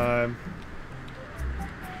time.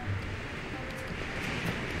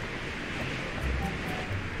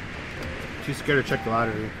 Too scared to check the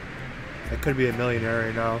lottery. I could be a millionaire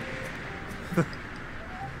right now. I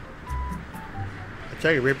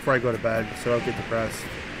check it right before I go to bed so I don't get depressed.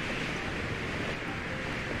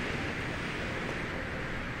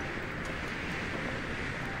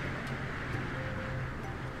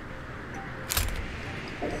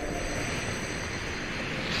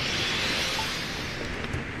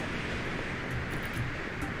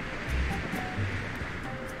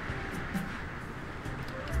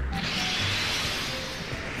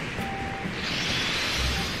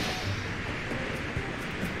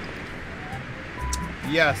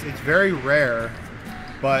 Yes, it's very rare,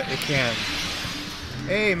 but it can.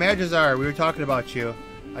 Hey, Magizar, we were talking about you.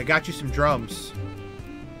 I got you some drums.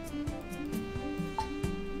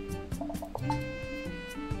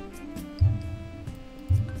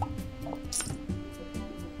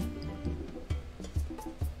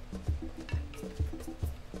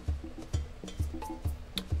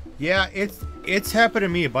 Yeah, it's happened to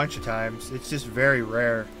me a bunch of times. It's just very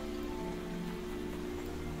rare.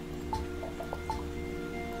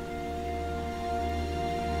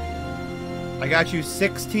 I got you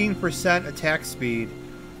 16% attack speed,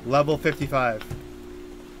 level 55.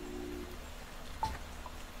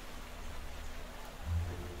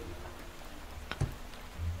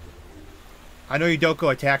 I know you don't go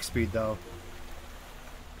attack speed though.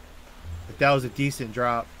 But that was a decent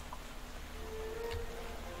drop.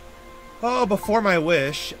 Oh, before my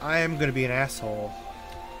wish, I am gonna be an asshole.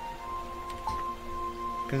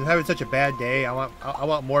 Because I'm having such a bad day, I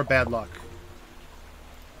want more bad luck.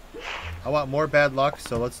 I want more bad luck,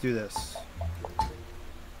 so let's do this.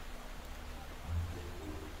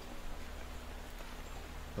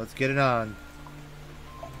 Let's get it on.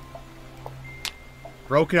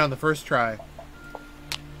 Broke it on the first try.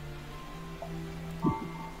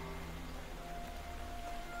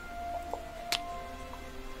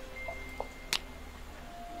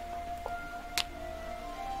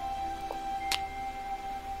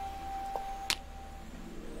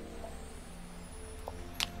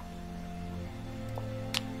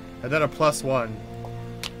 And then a +1.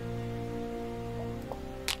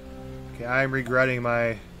 Okay, I'm regretting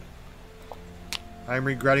my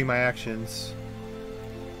actions.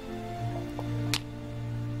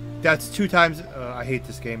 That's 2 times. I hate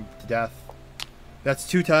this game to death. That's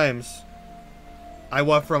 2 times. I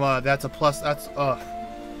went from that's a plus. That's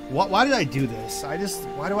why did I do this?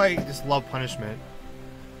 Why do I just love punishment?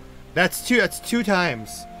 That's two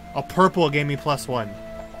times. A purple gave me +1.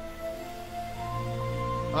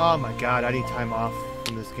 Oh my god, I need time off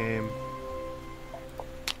from this game.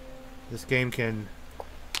 This game can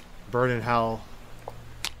burn in hell.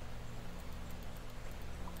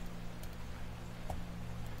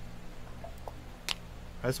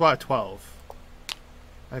 I just want a 12.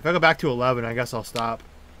 If I go back to 11, I guess I'll stop.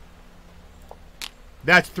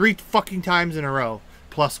 That's 3 fucking times in a row.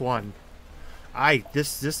 +1.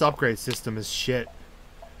 This upgrade system is shit.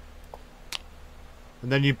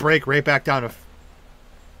 And then you break right back down to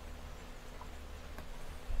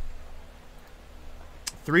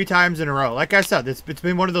 3 times in a row. Like I said, it's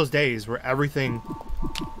been one of those days where everything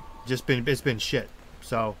it's been shit.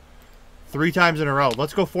 So 3 times in a row.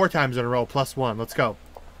 Let's go 4 times in a row +1. Let's go.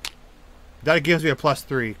 That gives me a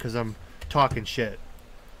 +3 because I'm talking shit.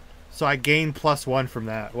 So I gained +1 from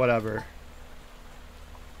that. Whatever.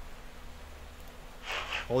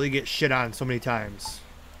 Only get shit on so many times.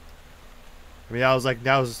 I mean,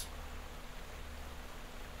 that was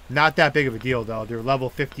not that big of a deal though. They're level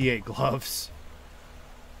 58 gloves.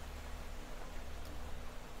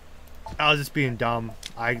 I was just being dumb.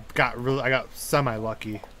 I got semi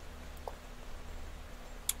lucky.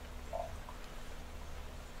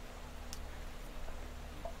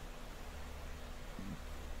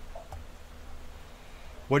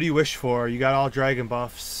 What do you wish for? You got all dragon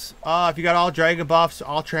buffs. If you got all dragon buffs,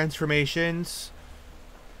 all transformations,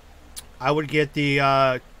 I would get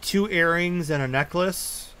the 2 earrings and a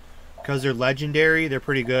necklace because they're legendary. They're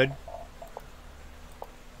pretty good.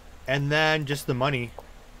 And then just the money.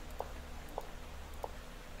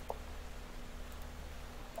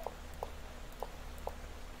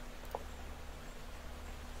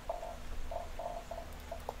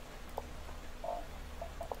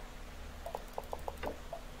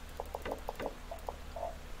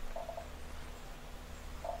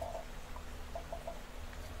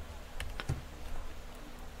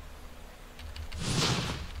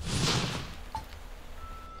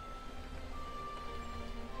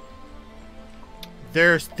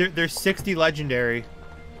 There's 60 legendary.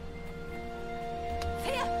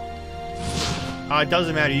 It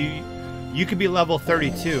doesn't matter. You could be level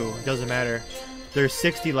 32. It doesn't matter. There's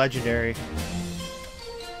 60 legendary.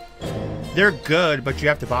 They're good, but you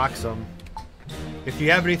have to box them. If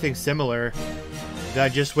you have anything similar,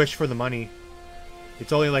 then just wish for the money.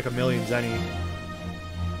 It's only like 1,000,000 zenny.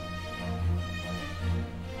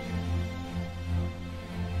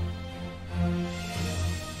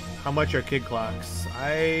 How much are kid clocks?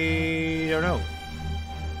 I don't know.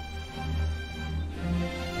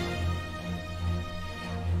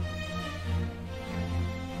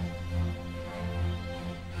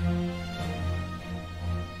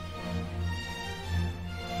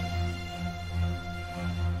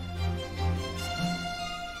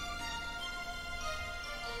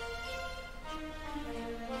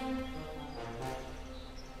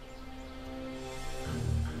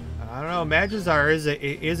 Magizar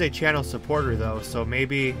is a channel supporter though, so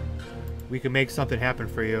maybe we can make something happen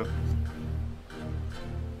for you.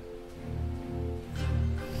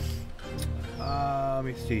 Let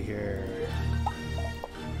me see here.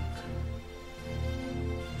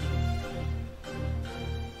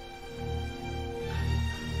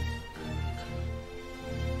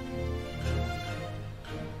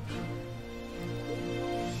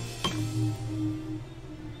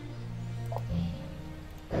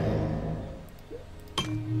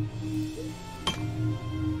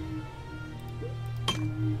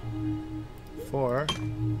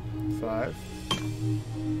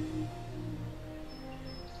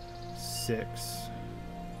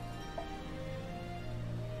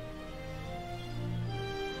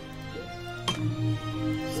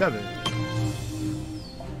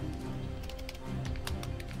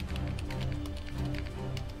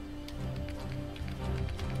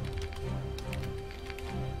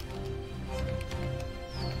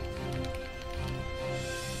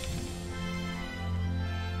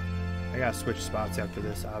 I gotta switch spots after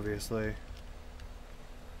this, obviously.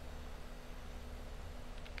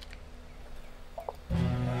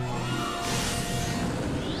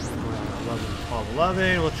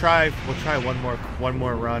 We'll try one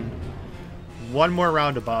more run. One more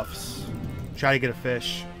round of buffs. Try to get a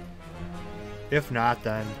fish. If not,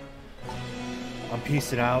 then I'm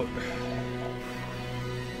peacing out.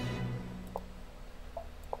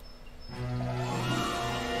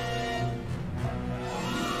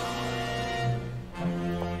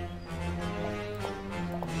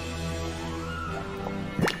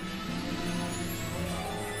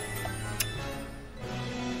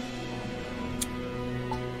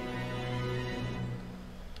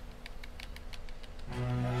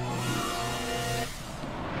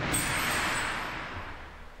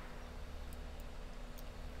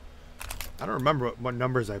 I don't remember what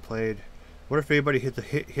numbers I played. What if anybody hit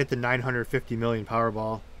the 950 million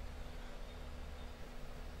Powerball?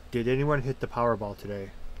 Did anyone hit the Powerball today?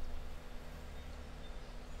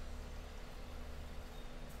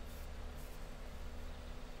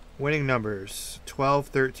 Winning numbers 12,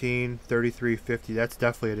 13, 33, 50. That's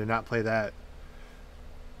definitely, I did not play that.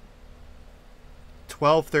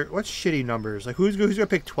 12, 13. What's shitty numbers? Like, who's going to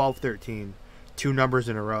pick 12, 13? Two numbers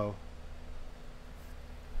in a row.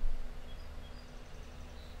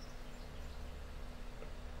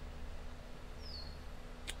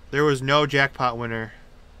 There was no jackpot winner.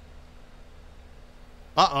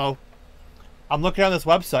 Uh-oh. I'm looking on this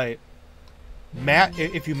website.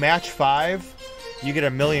 If you match 5, you get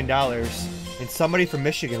 $1 million. And somebody from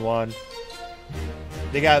Michigan won.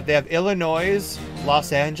 They have Illinois,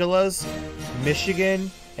 Los Angeles,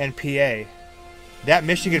 Michigan, and PA. That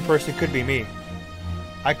Michigan person could be me.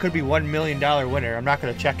 I could be $1 million winner. I'm not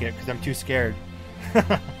going to check it because I'm too scared.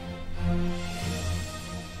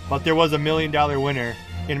 But there was $1 million winner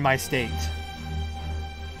in my state.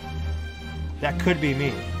 That could be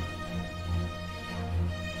me.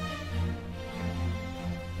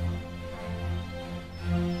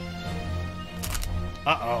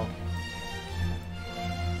 Uh-oh.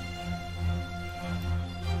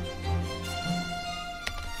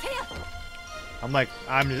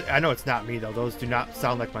 I know it's not me though. Those do not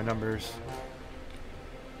sound like my numbers.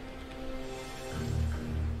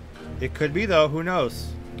 It could be though, who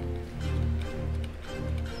knows?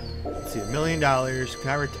 Let's see, $1 million.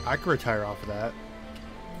 I could retire off of that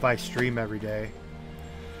if I stream every day.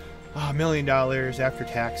 $1 million after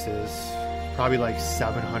taxes. Probably like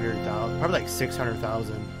 700,000. Probably like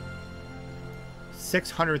 600,000.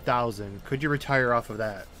 600,000. Could you retire off of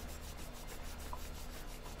that?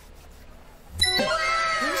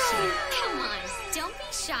 Come on, don't be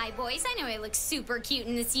shy, boys. I know I look super cute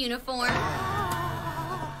in this uniform.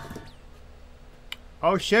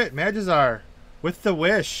 Oh shit, Magizar with the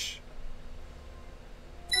wish.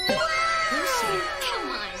 Come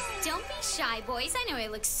on, don't be shy, boys. I know I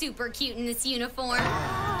look super cute in this uniform.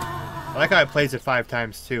 I like how I plays it 5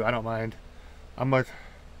 times too. I don't mind. I'm like.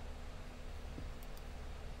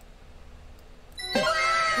 Come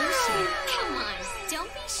on,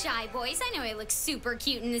 don't be shy, boys. I know I look super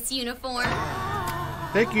cute in this uniform.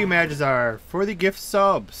 Thank you, Magizar, for the gift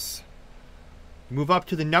subs. Move up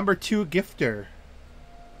to the number 2 gifter.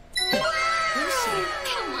 Come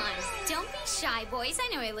on, don't be shy, boys.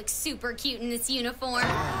 I know I look super cute in this uniform.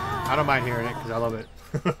 I don't mind hearing it because I love it.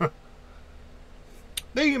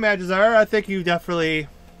 Thank you, Magizar. I think you definitely.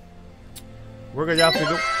 We're gonna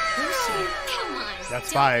definitely go. Come on.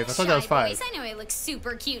 That's 5. I thought that was 5. Boys. I know I look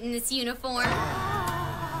super cute in this uniform.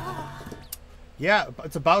 Yeah,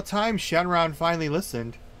 it's about time Shenron finally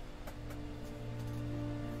listened.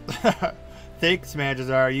 Thanks,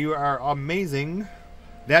 Magizar. You are amazing.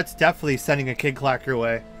 That's definitely sending a kid clock your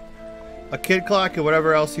way. A kid clock and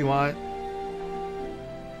whatever else you want.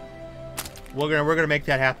 We're gonna make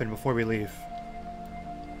that happen before we leave.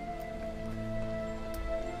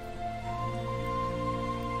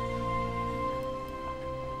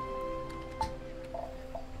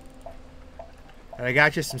 And I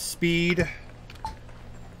got you some speed.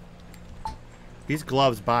 These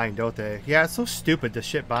gloves bind, don't they? Yeah, it's so stupid. The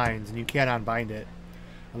shit binds, and you can't unbind it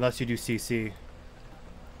unless you do CC.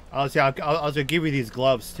 I'll give you these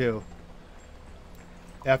gloves too.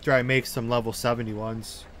 After I make some level 70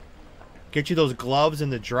 ones, get you those gloves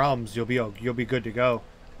and the drums. You'll be good to go.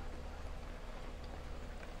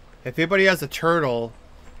 If anybody has a turtle,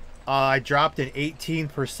 I dropped an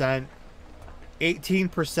 18%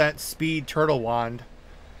 speed turtle wand.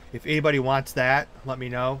 If anybody wants that, let me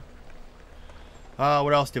know.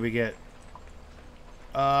 What else did we get?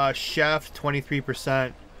 Chef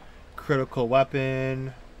 23% critical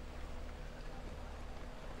weapon.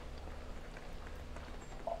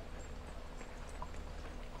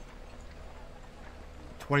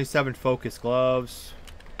 $27 focus gloves.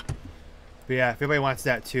 But yeah, if anybody wants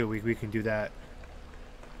that too, we can do that.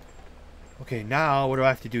 Okay, now what do I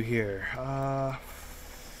have to do here? I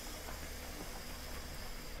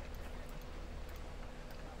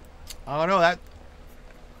don't know. That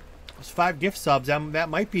was 5 gift subs. That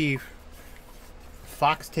might be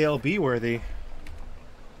Foxtail B worthy.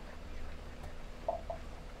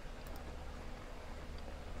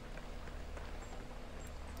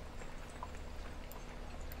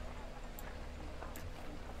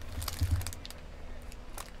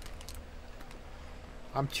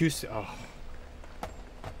 I'm too. Oh.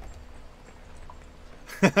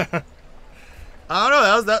 I don't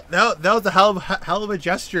know. That was a hell of a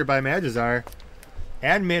gesture by Magizar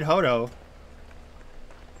and Midhodo.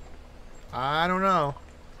 I don't know.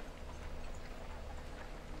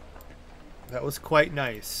 That was quite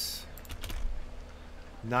nice.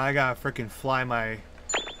 Now I gotta freaking fly my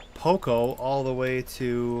Poco all the way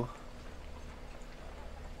to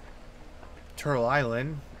Turtle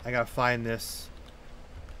Island. I gotta find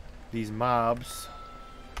these mobs.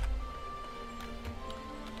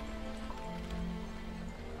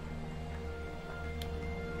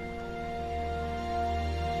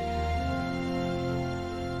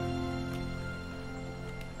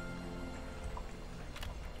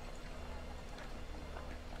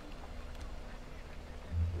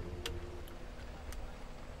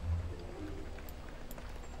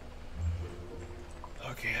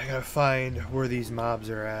 Okay, I gotta find where these mobs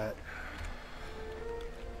are at.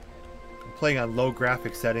 I'm playing on low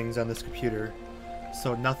graphic settings on this computer,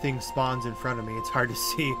 so nothing spawns in front of me. It's hard to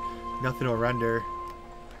see. Nothing will render.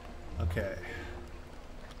 Okay.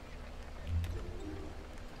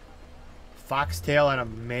 Foxtail and a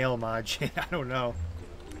male mod. I don't know.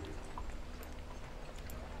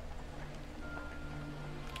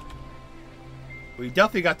 We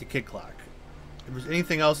definitely got the kid clock. If there's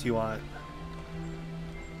anything else you want,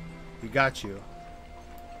 we got you.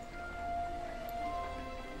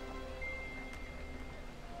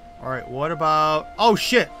 Alright, what about... Oh,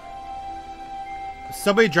 shit!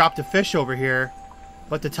 Somebody dropped a fish over here,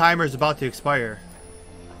 but the timer is about to expire.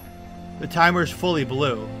 The timer is fully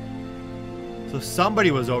blue. So somebody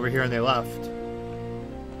was over here and they left.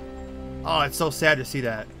 Oh, it's so sad to see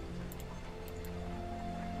that.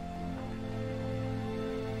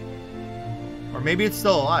 Or maybe it's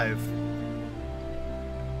still alive.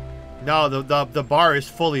 No, the bar is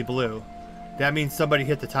fully blue. That means somebody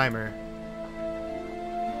hit the timer.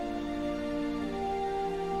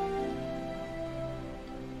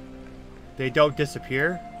 They don't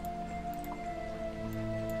disappear?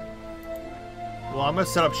 Well, I'm gonna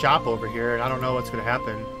set up shop over here, and I don't know what's gonna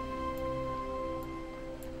happen.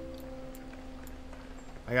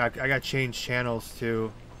 I got change channels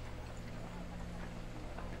to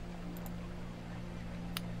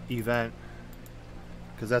event,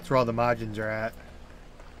 because that's where all the margins are at.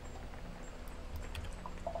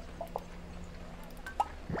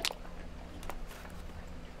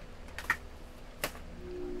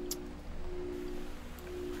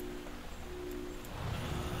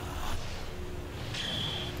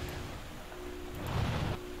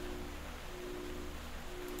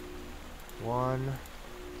 One.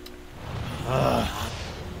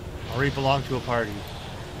 Already belong to a party.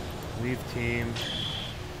 Leave team.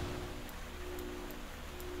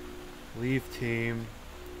 Leave team.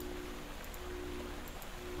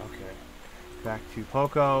 Okay. Back to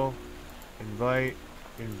Poco. Invite.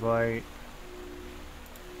 Invite.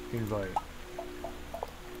 Invite.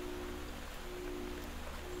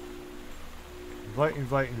 Invite,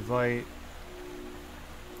 invite, invite.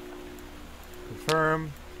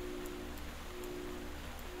 Confirm.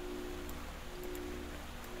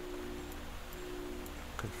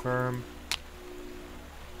 Confirm.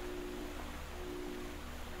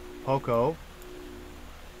 Poco.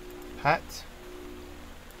 Pet.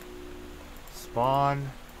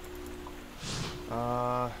 Spawn.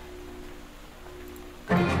 Alright.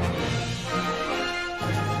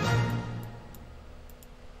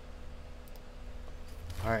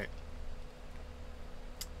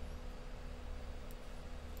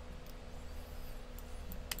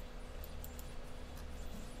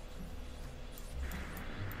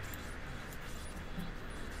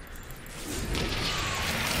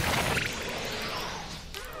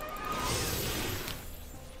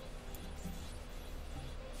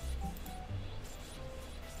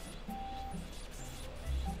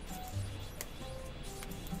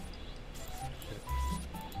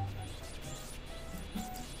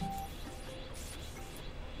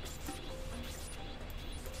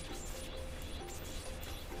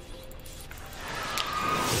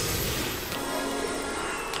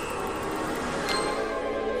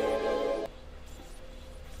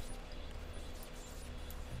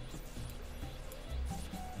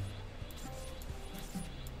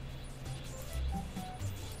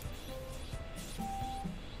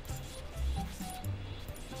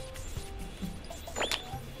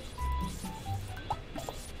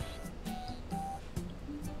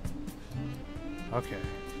 Okay.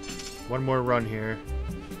 One more run here.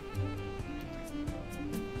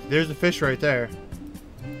 There's a fish right there.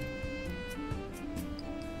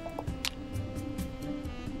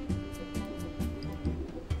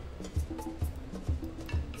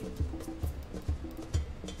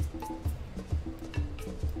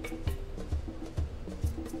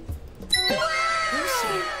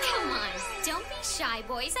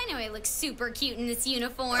 boys. I know I look super cute in this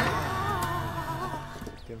uniform.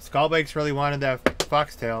 Damn, Skullbanks really wanted that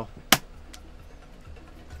foxtail.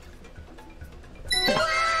 Come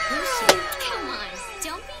on,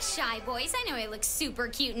 don't be shy, boys. I know I look super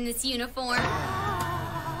cute in this uniform.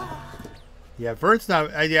 Yeah, Vert's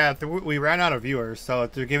not. Yeah, we ran out of viewers, so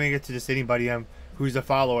they're giving it to just anybody who's a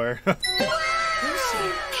follower. Come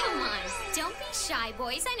on, don't be shy,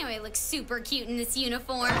 boys. I know I look super cute in this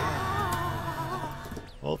uniform.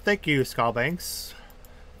 Well, thank you, Skullbanks,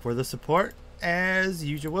 for the support, as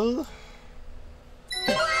usual.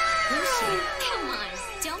 Come on,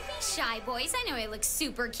 don't be shy, boys. I know I look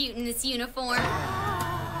super cute in this uniform.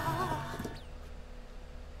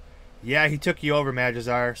 Yeah, he took you over,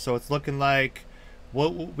 Magazar, so it's looking like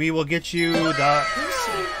we will get you the...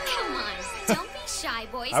 Come on, don't be shy,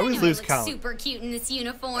 boys. I always know lose I look count. super cute in this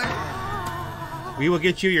uniform. We will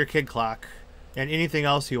get you your kid clock and anything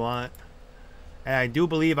else you want. And I do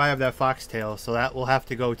believe I have that foxtail, so that will have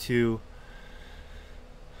to go to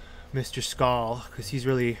Mr. Skull, because he's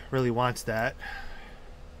really wants that.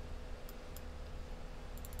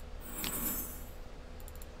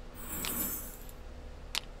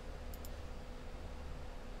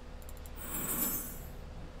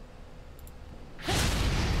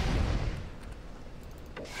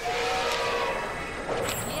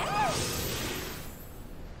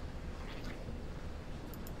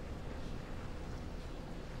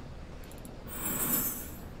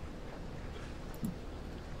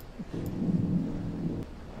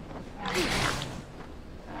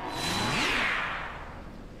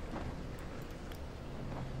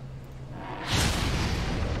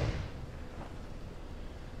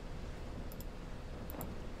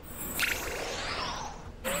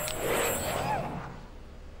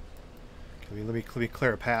 Let me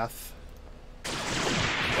clear a path.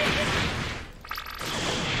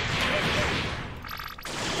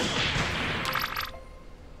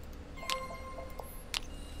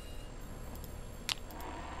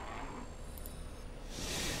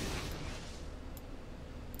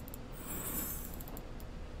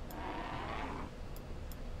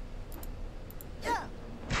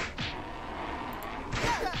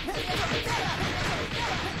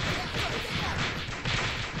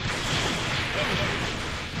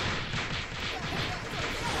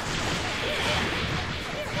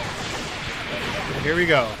 Here we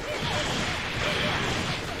go.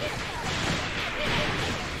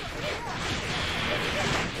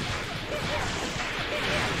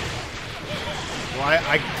 Well,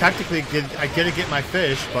 I technically didn't get my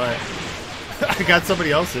fish, but I got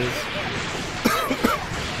somebody else's.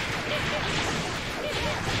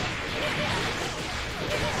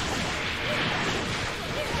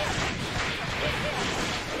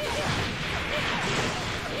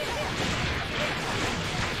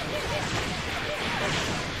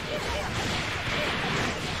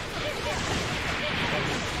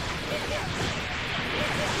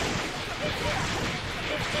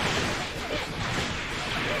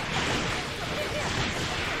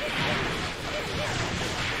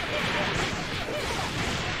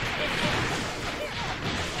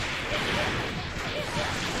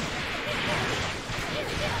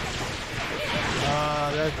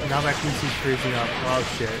 Now my PC's freezing up. Oh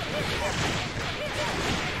shit.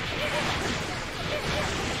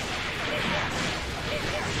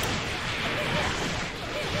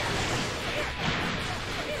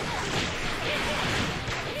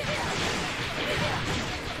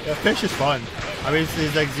 Yeah, fish is fun. I mean,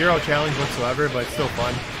 it's like zero challenge whatsoever, but it's still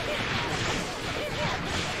fun.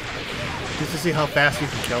 Just to see how fast you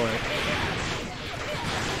can kill it.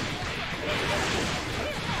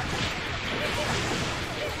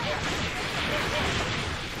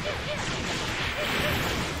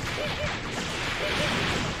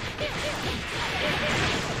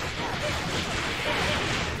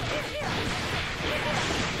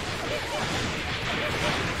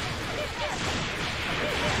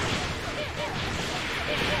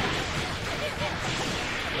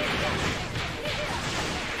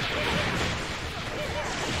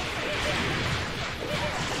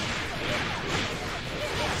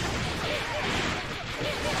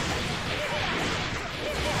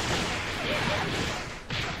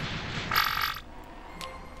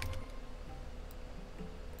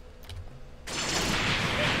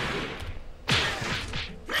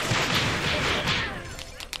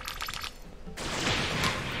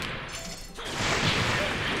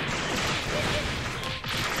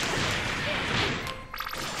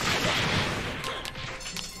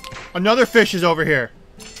 Another fish is over here.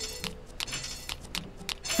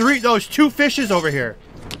 Those two fishes over here.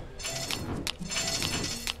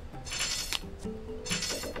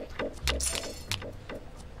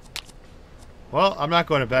 Well, I'm not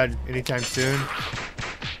going to bed anytime soon.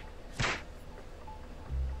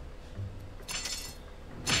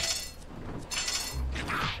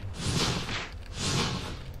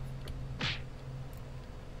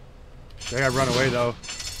 I gotta run away though.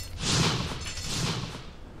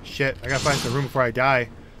 Shit, I gotta find some room before I die.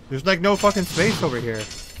 There's like no fucking space over here.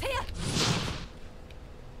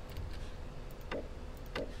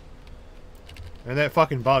 And that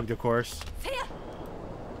fucking bugged, of course.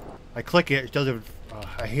 I click it, it doesn't.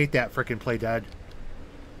 I hate that freaking play dead.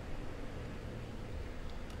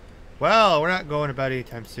 Well, we're not going to bed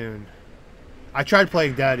anytime soon. I tried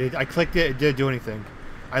playing dead. I clicked it, it didn't do anything.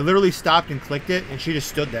 I literally stopped and clicked it, and she just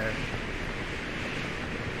stood there.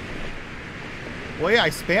 Well, yeah, I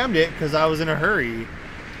spammed it because I was in a hurry.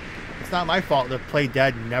 It's not my fault that play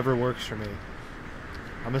dead never works for me.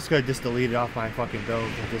 I'm just going to just delete it off my fucking build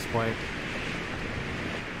at this point.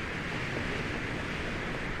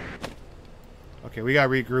 Okay, we gotta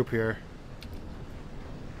regroup here.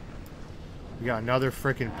 We got another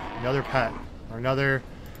pet. Or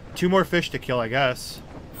 2 more fish to kill, I guess.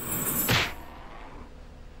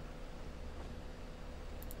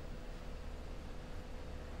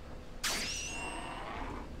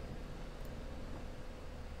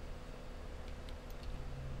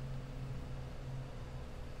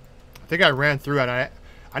 I think I ran through it.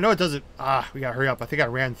 I know it doesn't. We gotta hurry up. I think I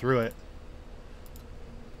ran through it.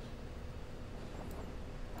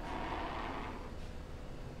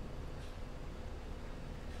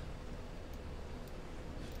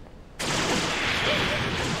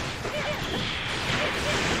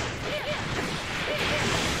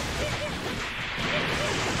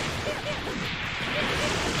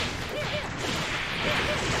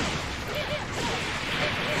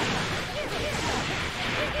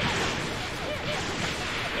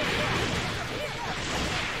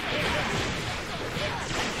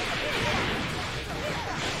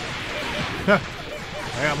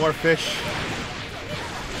 I got more fish.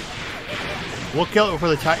 We'll kill it before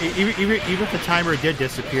the time. Even if the timer did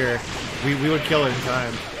disappear, we would kill it in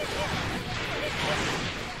time.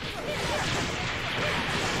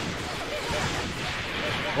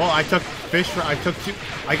 Well, I took fish for. I took 2.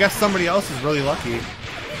 I guess somebody else is really lucky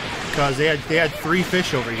because they had 3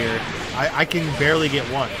 fish over here. I can barely get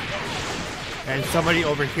 1, and somebody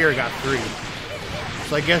over here got 3.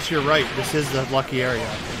 So I guess you're right. This is the lucky area.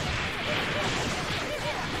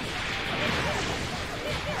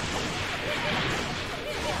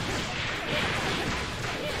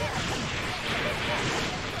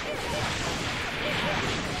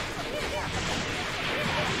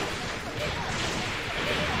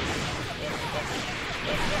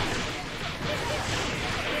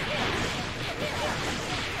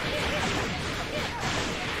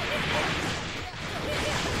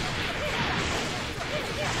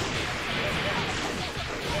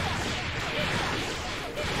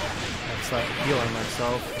 Start healing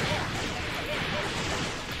myself.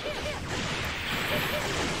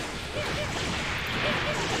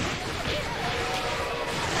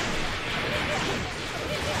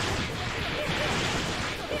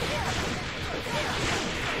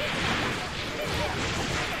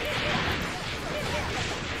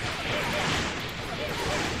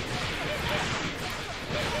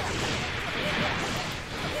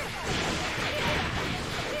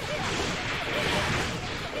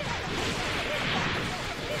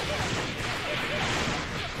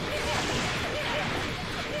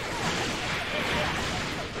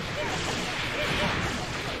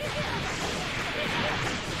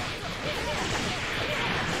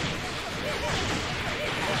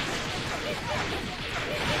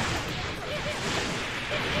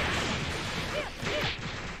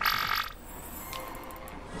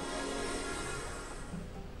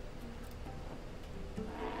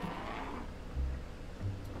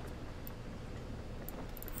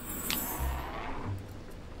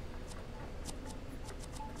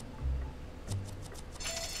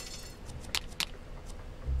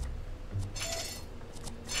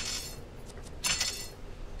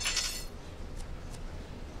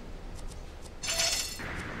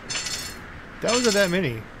 That wasn't that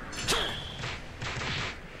many.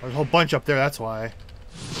 There's a whole bunch up there, that's why.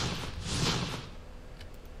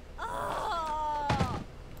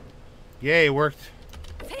 Yay, it worked.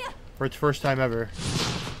 For its first time ever.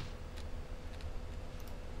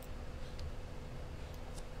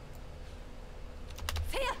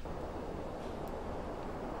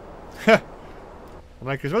 I'm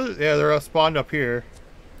like, yeah, they're all spawned up here.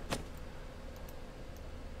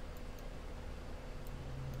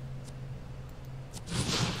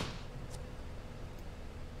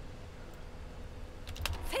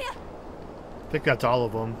 I think that's all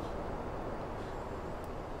of them.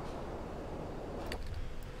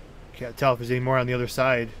 Can't tell if there's any more on the other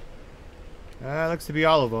side. Looks to be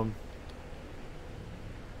all of them.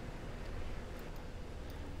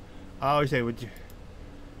 I always say, would you?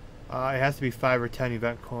 It has to be 5 or 10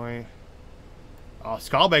 event coin. Oh,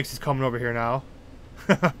 Skullbanks is coming over here now.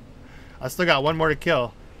 I still got one more to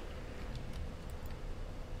kill.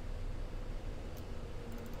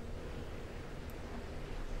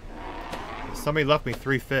 Somebody left me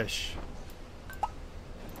 3 fish.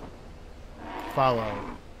 Follow.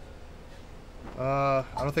 I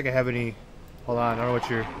don't think I have any. Hold on, I don't know what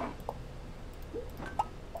you're.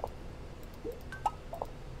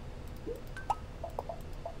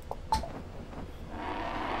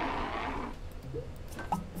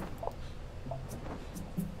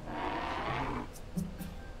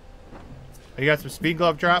 You got some speed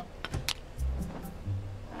glove drop?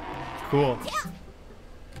 Cool.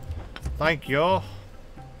 Thank you.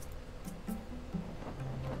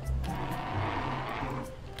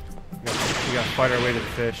 We gotta fight our way to the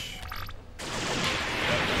fish.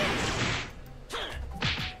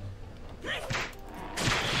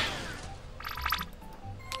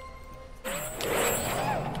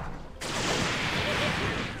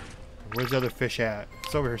 Where's the other fish at?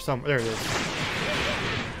 It's over here somewhere. There it is.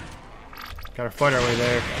 Gotta fight our way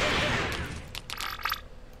there.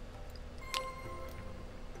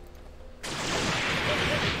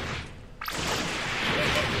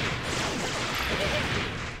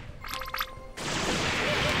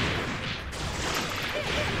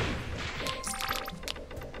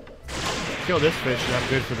 Kill this fish and I'm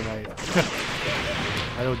good for the night.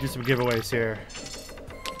 I will do some giveaways here.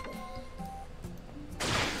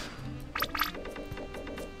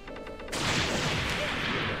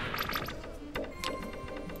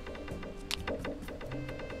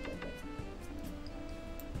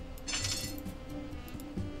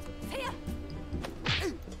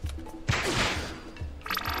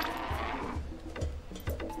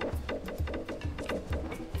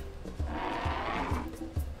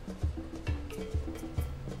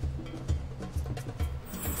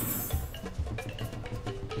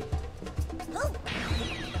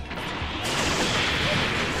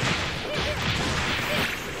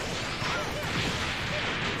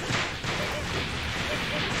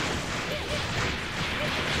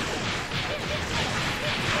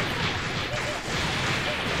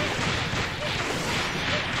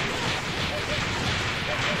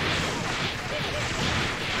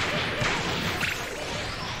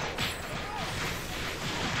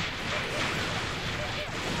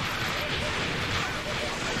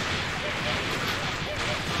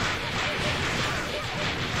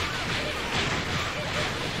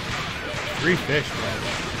 Three fish, man.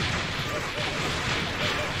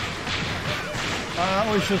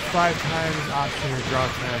 Always shows 5 times option to draw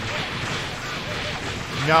 10.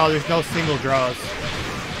 No, there's no single draws.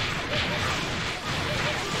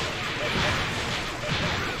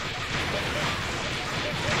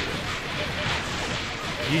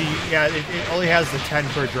 Yeah, it only has the 10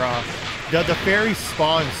 per draw. The fairies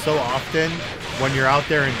spawn so often when you're out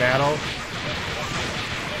there in battle.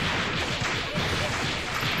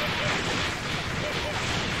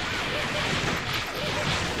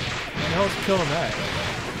 What the hell's killing that?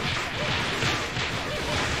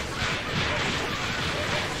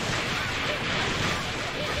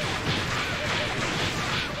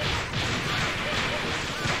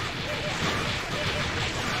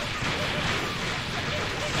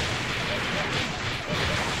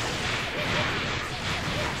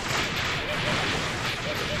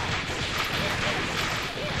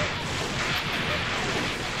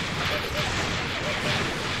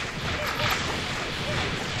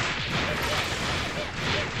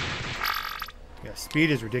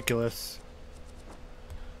 Speed is ridiculous.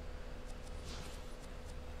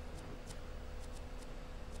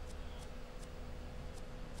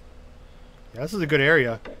 Yeah, this is a good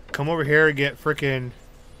area. Come over here and get frickin'.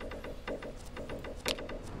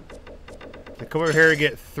 Come over here and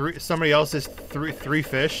get somebody else's three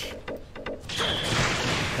fish.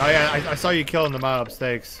 Oh yeah, I saw you killing the mobs.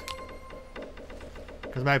 Thanks.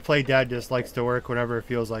 Because my play dead just likes to work whenever it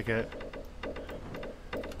feels like it.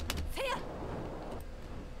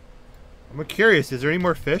 I'm curious, is there any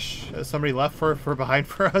more fish that somebody left for behind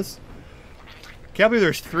for us? Can't believe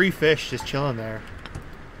there's 3 fish just chilling there.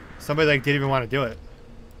 Somebody like didn't even want to do it.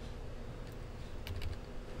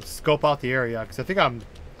 Let's scope out the area because I think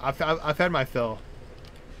I've had my fill.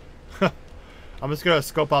 I'm just gonna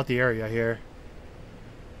scope out the area here.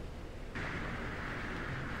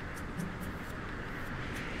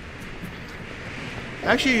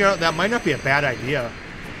 Actually, you know, that might not be a bad idea.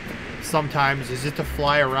 Sometimes is just to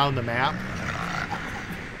fly around the map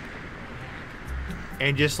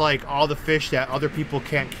and just like all the fish that other people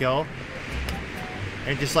can't kill,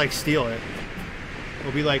 and just like steal it.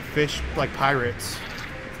 It'll be like fish, like pirates.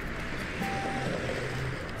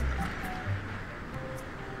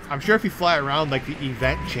 I'm sure if you fly around like the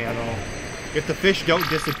event channel, if the fish don't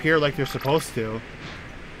disappear like they're supposed to,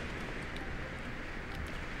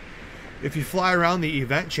 if you fly around the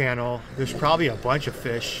event channel, there's probably a bunch of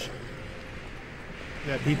fish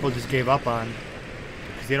that people just gave up on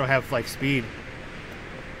because they don't have like speed.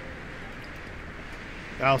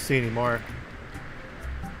 I don't see any more.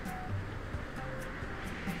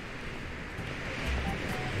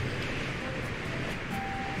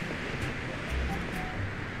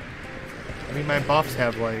 I mean, my buffs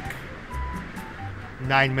have like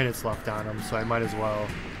 9 minutes left on them, so I might as well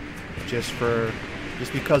just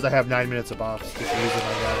because I have 9 minutes of buffs, just use it,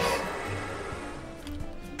 I guess.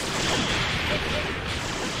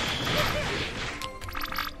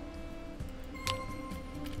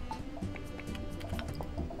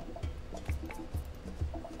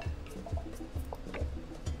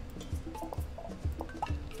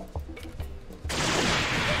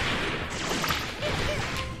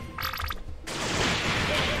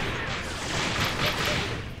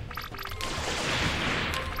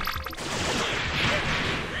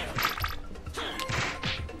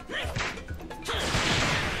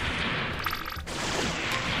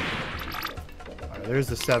 There's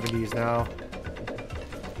the 70s now.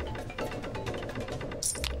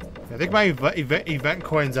 I think my event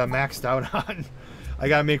coins I'm maxed out on. I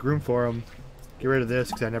gotta make room for them. Get rid of this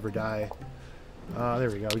because I never die. There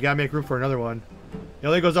we go. We gotta make room for another one. It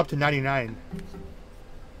only goes up to 99.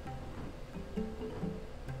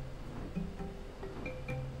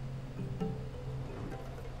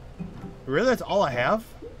 Really? That's all I have?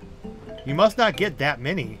 You must not get that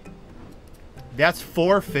many. That's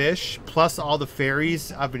 4 fish plus all the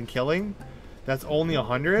fairies I've been killing. That's only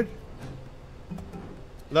 100.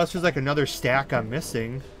 That's just like another stack I'm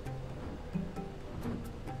missing.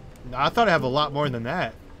 I thought I'd have a lot more than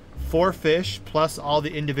that. 4 fish plus all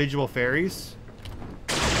the individual fairies.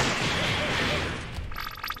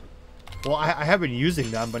 Well, I have been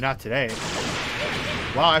using them, but not today.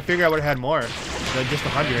 Wow, I figured I would have had more than just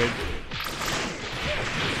 100.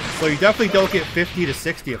 So you definitely don't get 50 to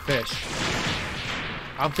 60 a fish.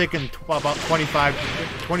 I'm thinking about 25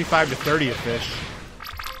 to 30 a fish.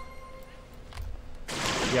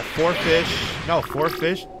 Yeah, 4 fish. No, 4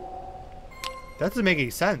 fish. That doesn't make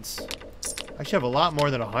any sense. I should have a lot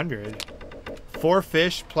more than 100. 4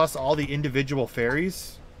 fish plus all the individual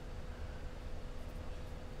fairies.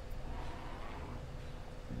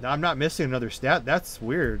 No, I'm not missing another stat. That's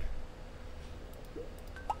weird.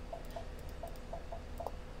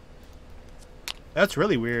 That's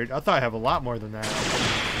really weird. I thought I'd have a lot more than that.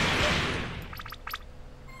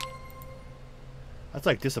 That's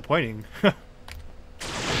like disappointing.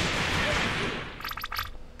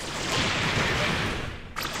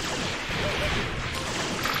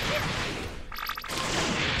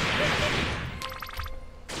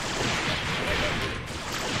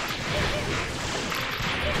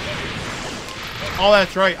 Oh,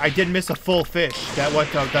 that's right. I did miss a full fish that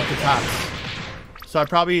went up the tops. So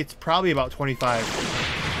it's probably about 25.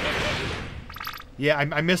 Yeah,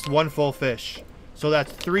 I missed 1 full fish. So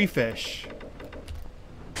that's 3 fish.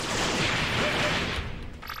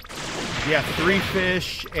 Yeah, 3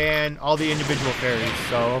 fish and all the individual fairies.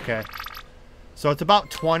 So, okay. So it's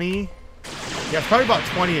about 20. Yeah, it's probably about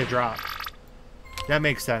 20 a drop. That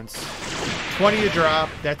makes sense. 20 a drop,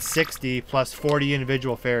 that's 60 plus 40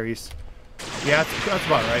 individual fairies. Yeah, that's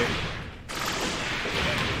about right.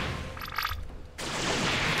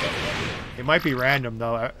 It might be random,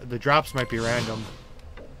 though. The drops might be random.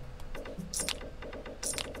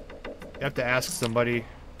 You have to ask somebody.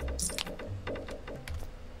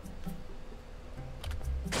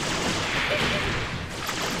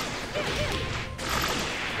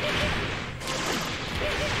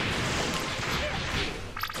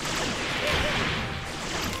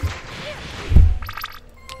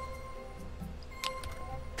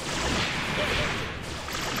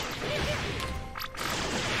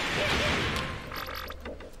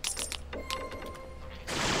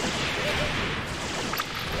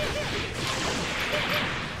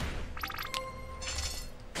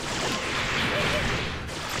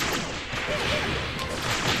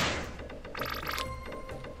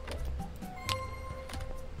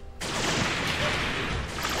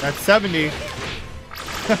 That's 70.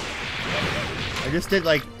 I just did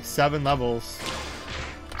like 7 levels.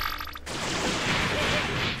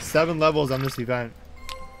 7 levels on this event.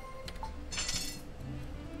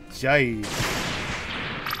 Jeez.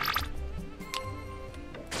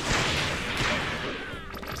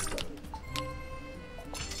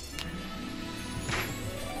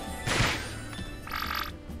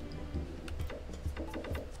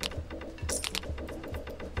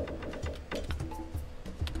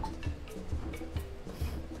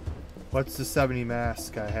 What's the 70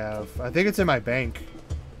 mask I have? I think it's in my bank.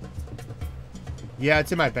 Yeah,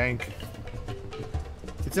 it's in my bank.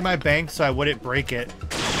 It's in my bank so I wouldn't break it.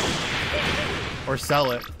 Or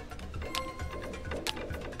sell it.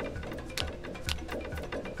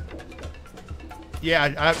 Yeah,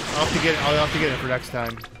 I'll have to get it. I'll have to get it for next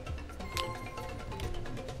time.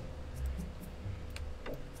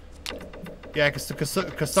 Yeah,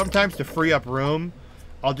 because sometimes to free up room,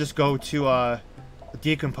 I'll just go to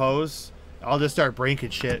decompose. I'll just start breaking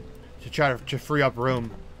shit to try to free up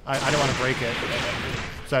room. I don't want to break it,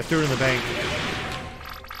 so I threw it in the bank.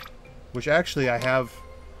 Which actually I have.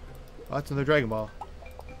 Oh, that's another Dragon Ball.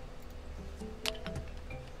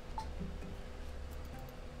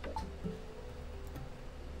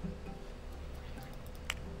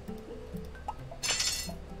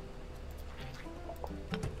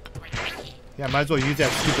 Yeah, might as well use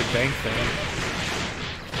that stupid bank thing.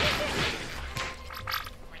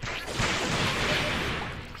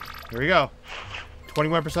 Here we go.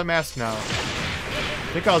 21% mask now.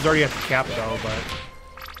 I think I was already at the cap though, but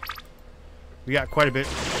we got quite a bit.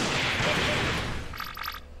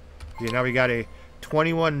 Yeah, now we got a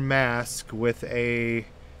 21 mask with a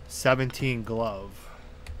 17 glove.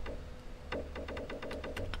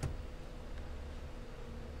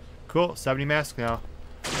 Cool, 70 mask now.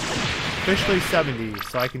 Officially 70,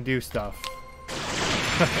 so I can do stuff.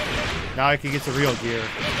 Now I can get the real gear.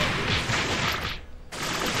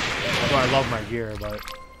 Although I love my gear, but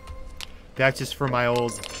that's just for my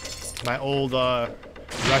old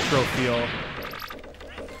retro feel.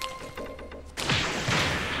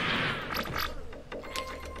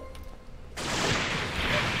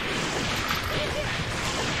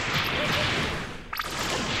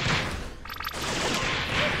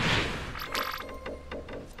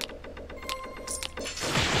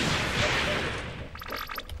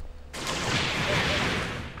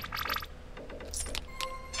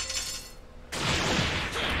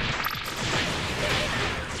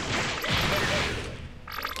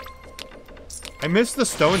 I missed the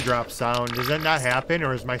stone drop sound. Does that not happen,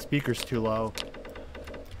 or is my speakers too low?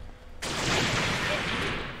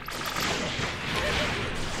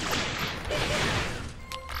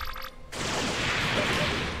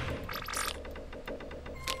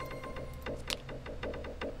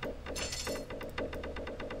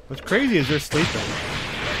 What's crazy is they're sleeping.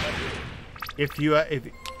 If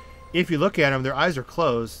you look at them, their eyes are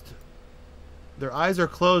closed. Their eyes are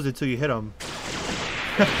closed until you hit them.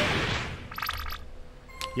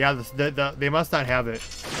 Yeah, they must not have it.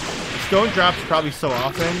 The stone drops probably so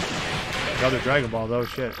often. Another Dragon Ball, though,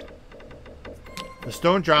 shit. The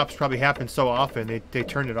stone drops probably happen so often, they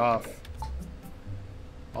turned it off.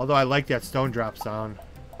 Although I like that stone drop sound.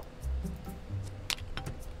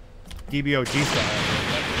 DBOG style.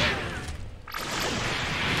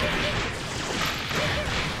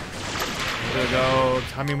 There we go.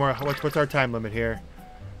 How many more? What's our time limit here?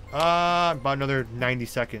 About another 90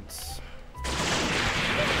 seconds.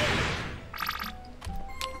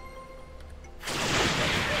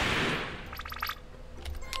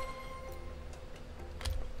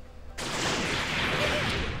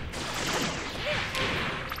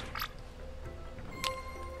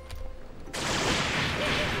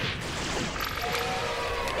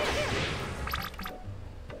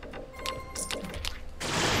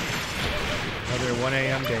 Another 1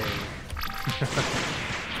 a.m. day.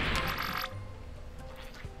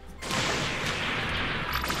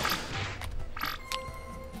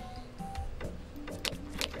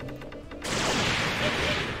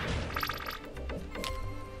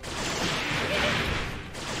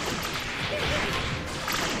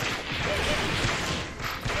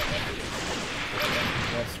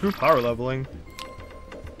 Well, screw power leveling.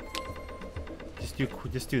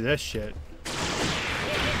 Just do this shit.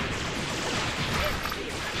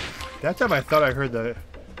 That time I thought I heard the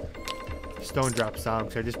stone drop sound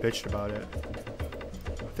because I just bitched about it.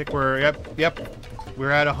 I think we're, yep, we're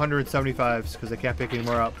at 175s because I can't pick any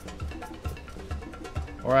more up.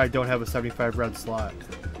 Or I don't have a 75 red slot.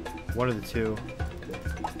 One of the two.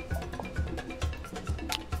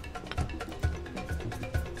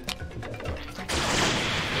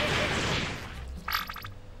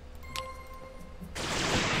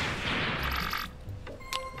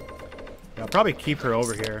 I'll probably keep her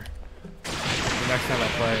over here the next time I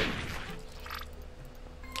play.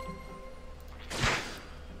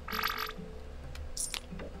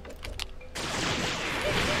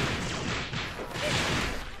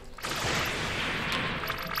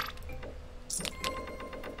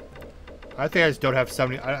 I think I just don't have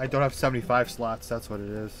 70. I don't have 75 slots. That's what it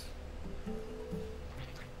is.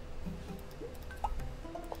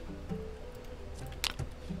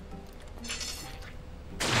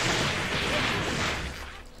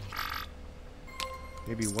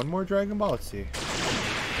 Maybe one more Dragon Ball? Let's see.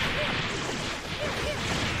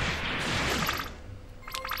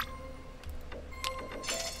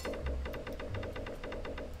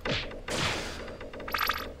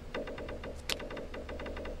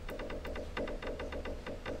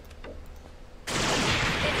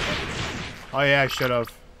 Oh yeah, I should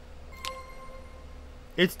have.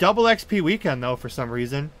 It's double XP weekend though for some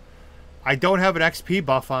reason. I don't have an XP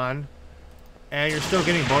buff on, and you're still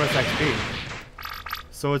getting bonus XP.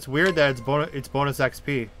 So it's weird that it's bonus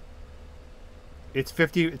XP. It's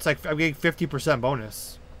 50. It's like I'm getting 50%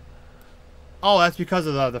 bonus. Oh, that's because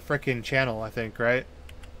of the frickin' channel, I think, right?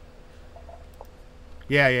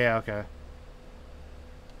 Yeah, okay.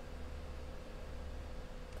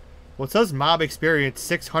 Well, it says mob experience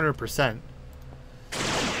 600%.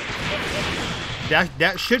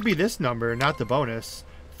 That should be this number, not the bonus.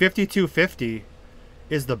 5250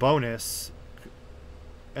 is the bonus,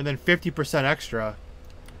 and then 50% extra.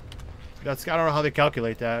 That's, I don't know how they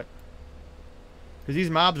calculate that. Because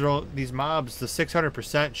these mobs the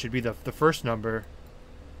 600% should be the first number.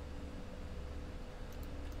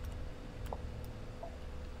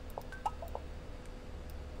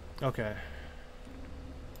 Okay.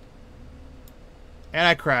 And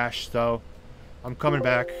I crashed, so I'm coming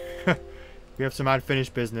back. We have some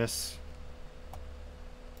unfinished business.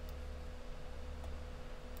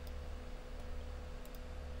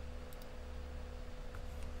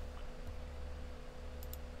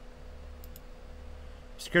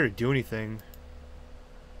 I'm scared to do anything.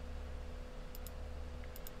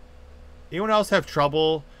 Anyone else have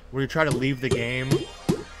trouble when you try to leave the game?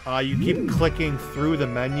 You keep clicking through the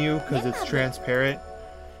menu because it's transparent,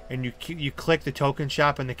 and you click the token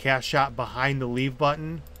shop and the Cashapp behind the leave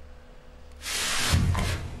button.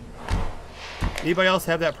 Anybody else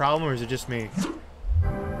have that problem, or is it just me?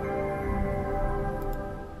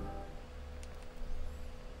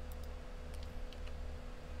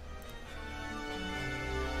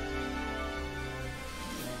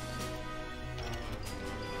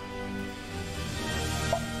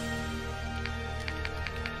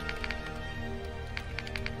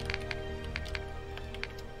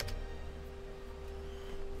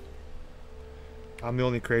 I'm the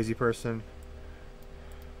only crazy person.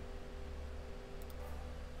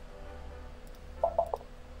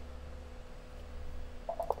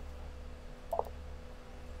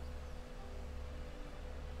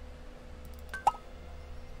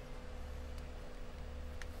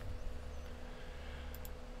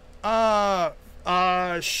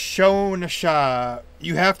 Shonasha,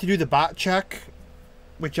 you have to do the bot check,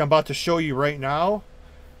 which I'm about to show you right now.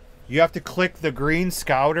 You have to click the green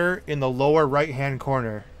scouter in the lower right hand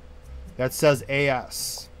corner that says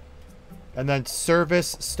AS, and then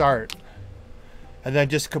service start, and then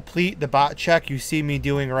just complete the bot check you see me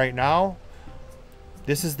doing right now.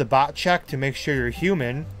 This is the bot check to make sure you're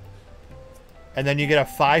human, and then you get a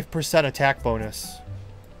 5% attack bonus,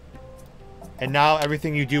 and now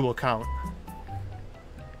everything you do will count.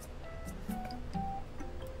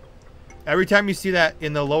 Every time you see that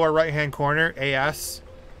in the lower right hand corner, AS,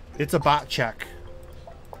 it's a bot check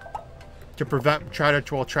to prevent, try to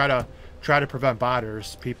prevent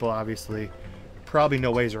botters. People obviously probably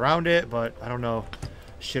know ways around it, but I don't know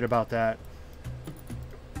shit about that.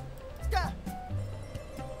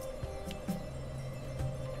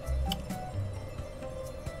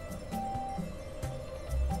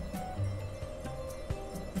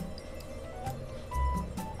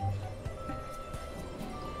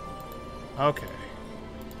 Okay.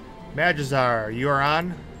 Magizar, you are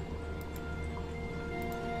on.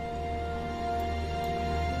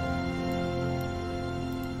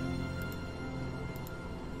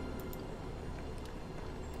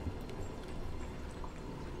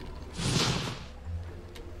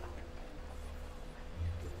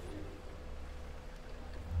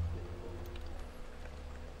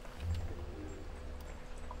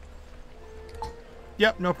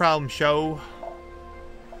 Yep, no problem, show.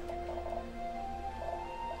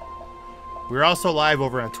 We're also live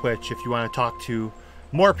over on Twitch if you want to talk to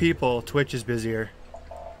more people. Twitch is busier.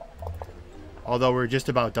 Although we're just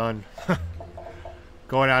about done.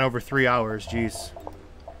 Going on over 3 hours, jeez.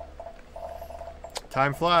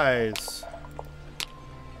 Time flies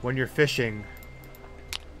when you're fishing.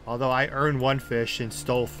 Although I earned 1 fish and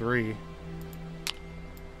stole 3.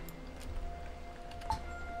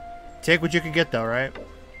 Take what you can get though, right?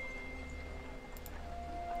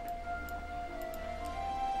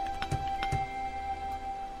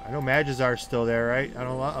 I know Magizar's still there, right? I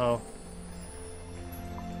don't know. Uh-oh.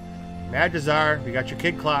 Magizar, we got your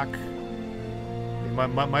kid clock. You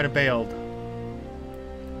might have bailed.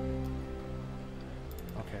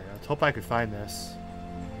 Okay, let's hope I could find this.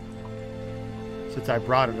 since I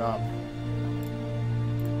brought it up.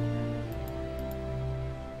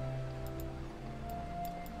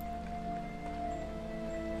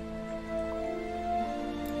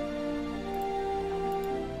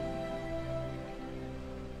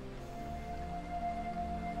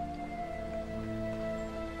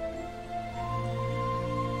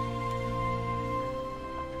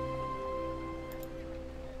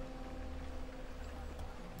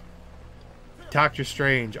 Doctor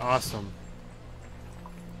Strange, awesome.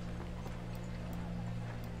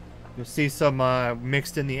 You'll see some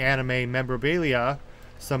mixed in the anime memorabilia,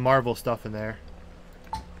 some Marvel stuff in there.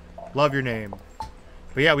 Love your name.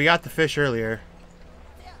 But yeah, we got the fish earlier.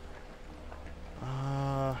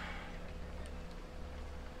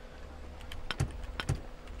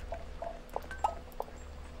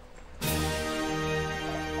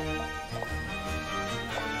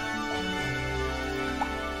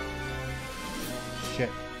 Shit.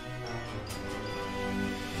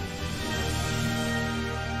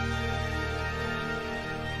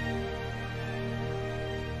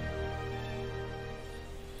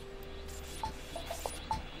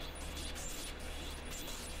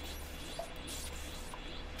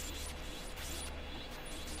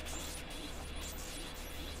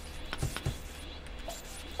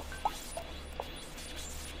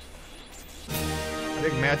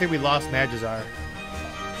 I think we lost Magizar.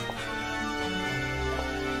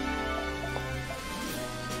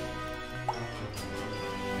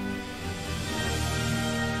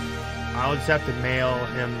 I'll just have to mail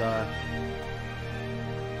him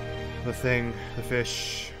the thing, the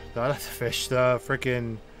fish, not the fish, the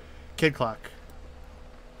frickin' kid clock.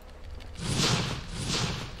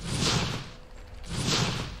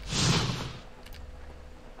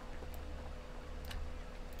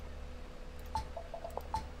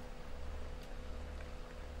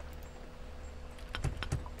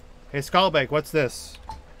 Hey, Skullbank, what's this?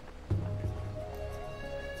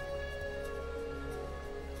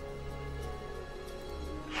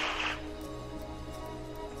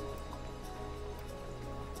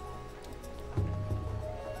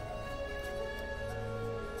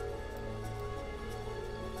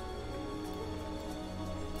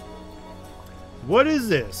 What is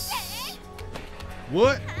this?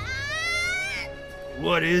 What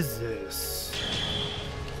is this?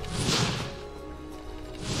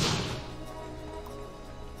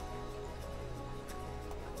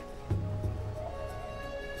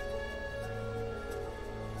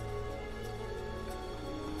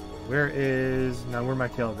 Where'd my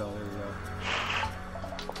tail go? There we go.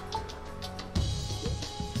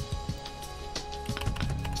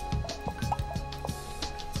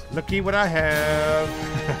 Looky what I have.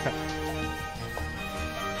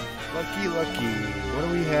 Lucky. What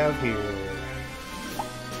do we have here?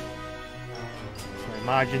 My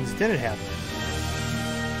margins didn't have it.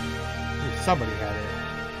 Somebody had it.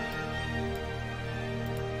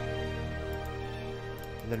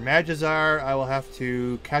 Then Magizar, I will have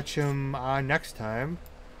to catch him on next time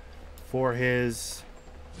for his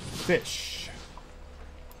fish.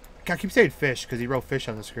 I keep saying fish because he wrote fish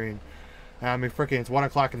on the screen. I mean, freaking, it's 1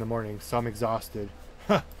 o'clock in the morning, so I'm exhausted.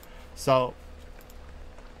 So,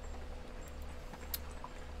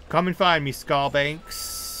 come and find me,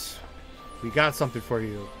 Skullbanks. We got something for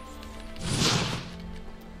you.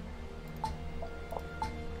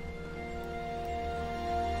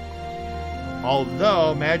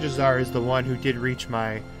 Although Magizar is the one who did reach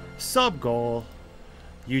my sub goal,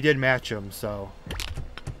 you did match him, so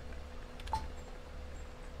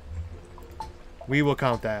we will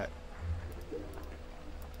count that.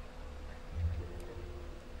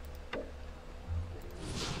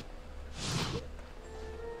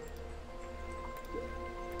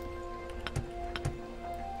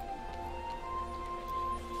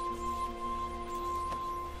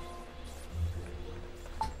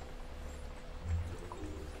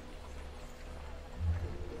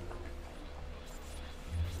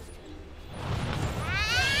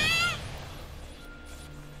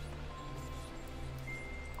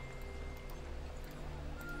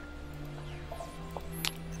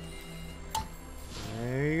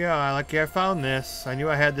 Lucky I found this. I knew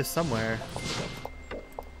I had this somewhere.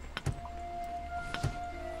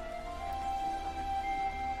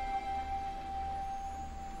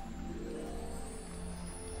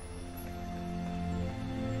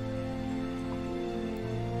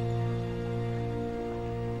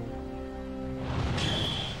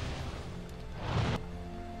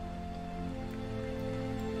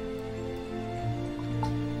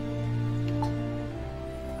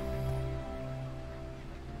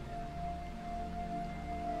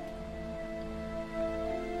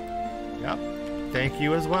 Yep. Thank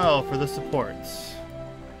you as well for the support.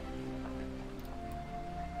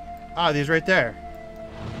 Ah, these right there.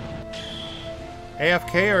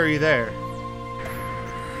 AFK, or are you there?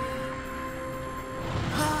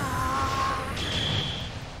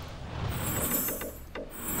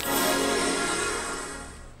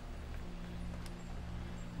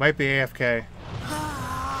 Might be AFK.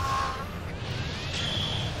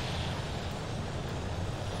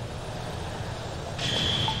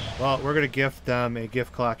 Well, we're gonna gift them a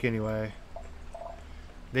gift clock anyway.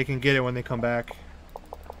 They can get it when they come back.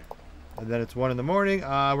 And then it's 1 in the morning. We're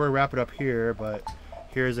gonna wrap it up here, but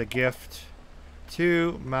here's a gift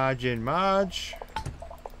to Majin Maj.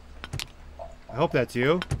 I hope that's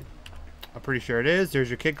you. I'm pretty sure it is.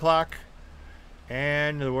 There's your kid clock.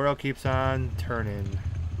 And the world keeps on turning.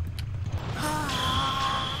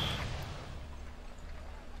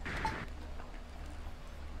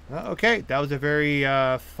 Okay, that was a very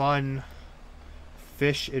fun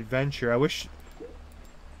fish adventure. I wish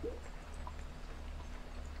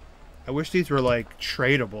these were like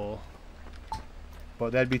tradable,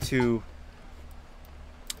 but that'd be too.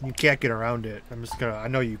 You can't get around it. I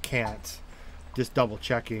know you can't. Just double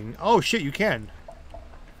checking. Oh shit, you can.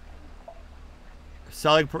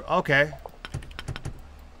 Selling. Okay.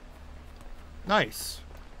 Nice.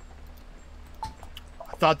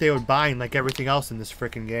 I thought they would bind like everything else in this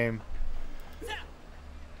freaking game.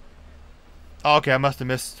 Oh, okay, I must have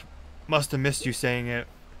missed you saying it.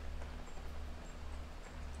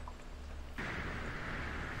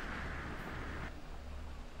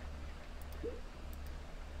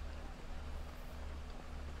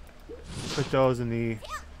 Put those in the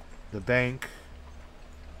bank.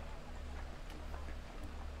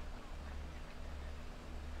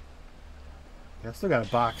 Yeah, I still gotta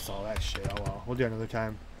box all that shit. Oh well, we'll do it another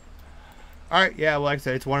time. Alright, yeah, well, like I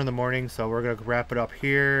said, it's 1 in the morning, so we're gonna wrap it up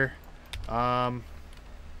here. Well,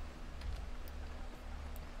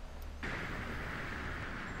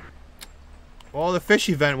 the fish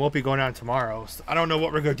event won't be going on tomorrow, so I don't know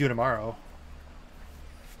what we're gonna do tomorrow.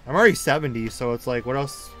 I'm already 70, so it's like, what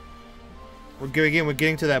else? We're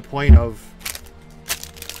getting to that point of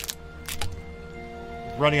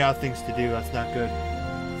running out of things to do. That's not good.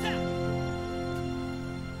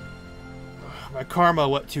 My karma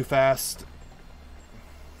went too fast.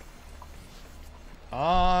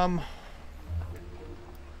 I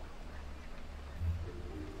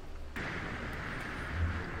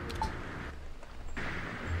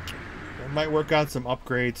might work on some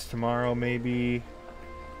upgrades tomorrow, maybe.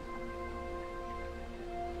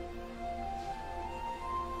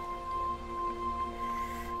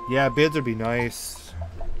 Yeah, bids would be nice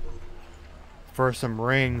for some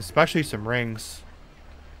rings, especially some rings.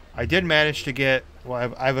 I did manage to get,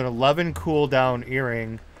 well, I have an 11 cooldown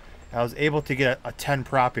earring. I was able to get a 10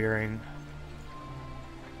 prop earring.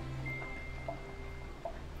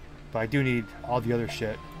 But I do need all the other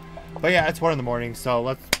shit. But yeah, it's 1 in the morning, so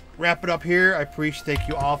let's wrap it up here. I thank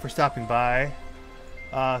you all for stopping by.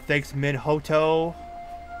 Thanks Minhoto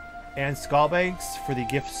and Skullbanks for the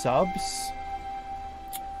gift subs.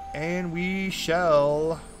 And we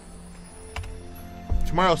shall...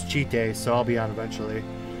 Tomorrow's cheat day, so I'll be on eventually.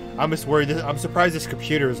 I'm just worried. I'm surprised this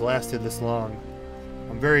computer has lasted this long.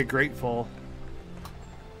 I'm very grateful.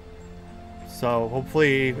 So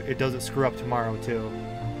hopefully it doesn't screw up tomorrow too.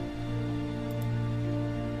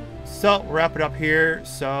 So we'll wrap it up here.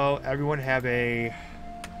 So everyone have a...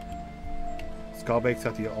 Skullbake's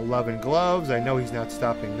got the 11 gloves. I know he's not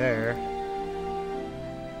stopping there.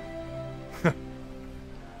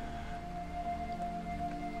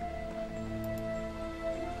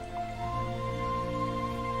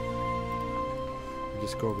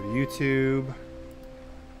 Just go over to YouTube.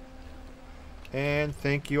 And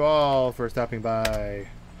thank you all for stopping by.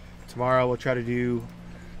 Tomorrow we'll try to do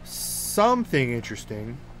something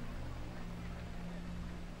interesting.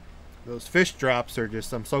 Those fish drops are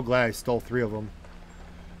just... I'm so glad I stole 3 of them.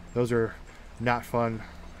 Those are not fun.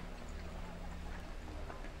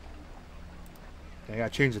 I gotta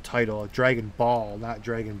change the title. Dragon Ball, not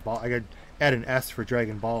Dragon Ball. I gotta add an S for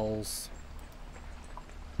Dragon Balls.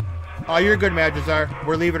 Oh, you're good, Magizar.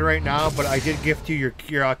 We're leaving right now, but I did gift you your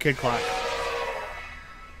kid clock.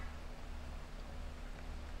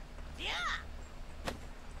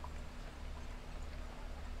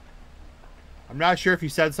 I'm not sure if you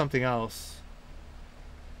said something else.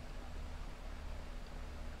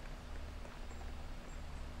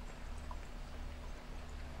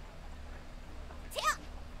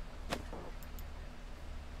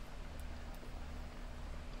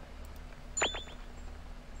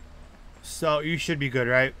 So you should be good,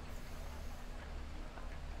 right?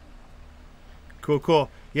 Cool, cool.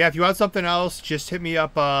 Yeah, if you want something else, just hit me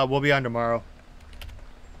up. We'll be on tomorrow.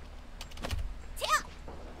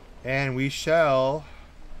 And we shall...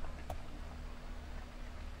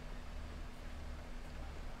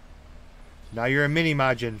 Now you're a mini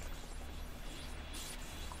Majin.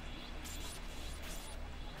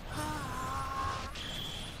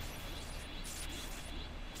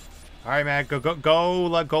 Alright, man. Go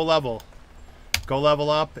level. Go level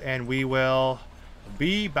up, and we will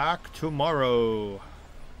be back tomorrow.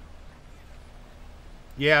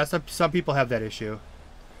 Yeah, some people have that issue.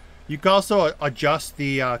 You can also adjust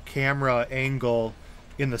the camera angle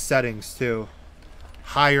in the settings too,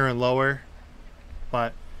 higher and lower.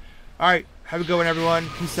 But all right, have a good one, everyone.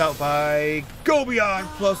 Peace out. Bye. Go Beyond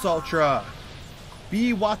Plus Ultra.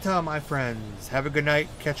 Be Wata, my friends. Have a good night.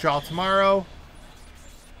 Catch y'all tomorrow.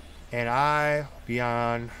 And I be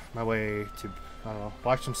on my way to, I don't know,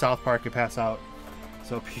 watch some South Park and pass out.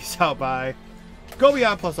 So peace out. Bye. Go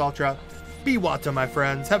Beyond Plus Ultra. Be Wata, my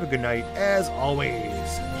friends. Have a good night. As always,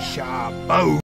 Shaboom.